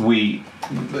is we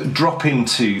drop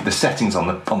into the settings on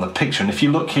the picture, and if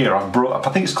you look here, I've brought up,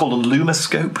 I think it's called a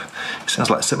lumascope. It sounds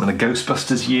like something the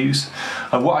Ghostbusters use.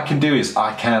 And what I can do is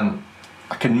I can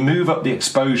move up the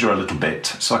exposure a little bit,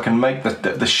 so I can make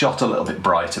the shot a little bit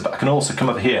brighter, but I can also come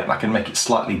up here and I can make it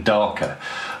slightly darker.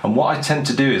 And what I tend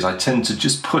to do is I tend to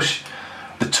just push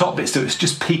the top bit so it's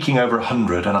just peaking over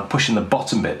 100, and I'm pushing the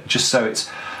bottom bit just so it's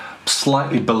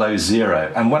slightly below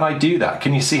 0. And when I do that,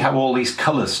 can you see how all these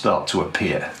colours start to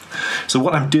appear? So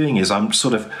what I'm doing is I'm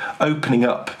sort of opening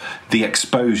up the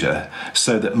exposure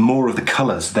so that more of the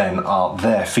colours then are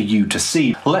there for you to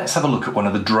see. Let's have a look at one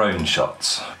of the drone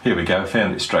shots. Here we go,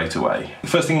 found it straight away. The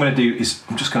first thing I'm going to do is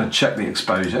I'm just going to check the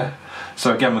exposure.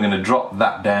 So again, we're going to drop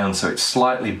that down so it's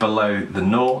slightly below the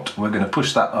 0. We're going to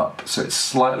push that up so it's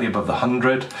slightly above the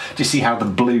 100. Do you see how the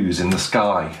blues in the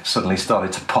sky suddenly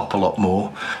started to pop a lot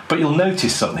more? But you'll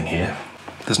notice something here.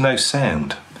 There's no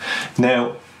sound.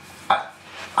 Now,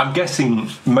 I'm guessing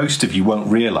most of you won't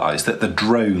realise that the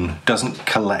drone doesn't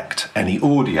collect any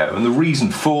audio, and the reason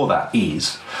for that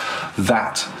is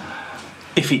that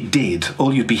if it did,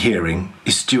 all you'd be hearing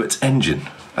is Stuart's engine.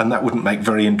 And that wouldn't make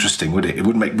very interesting, would it? It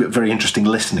wouldn't make very interesting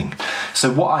listening.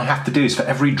 So what I have to do is for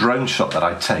every drone shot that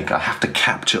I take, I have to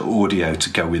capture audio to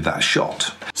go with that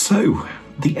shot. So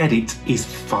the edit is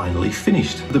finally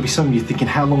finished. There'll be some of you thinking,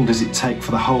 how long does it take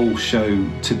for the whole show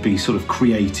to be sort of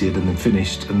created and then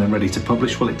finished and then ready to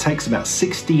publish? Well, it takes about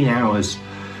 16 hours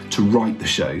to write the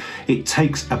show. It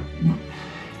takes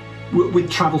with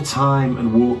travel time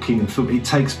and walking and film, it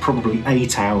takes probably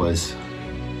 8 hours.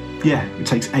 Yeah, it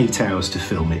takes 8 hours to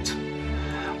film it.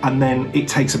 And then it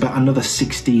takes about another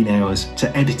 16 hours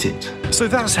to edit it. So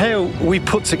that's how we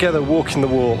put together Walking the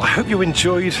Wall. I hope you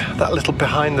enjoyed that little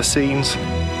behind the scenes.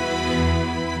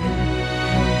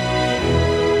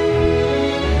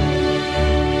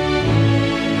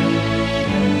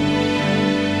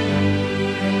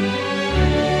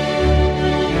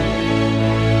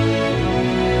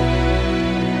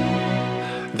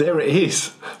 There it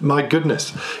is. My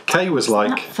goodness. Kay was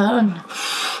like... fun.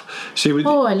 She would,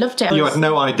 I loved it. You had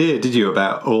no idea, did you,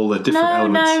 about all the different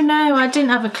elements? No, I didn't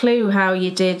have a clue how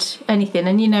you did anything.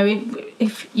 And, you know,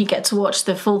 if you get to watch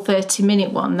the full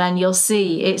 30-minute one, then you'll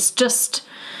see it's just...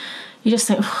 You just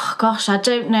think, oh, gosh, I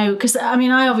don't know. Because, I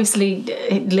mean, I obviously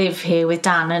live here with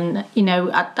Dan and, you know,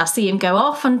 I see him go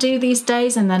off and do these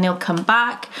days and then he'll come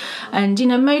back. And, you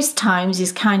know, most times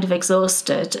he's kind of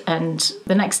exhausted and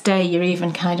the next day you're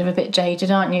even kind of a bit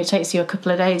jaded, aren't you? It takes you a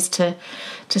couple of days to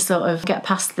sort of get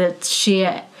past the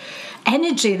sheer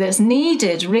energy that's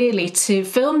needed really to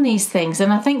film these things.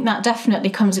 And I think that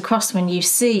definitely comes across when you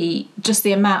see just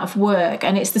the amount of work,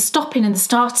 and it's the stopping and the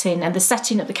starting and the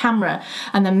setting up the camera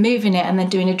and then moving it and then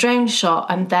doing a drone shot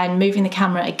and then moving the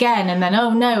camera again and then,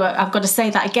 oh no, I've got to say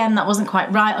that again, that wasn't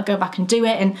quite right, I'll go back and do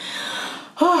it. And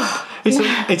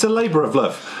it's a labour of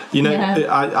love, you know.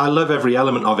 I love every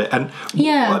element of it, and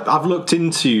I've looked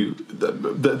into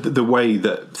the way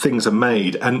that things are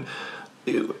made, and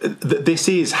this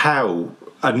is how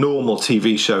a normal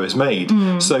TV show is made.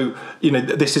 So, you know,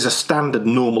 this is a standard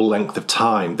normal length of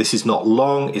time. This is not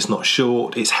long, it's not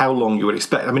short, it's how long you would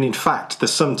expect. I mean, in fact,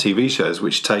 there's some TV shows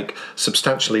which take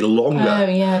substantially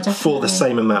longer for the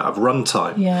same amount of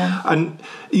runtime. Yeah. And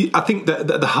I think that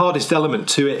the hardest element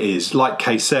to it is, like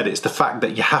Kay said, it's the fact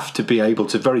that you have to be able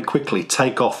to very quickly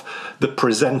take off the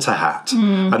presenter hat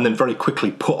and then very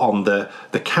quickly put on the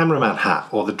cameraman hat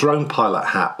or the drone pilot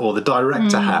hat or the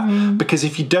director hat. Because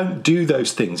if you don't do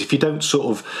those things, if you don't sort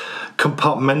of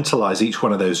compartmentalize each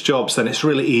one of those jobs, then it's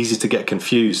really easy to get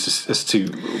confused as to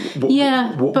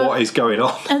what is going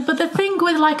on. But the thing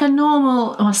with like a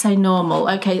normal, I say normal,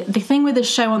 okay, the thing with a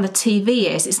show on the TV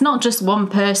is it's not just one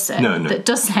person that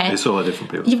does it. It's all the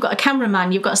different people. You've got a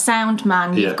cameraman, you've got a sound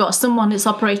man, you've got someone that's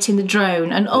operating the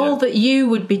drone, and all that you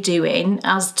would be doing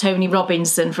as Tony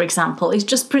Robinson, for example, is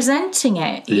just presenting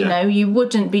it. You know, you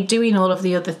wouldn't be doing all of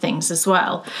the other things as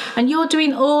well. And you're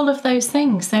doing all of those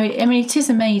things. So, I mean, it is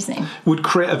amazing. Would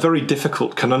create a very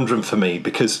difficult conundrum for me,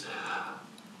 because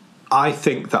I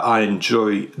think that I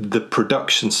enjoy the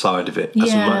production side of it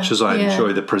as much as I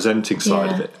enjoy the presenting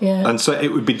side of it. And so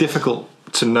it would be difficult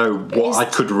to know what I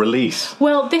could release.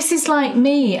 Well, this is like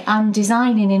me and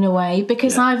designing in a way,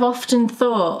 because I've often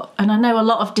thought, and I know a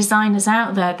lot of designers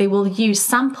out there, they will use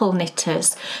sample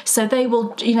knitters. So they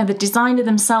will, you know, the designer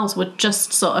themselves would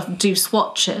just sort of do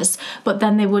swatches, but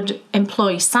then they would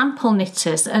employ sample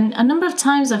knitters. And a number of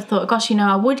times I've thought, gosh, you know,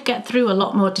 I would get through a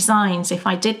lot more designs if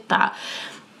I did that.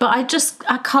 But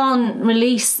I can't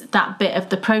release that bit of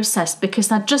the process,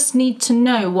 because I just need to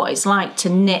know what it's like to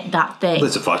knit that thing.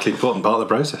 That's a vitally important part of the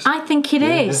process. I think it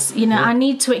is. You know, I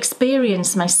need to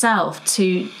experience myself to,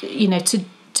 you know, to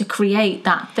create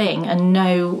that thing and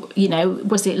know, you know,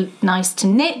 was it nice to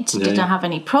knit? Did I have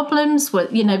any problems?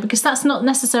 You know, because that's not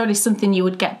necessarily something you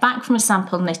would get back from a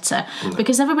sample knitter,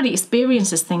 because everybody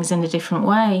experiences things in a different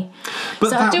way. But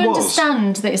so I do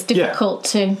understand that it's difficult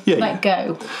to let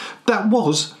go. That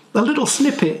was a little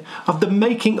snippet of the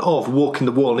making of Walking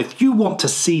the Wall. And if you want to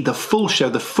see the full show,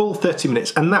 the full 30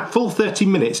 minutes, and that full 30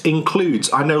 minutes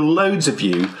includes, I know loads of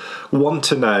you want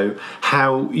to know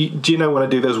how, do you know when I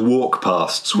do those walk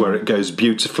pasts where it goes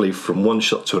beautifully from one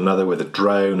shot to another with a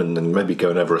drone and then maybe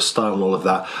going over a style and all of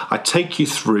that? I take you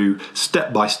through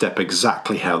step by step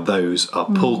exactly how those are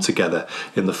pulled together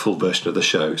in the full version of the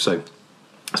show. So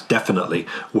it's definitely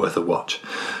worth a watch.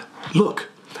 Look,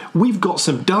 we've got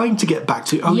some dyeing to get back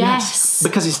to. Oh, yes.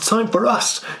 Because it's time for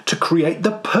us to create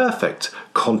the perfect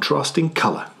contrasting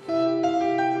colour.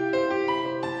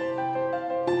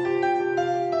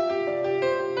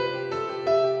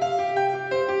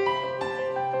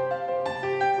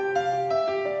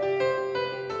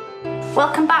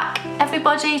 Welcome back,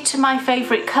 everybody, to my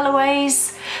favourite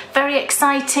colourways. Very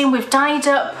exciting. We've dyed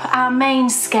up our main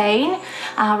skein,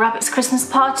 our Rabbit's Christmas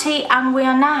Party, and we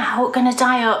are now going to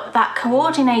dye up that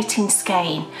coordinating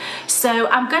skein. So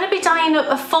I'm going to be dyeing up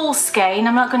a full skein.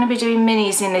 I'm not going to be doing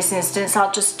minis in this instance.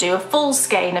 I'll just do a full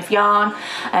skein of yarn,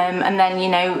 and then, you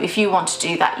know, if you want to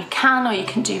do that, you can, or you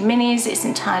can do minis. It's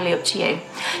entirely up to you.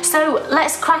 So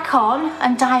let's crack on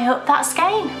and dye up that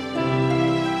skein.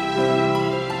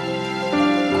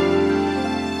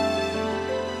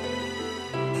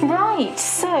 Right,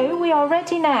 so we are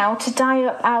ready now to dye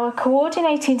up our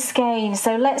coordinating skein.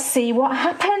 So let's see what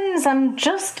happens. I'm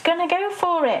just going to go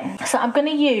for it. So I'm going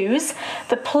to use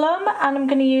the plum and I'm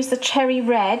going to use the cherry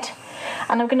red.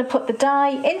 And I'm going to put the dye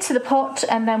into the pot,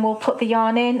 and then we'll put the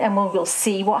yarn in and we'll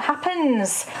see what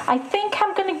happens. I think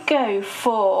I'm going to go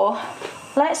for,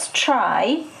 let's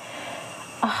try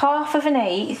a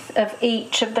 1/2 of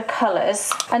each of the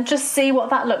colours and just see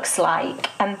what that looks like,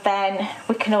 and then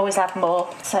we can always add more.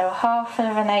 So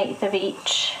 1/2 of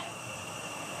each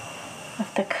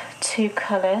of the two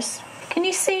colours. Can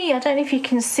you see? I don't know if you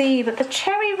can see, but the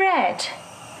cherry red,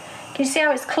 can you see how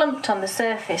it's clumped on the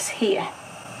surface here?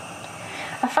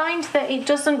 I find that it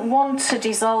doesn't want to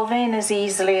dissolve in as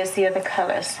easily as the other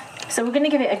colours. So we're going to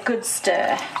give it a good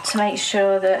stir to make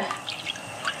sure that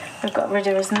we've got rid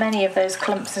of as many of those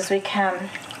clumps as we can.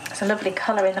 It's a lovely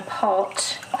colour in the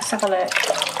pot. Let's have a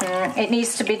look. It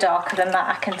needs to be darker than that,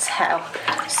 I can tell.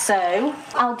 So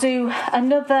I'll do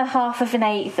another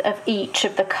 1/8 of each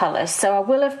of the colours. So I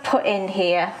will have put in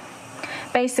here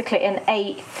basically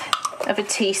 1/8 of a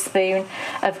teaspoon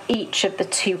of each of the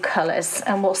two colours,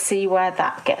 and we'll see where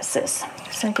that gets us.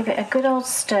 So give it a good old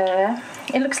stir.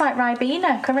 It looks like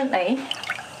Ribena currently.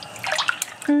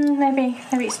 Maybe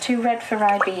it's too red for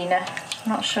Ribena.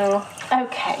 I'm not sure.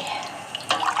 Okay.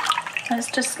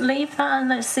 Let's just leave that and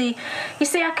let's see. You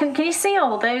see, can you see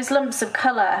all those lumps of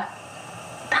colour?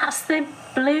 That's the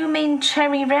blooming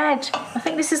cherry red. I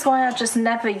think this is why I just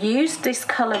never used this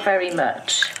colour very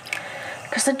much,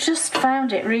 because I just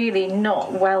found it really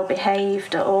not well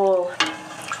behaved at all.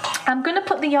 I'm going to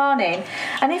put the yarn in,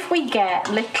 and if we get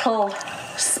little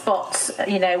spots,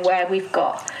 you know, where we've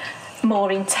got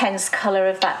more intense colour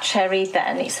of that cherry,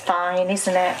 then it's fine,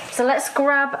 isn't it? So let's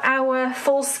grab our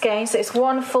full skein. So it's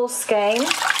one full skein.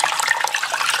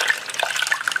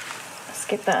 Let's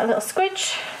give that a little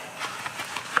squidge.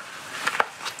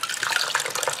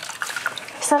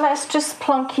 So let's just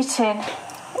plonk it in.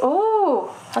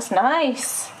 Oh, that's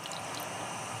nice.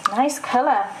 Nice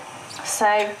colour.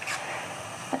 So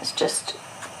let's just,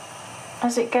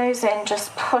 as it goes in,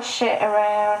 just push it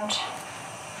around.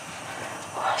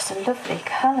 Oh, it's a lovely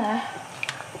colour.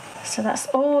 So that's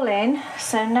all in.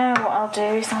 So now what I'll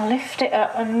do is I'll lift it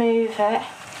up and move it,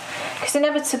 because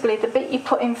inevitably the bit you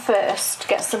put in first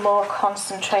gets a more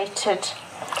concentrated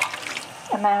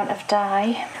amount of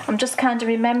dye. I'm just kind of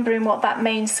remembering what that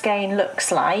main skein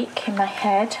looks like in my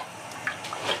head.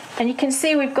 And you can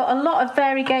see we've got a lot of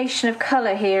variegation of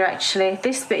colour here actually.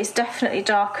 This bit is definitely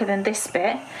darker than this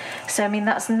bit. So I mean,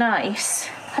 that's nice.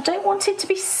 I don't want it to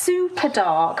be super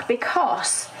dark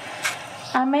because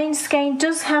our main skein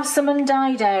does have some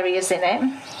undyed areas in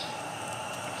it.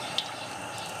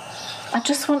 I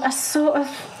just want a sort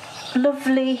of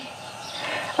lovely,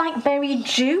 like berry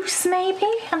juice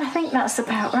maybe, and I think that's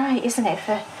about right, isn't it,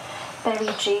 for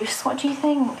berry juice? What do you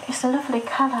think? It's a lovely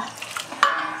colour.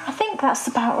 I think that's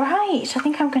about right. I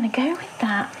think I'm going to go with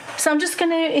that. So I'm just going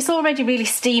to, it's already really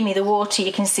steamy, the water,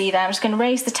 you can see there. I'm just going to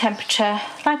raise the temperature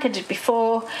like I did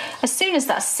before. As soon as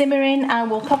that's simmering, I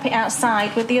will pop it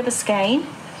outside with the other skein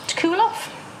to cool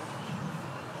off.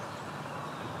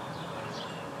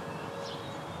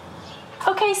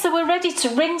 Okay, so we're ready to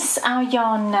rinse our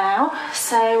yarn now.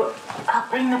 So I'll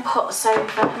bring the pots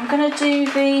over. I'm going to do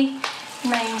the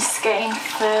main skein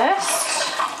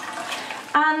first.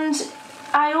 And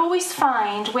I always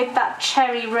find with that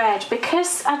cherry red,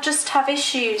 because I just have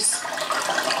issues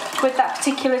with that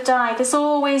particular dye, there's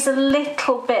always a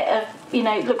little bit of, you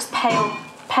know, it looks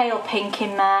pale pink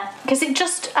in there, because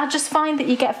I just find that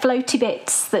you get floaty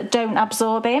bits that don't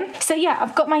absorb in. So yeah,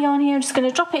 I've got my yarn here. I'm just going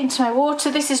to drop it into my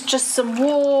water. This is just some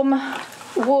warm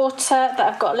water that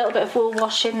I've got a little bit of wool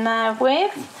wash in there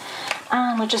with,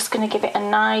 and we're just going to give it a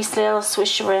nice little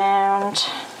swish around.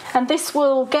 And this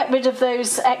will get rid of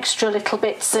those extra little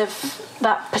bits of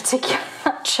that particular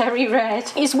cherry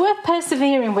red. It's worth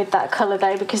persevering with that colour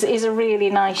though, because it is a really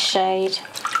nice shade.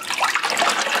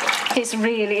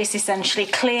 It's essentially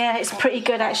clear. It's pretty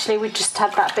good actually. We just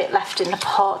had that bit left in the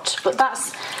pot, but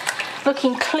that's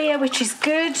looking clear, which is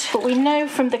good. But we know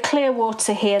from the clear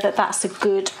water here that that's a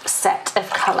good set of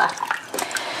colour.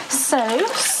 So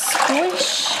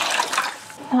squish.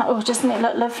 Oh, doesn't it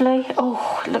look lovely?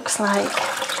 Oh, it looks like,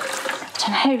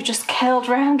 I don't know, just curled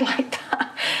round like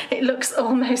that. It looks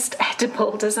almost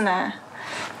edible, doesn't it?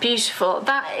 Beautiful.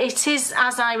 That it is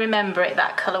as I remember it,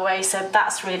 that colourway, so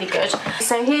that's really good.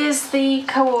 So here's the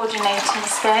coordinating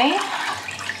skein.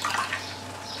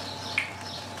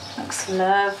 Looks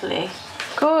lovely.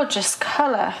 Gorgeous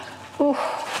colour. Ooh.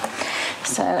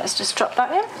 So let's just drop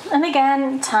that in. And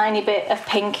again, tiny bit of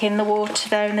pink in the water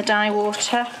there, in the dye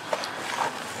water.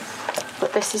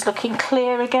 But this is looking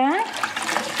clear again.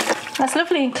 That's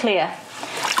lovely and clear.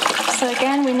 So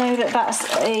again, we know that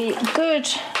that's a good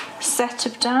set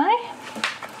of dye.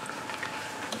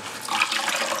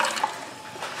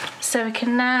 So we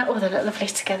can now, oh, they look lovely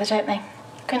together, don't they?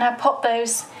 We can now pop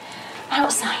those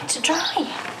outside to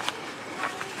dry.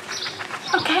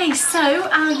 Okay, so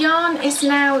our yarn is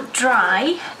now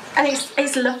dry, and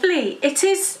it's lovely. It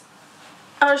is,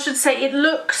 I should say, it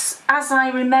looks as I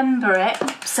remember it,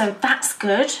 so that's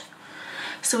good.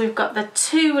 So we've got the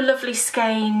two lovely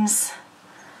skeins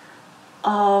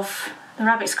of the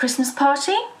Rabbit's Christmas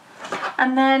Party,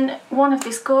 and then one of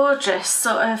this gorgeous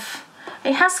sort of,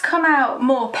 it has come out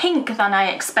more pink than I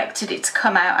expected it to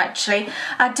come out actually.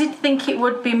 I did think it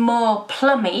would be more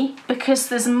plummy, because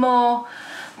there's more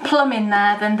plum in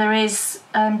there than there is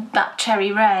that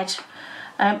cherry red,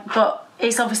 but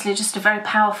it's obviously just a very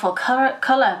powerful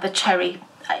colour, the cherry.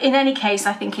 In any case,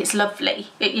 I think it's lovely.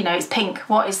 You know, it's pink.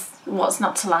 What's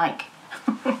not to like?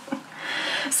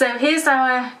 So here's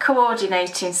our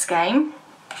coordinating skein.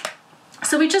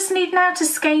 So we just need now to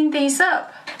skein these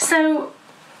up. So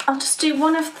I'll just do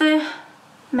one of the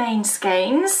main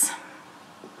skeins.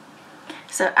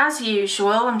 So as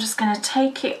usual, I'm just going to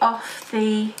take it off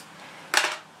the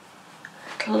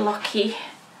locky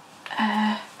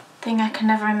thing I can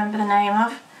never remember the name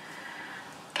of,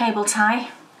 cable tie,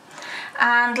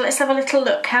 and let's have a little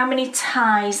look. How many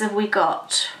ties have we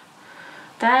got?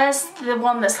 There's the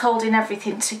one that's holding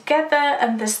everything together,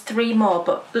 and there's 3 more,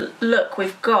 but look,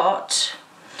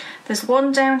 there's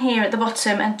 1 down here at the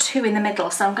bottom and 2 in the middle.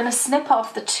 So I'm going to snip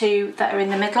off the 2 that are in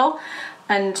the middle,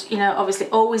 and you know, obviously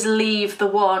always leave the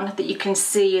one that you can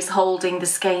see is holding the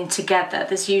skein together.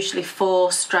 There's usually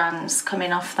 4 strands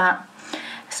coming off that.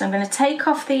 So I'm going to take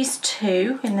off these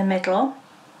 2 in the middle.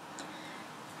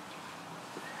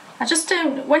 I just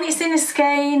don't, when it's in a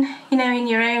skein, you know, in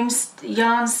your own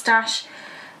yarn stash,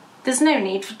 there's no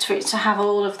need for it to have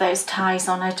all of those ties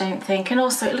on, I don't think. And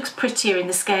also it looks prettier in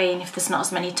the skein if there's not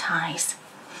as many ties.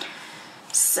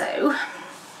 So,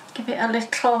 give it a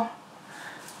little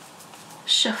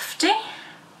shufty.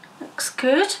 Looks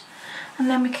good. And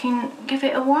then we can give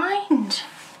it a wind.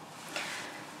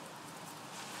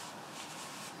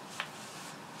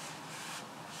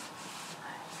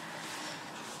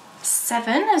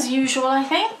 Seven as usual, I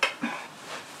think.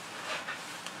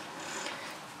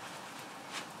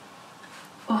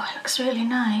 Oh, it looks really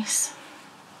nice.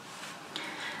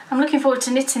 I'm looking forward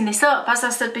to knitting this up. As I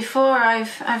said before,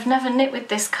 I've never knit with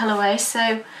this colourway,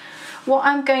 so what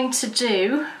I'm going to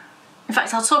do, in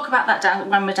fact I'll talk about that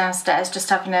when we're downstairs, just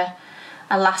having a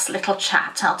last little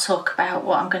chat. I'll talk about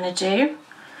what I'm going to do.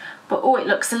 But oh, it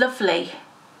looks lovely.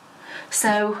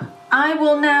 So I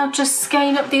will now just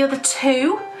skein up the other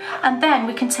 2, and then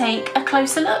we can take a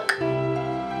closer look.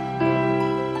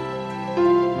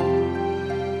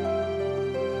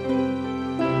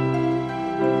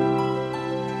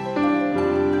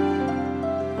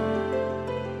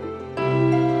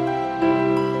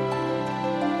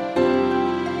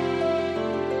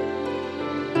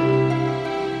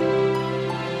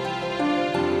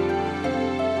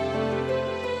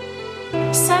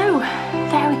 So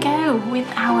there we go with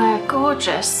our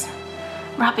gorgeous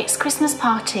rabbit's Christmas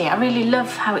party. I really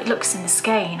love how it looks in the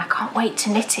skein. I can't wait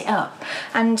to knit it up.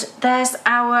 And there's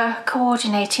our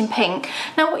coordinating pink.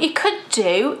 Now what you could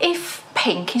do, if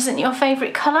pink isn't your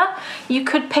favourite colour, you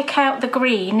could pick out the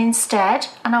green instead,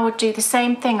 and I would do the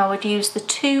same thing. I would use the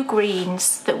 2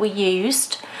 greens that we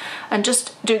used and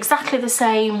just do exactly the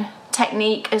same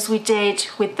technique as we did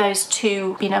with those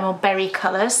 2, you know, more berry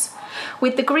colours.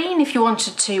 With the green if you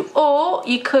wanted to, or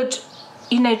you could,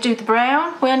 you know, do the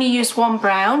brown. We only used 1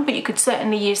 brown, but you could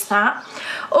certainly use that.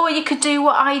 Or you could do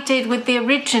what I did with the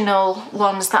original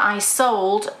ones that I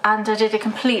sold, and I did a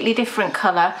completely different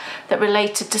colour that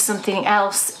related to something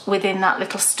else within that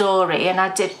little story, and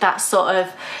I did that sort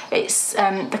of, it's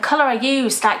the colour I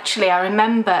used actually, I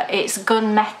remember, it's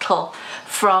gunmetal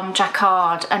from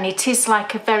Jacquard, and it is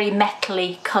like a very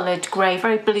metally coloured grey,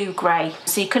 very blue grey.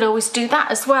 So you could always do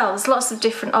that as well. There's lots of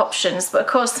different options, but of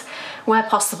course, where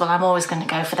possible, I'm always going to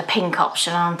go for the pink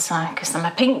option, aren't I? Because I'm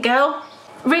a pink girl.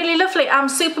 Really lovely. I'm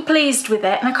super pleased with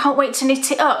it, and I can't wait to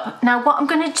knit it up. Now, what I'm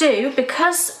going to do,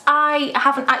 because I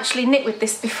haven't actually knit with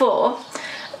this before,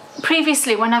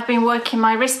 previously when I've been working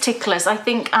my wrist ticklers, I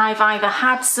think I've either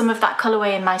had some of that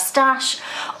colourway in my stash,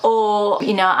 or,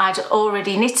 you know, I'd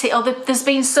already knit it, or there's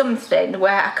been something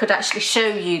where I could actually show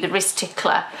you the wrist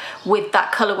tickler with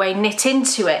that colourway knit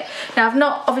into it. Now, I've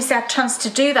not obviously had a chance to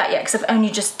do that yet because I've only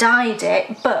just dyed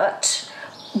it, but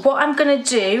what I'm going to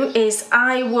do is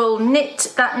I will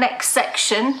knit that next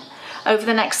section over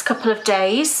the next couple of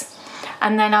days,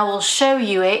 and then I will show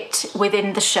you it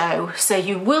within the show. So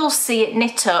you will see it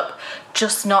knit up,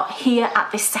 just not here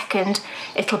at this second.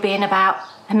 It'll be in about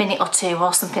a minute or 2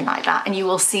 or something like that, and you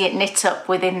will see it knit up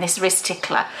within this wrist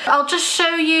tickler. I'll just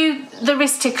show you the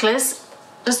wrist ticklers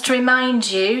just to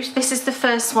remind you. This is the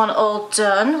first one all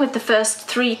done with the first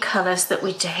 3 colours that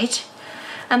we did.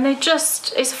 And they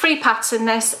just, it's a free pattern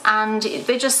this, and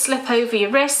they just slip over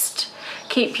your wrist,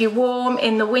 keep you warm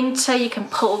in the winter. You can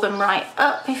pull them right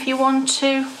up if you want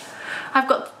to. I've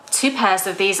got 2 pairs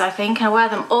of these, I think. I wear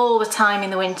them all the time in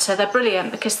the winter. They're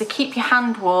brilliant because they keep your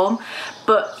hand warm,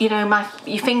 but you know,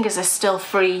 your fingers are still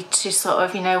free to sort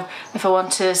of, you know, if I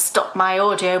want to stop my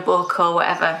audiobook or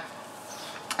whatever.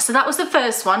 So that was the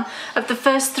first one. Of the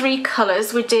first 3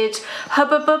 colours, we did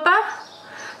Hubba Bubba,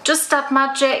 Just Add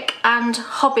Magic, and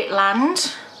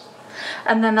Hobbitland.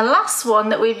 And then the last one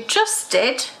that we just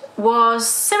did was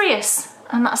Sirius,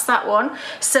 and that's that one.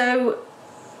 So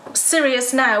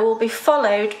Sirius now will be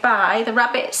followed by the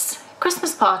rabbit's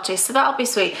Christmas party, so that'll be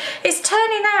sweet. It's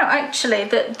turning out actually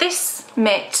that this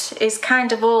mitt is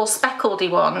kind of all speckledy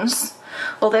ones,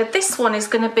 although this one is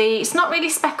going to be, it's not really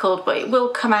speckled, but it will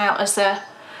come out as a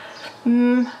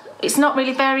it's not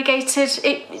really variegated.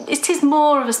 It is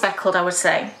more of a speckled, I would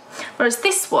say, whereas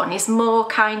this one is more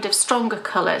kind of stronger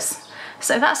colours,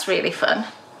 so that's really fun.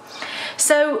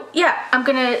 So yeah, I'm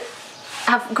gonna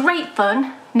have great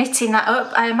fun knitting that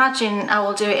up. I imagine I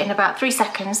will do it in about 3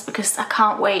 seconds because I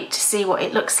can't wait to see what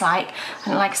it looks like.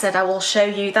 And like I said, I will show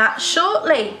you that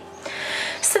shortly.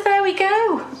 So there we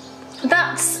go.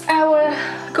 That's our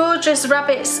gorgeous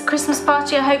rabbit's Christmas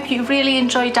party. I hope you really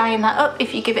enjoy dyeing that up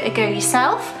if you give it a go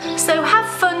yourself. So have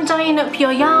fun dyeing up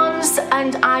your yarns,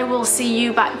 and I will see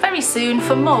you back very soon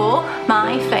for more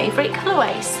my favourite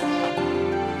colourways.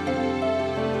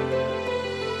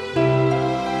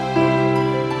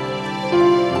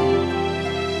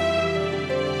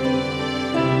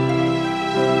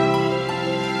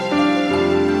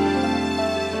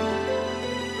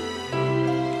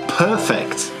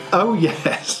 Perfect. Oh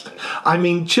yes. I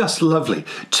mean, just lovely.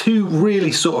 Two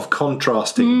really sort of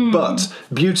contrasting but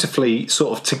beautifully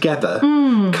sort of together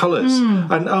colours.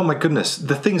 And oh my goodness,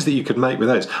 the things that you could make with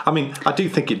those. I mean, I do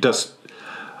think it does.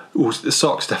 Ooh, the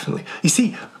socks, definitely. You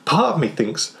see, part of me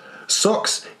thinks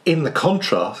socks in the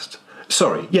contrast.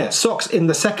 Sorry, yeah, socks in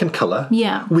the second colour.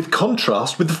 Yeah. With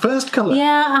contrast with the first colour.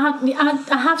 Yeah,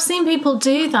 I have seen people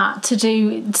do that,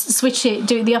 switch it,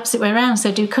 do it the opposite way around.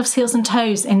 So do cuffs, heels and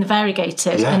toes in the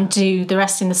variegated and do the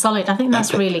rest in the solid. I think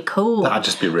that's really cool. That'd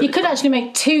just be really You could actually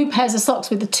make 2 pairs of socks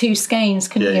with the 2 skeins,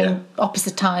 couldn't you?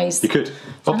 Oppositise. You could.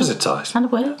 Oppositise. And a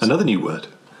word. Another new word.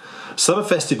 Summer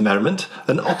festive merriment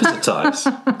and oppositise.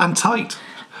 And tight.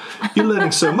 You're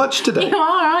learning so much today. You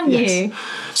are, aren't you?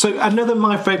 So another of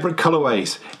my favourite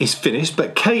colourways is finished,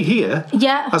 but Kay here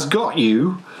has got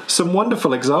you some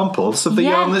wonderful examples of the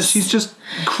yarn that she's just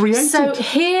created. So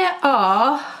here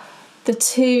are the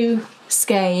 2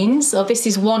 skeins, or this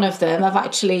is one of them. I've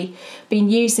actually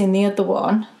been using the other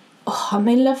one. Oh, aren't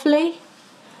they lovely?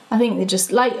 I think they're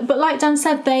just but like Dan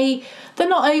said, they're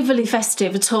not overly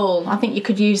festive at all. I think you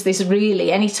could use this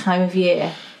really any time of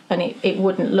year, and it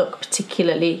wouldn't look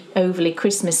particularly overly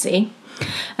Christmassy.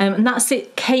 And that's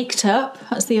it caked up.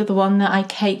 That's the other one that I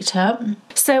caked up.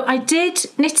 So I did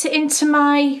knit it into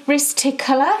my wrist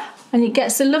colour, and it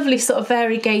gets a lovely sort of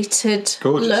variegated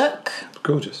look.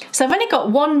 Gorgeous. So I've only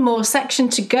got one more section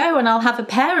to go, and I'll have a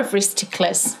pair of wrist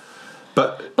ticklers.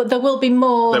 But there will be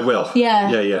more. There will. Yeah.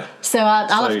 Yeah. So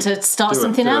I'll have to start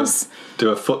something else.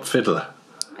 Do a foot fiddler.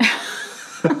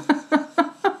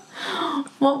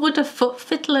 What would a foot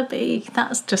fiddler be?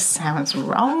 That just sounds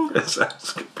wrong. It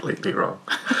sounds completely wrong.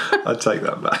 I take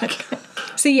that back. Okay.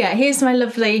 So yeah, here's my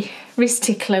lovely wrist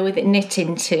tickler with it knit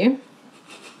into.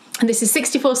 And this is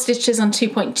 64 stitches on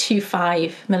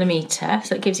 2.25mm,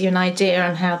 so it gives you an idea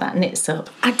on how that knits up.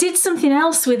 I did something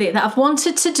else with it that I've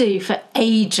wanted to do for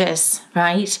ages,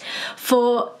 right?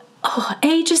 For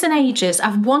ages and ages,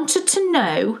 I've wanted to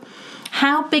know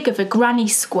how big of a granny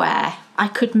square I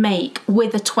could make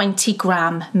with a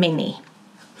 20-gram mini,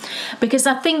 because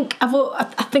I think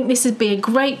this would be a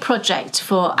great project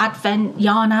for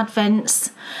yarn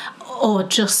advents, or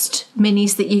just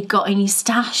minis that you've got in your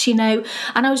stash, you know.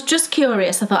 And I was just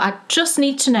curious. I thought I just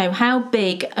need to know how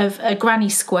big of a granny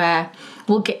square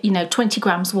will get, 20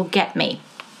 grams will get me.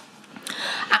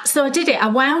 So I did it. I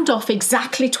wound off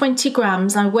exactly 20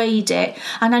 grams. I weighed it,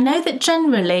 and I know that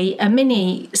generally a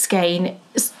mini skein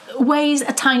weighs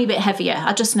a tiny bit heavier.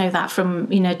 I just know that from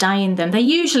dyeing them. They're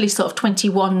usually sort of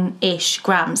 21-ish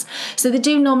grams, so they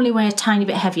do normally weigh a tiny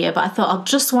bit heavier, but I thought I'll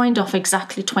just wind off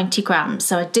exactly 20 grams.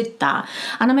 So I did that,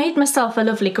 and I made myself a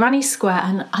lovely granny square,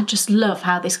 and I just love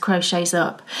how this crochets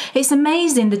up. It's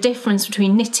amazing the difference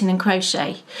between knitting and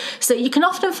crochet. So you can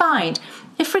often find,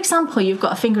 if for example you've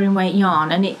got a fingering weight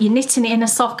yarn and you're knitting it in a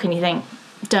sock and you think,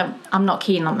 I'm not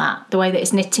keen on that, the way that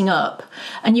it's knitting up,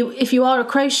 and if you are a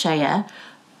crocheter,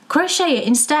 crochet it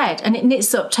instead and it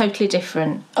knits up totally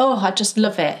different. Oh, I just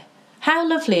love it. How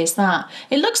lovely is that?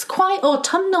 It looks quite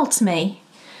autumnal to me.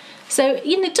 So,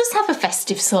 it does have a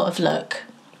festive sort of look,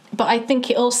 but I think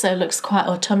it also looks quite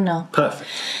autumnal. Perfect.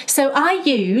 So I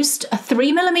used a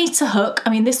 3mm hook.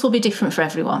 I mean, this will be different for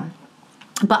everyone,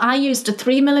 but I used a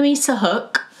 3mm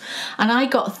hook, and I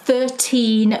got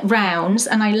 13 rounds,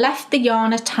 and I left the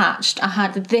yarn attached. I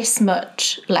had this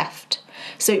much left.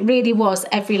 So it really was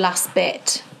every last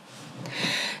bit.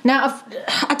 Now,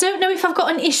 I don't know if I've got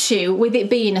an issue with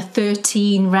it being a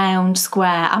 13 round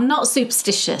square. I'm not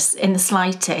superstitious in the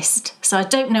slightest, so I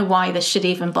don't know why this should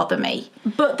even bother me.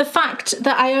 But the fact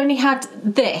that I only had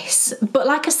this, but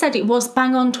like I said, it was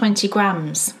bang on 20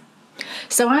 grams.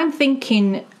 So I'm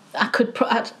thinking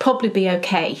I'd probably be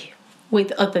okay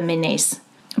with other minis.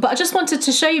 But I just wanted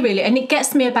to show you really, and it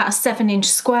gets me about a 7-inch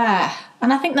square.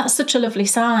 And I think that's such a lovely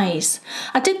size.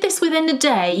 I did this within a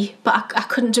day, but I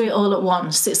couldn't do it all at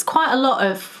once. It's quite a lot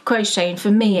of crocheting,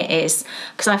 for me it is,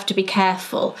 because I have to be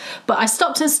careful. But I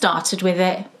stopped and started with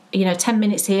it, 10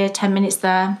 minutes here, 10 minutes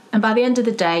there. And by the end of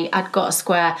the day, I'd got a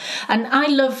square. And I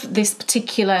love this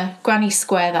particular granny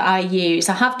square that I use.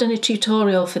 I have done a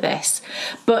tutorial for this,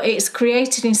 but it's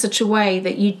created in such a way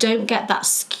that you don't get that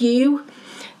skew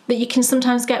that you can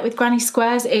sometimes get with granny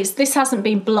squares. This hasn't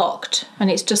been blocked,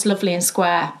 and it's just lovely and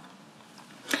square.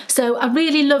 So I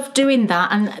really love doing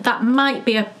that, and that might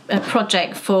be a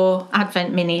project for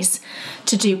Advent Minis,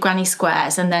 to do granny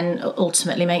squares and then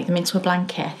ultimately make them into a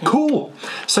blanket, I think. Cool.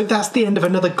 So that's the end of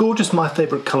another gorgeous My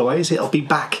Favourite Colourways. It'll be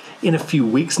back in a few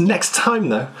weeks. Next time,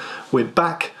 though, we're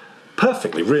back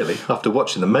perfectly, really, after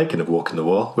watching the making of Walk in the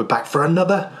Wall. We're back for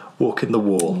another Walk in the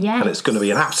Wall. Yes. And it's going to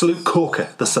be an absolute corker.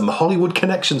 There's some Hollywood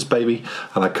connections, baby,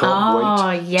 and I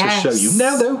can't wait to show you.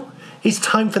 Now, though, it's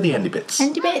time for the Endy Bits.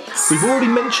 Endy Bits. We've already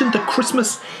mentioned the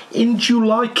Christmas in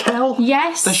July KAL.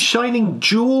 Yes. The shining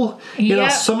jewel in our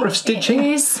summer of stitching. It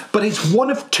is. But it's one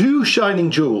of two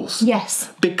shining jewels.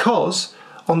 Yes. Because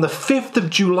on the 5th of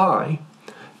July,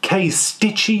 Kay's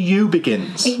Stitchy You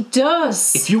begins. It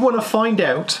does. If you want to find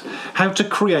out how to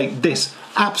create this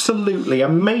absolutely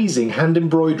amazing hand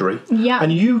embroidery,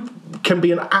 and you can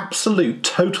be an absolute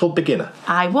total beginner.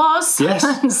 I was. Yes.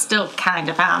 And still kind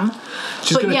of am.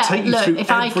 She's going to take you through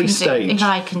every stage. If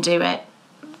I can do it,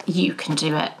 you can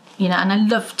do it. And I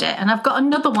loved it. And I've got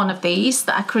another one of these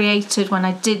that I created when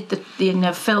I did the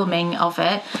filming of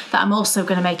it, that I'm also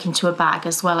going to make into a bag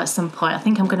as well at some point. I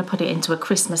think I'm going to put it into a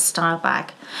Christmas style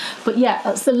bag. But yeah,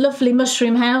 that's the lovely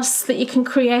mushroom house that you can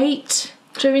create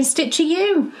during Stitchy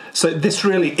You. So this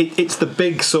really, it's the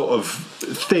big sort of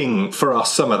thing for our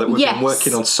summer that we've been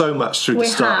working on so much through the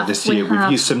start of this year.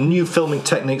 We've used some new filming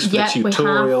techniques for the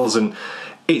tutorials, and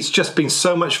it's just been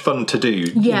so much fun to do.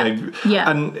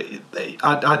 And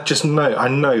I just know, I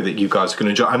know that you guys are going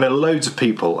to enjoy it. I know loads of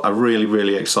people are really,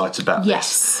 really excited about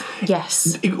this.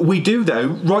 Yes. We do, though,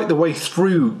 right the way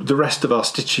through the rest of our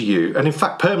Stitchy You, and in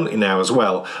fact permanently now as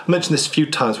well. I mentioned this a few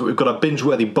times, but we've got our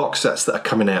binge-worthy box sets that are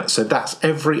coming out. So that's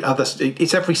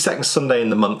it's every second Sunday in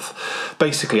the month.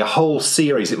 Basically a whole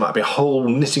series. It might be a whole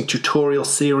knitting tutorial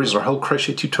series or a whole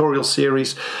crochet tutorial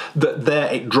series that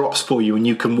there it drops for you and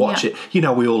you can watch it.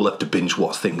 We all love to binge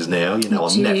watch things now, on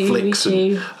Netflix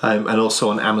and also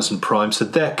on Amazon Prime. So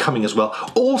they're coming as well.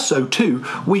 Also, too,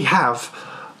 we have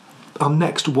our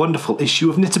next wonderful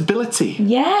issue of Knitability.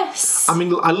 Yes. I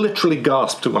mean, I literally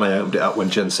gasped when I opened it up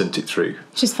when Jen sent it through.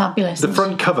 She's fabulous. The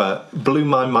front cover blew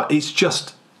my mind. It's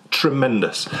just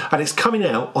tremendous. And it's coming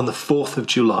out on the 4th of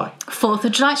July. 4th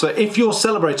of July. So if you're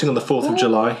celebrating on the 4th of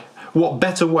July, what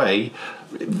better way?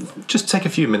 Just take a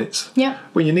few minutes. Yeah.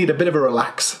 When you need a bit of a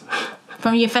relax.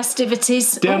 From your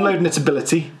festivities. Download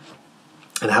Knitability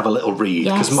and have a little read,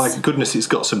 because my goodness, it's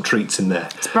got some treats in there.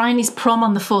 It's Bryony's prom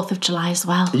on the 4th of July as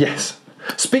well. Yes.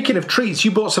 Speaking of treats, you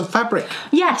bought some fabric.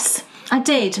 Yes, I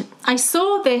did. I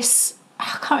saw this,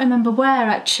 I can't remember where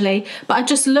actually, but I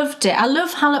just loved it. I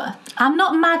love I'm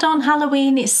not mad on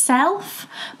Halloween itself,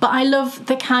 but I love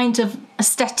the kind of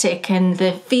aesthetic and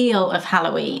the feel of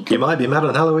Halloween. You might be mad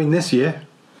on Halloween this year.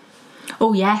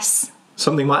 Oh, yes.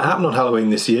 Something might happen on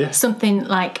Halloween this year. Something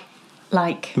like...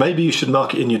 Maybe you should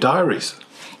mark it in your diaries.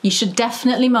 You should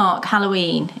definitely mark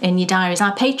Halloween in your diaries.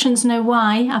 Our patrons know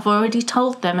why. I've already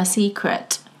told them a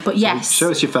secret. But yes.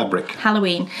 Show us your fabric.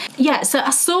 Halloween. Yeah, so I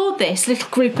saw this little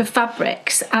group of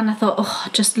fabrics and I thought, I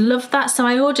just love that. So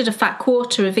I ordered a fat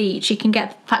quarter of each. You can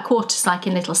get fat quarters like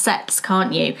in little sets,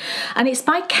 can't you? And it's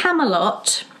by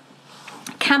Camelot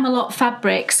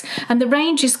Fabrics. And the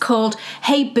range is called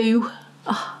Hey Boo.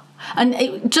 And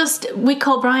we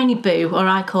call Bryony Boo, or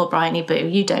I call Bryony Boo.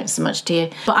 You don't so much, do you?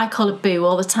 But I call her Boo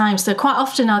all the time. So quite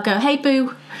often I'll go, hey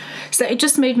Boo. So it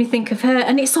just made me think of her.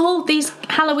 And it's all these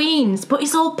Halloweens, but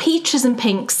it's all peaches and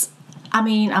pinks. I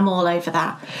mean, I'm all over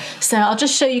that. So I'll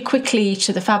just show you quickly each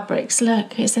of the fabrics.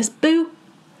 Look, it says Boo.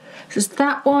 There's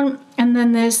that one. And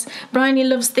then there's, Bryony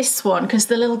loves this one because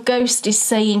the little ghost is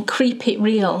saying creep it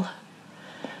real,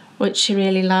 which she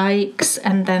really likes.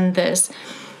 And then there's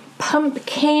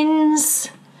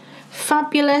pumpkins,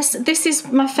 fabulous. This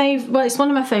is my favourite, well, it's one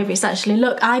of my favourites actually.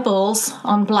 Look, eyeballs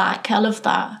on black, I love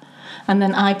that. And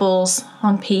then eyeballs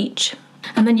on peach.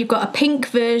 And then you've got a pink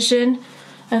version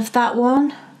of that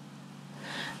one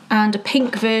and a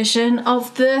pink version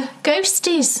of the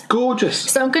ghosties. Gorgeous.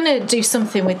 So I'm going to do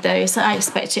something with those. I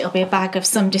expect it'll be a bag of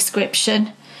some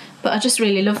description, but I just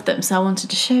really love them, so I wanted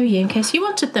to show you in case you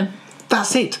wanted them.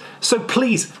 That's it. So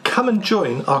please come and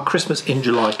join our Christmas in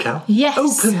July KAL. Yes.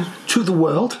 Open to the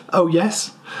world. Oh,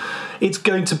 yes. It's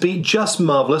going to be just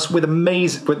marvellous with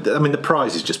amazing... I mean, the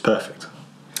prize is just perfect.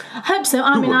 I hope so.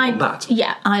 I mean, wouldn't want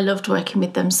that? I loved working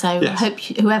with them, so I Yes. hope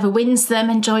whoever wins them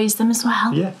enjoys them as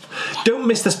well. Yeah. Don't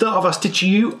miss the start of our Stitch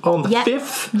You on the Yep.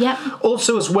 5th. Yep.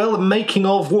 Also, as well, the making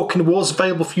of Walking the Walls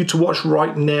available for you to watch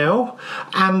right now.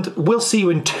 And we'll see you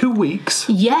in 2 weeks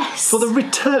Yes. for the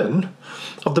return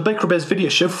of the Baker Bears video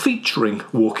show featuring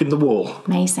Walking the Wall.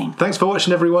 Amazing. Thanks for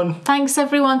watching, everyone. Thanks,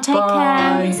 everyone. Take Bye.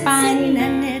 care. Bye. Sitting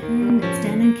and knitting,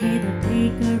 Stan and Kay, the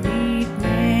bakery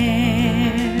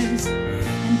bears.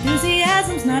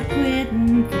 Enthusiasm's not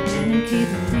quitting, for Stan and Kay,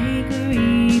 the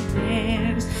bakery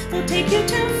bears. They'll take you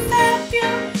to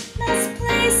fabulous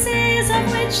places, of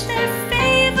which their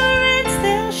favorites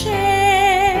they'll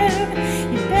share.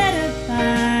 You better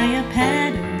buy a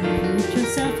pattern, get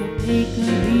yourself a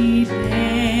bakery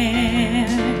bear.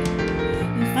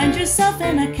 You'll find yourself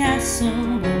in a castle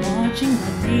while watching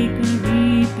the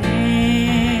bakery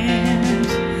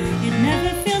bears. It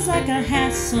never feels like a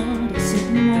hassle to sit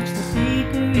and watch the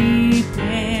bakery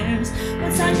bears.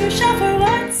 What's on your shelf or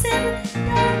what's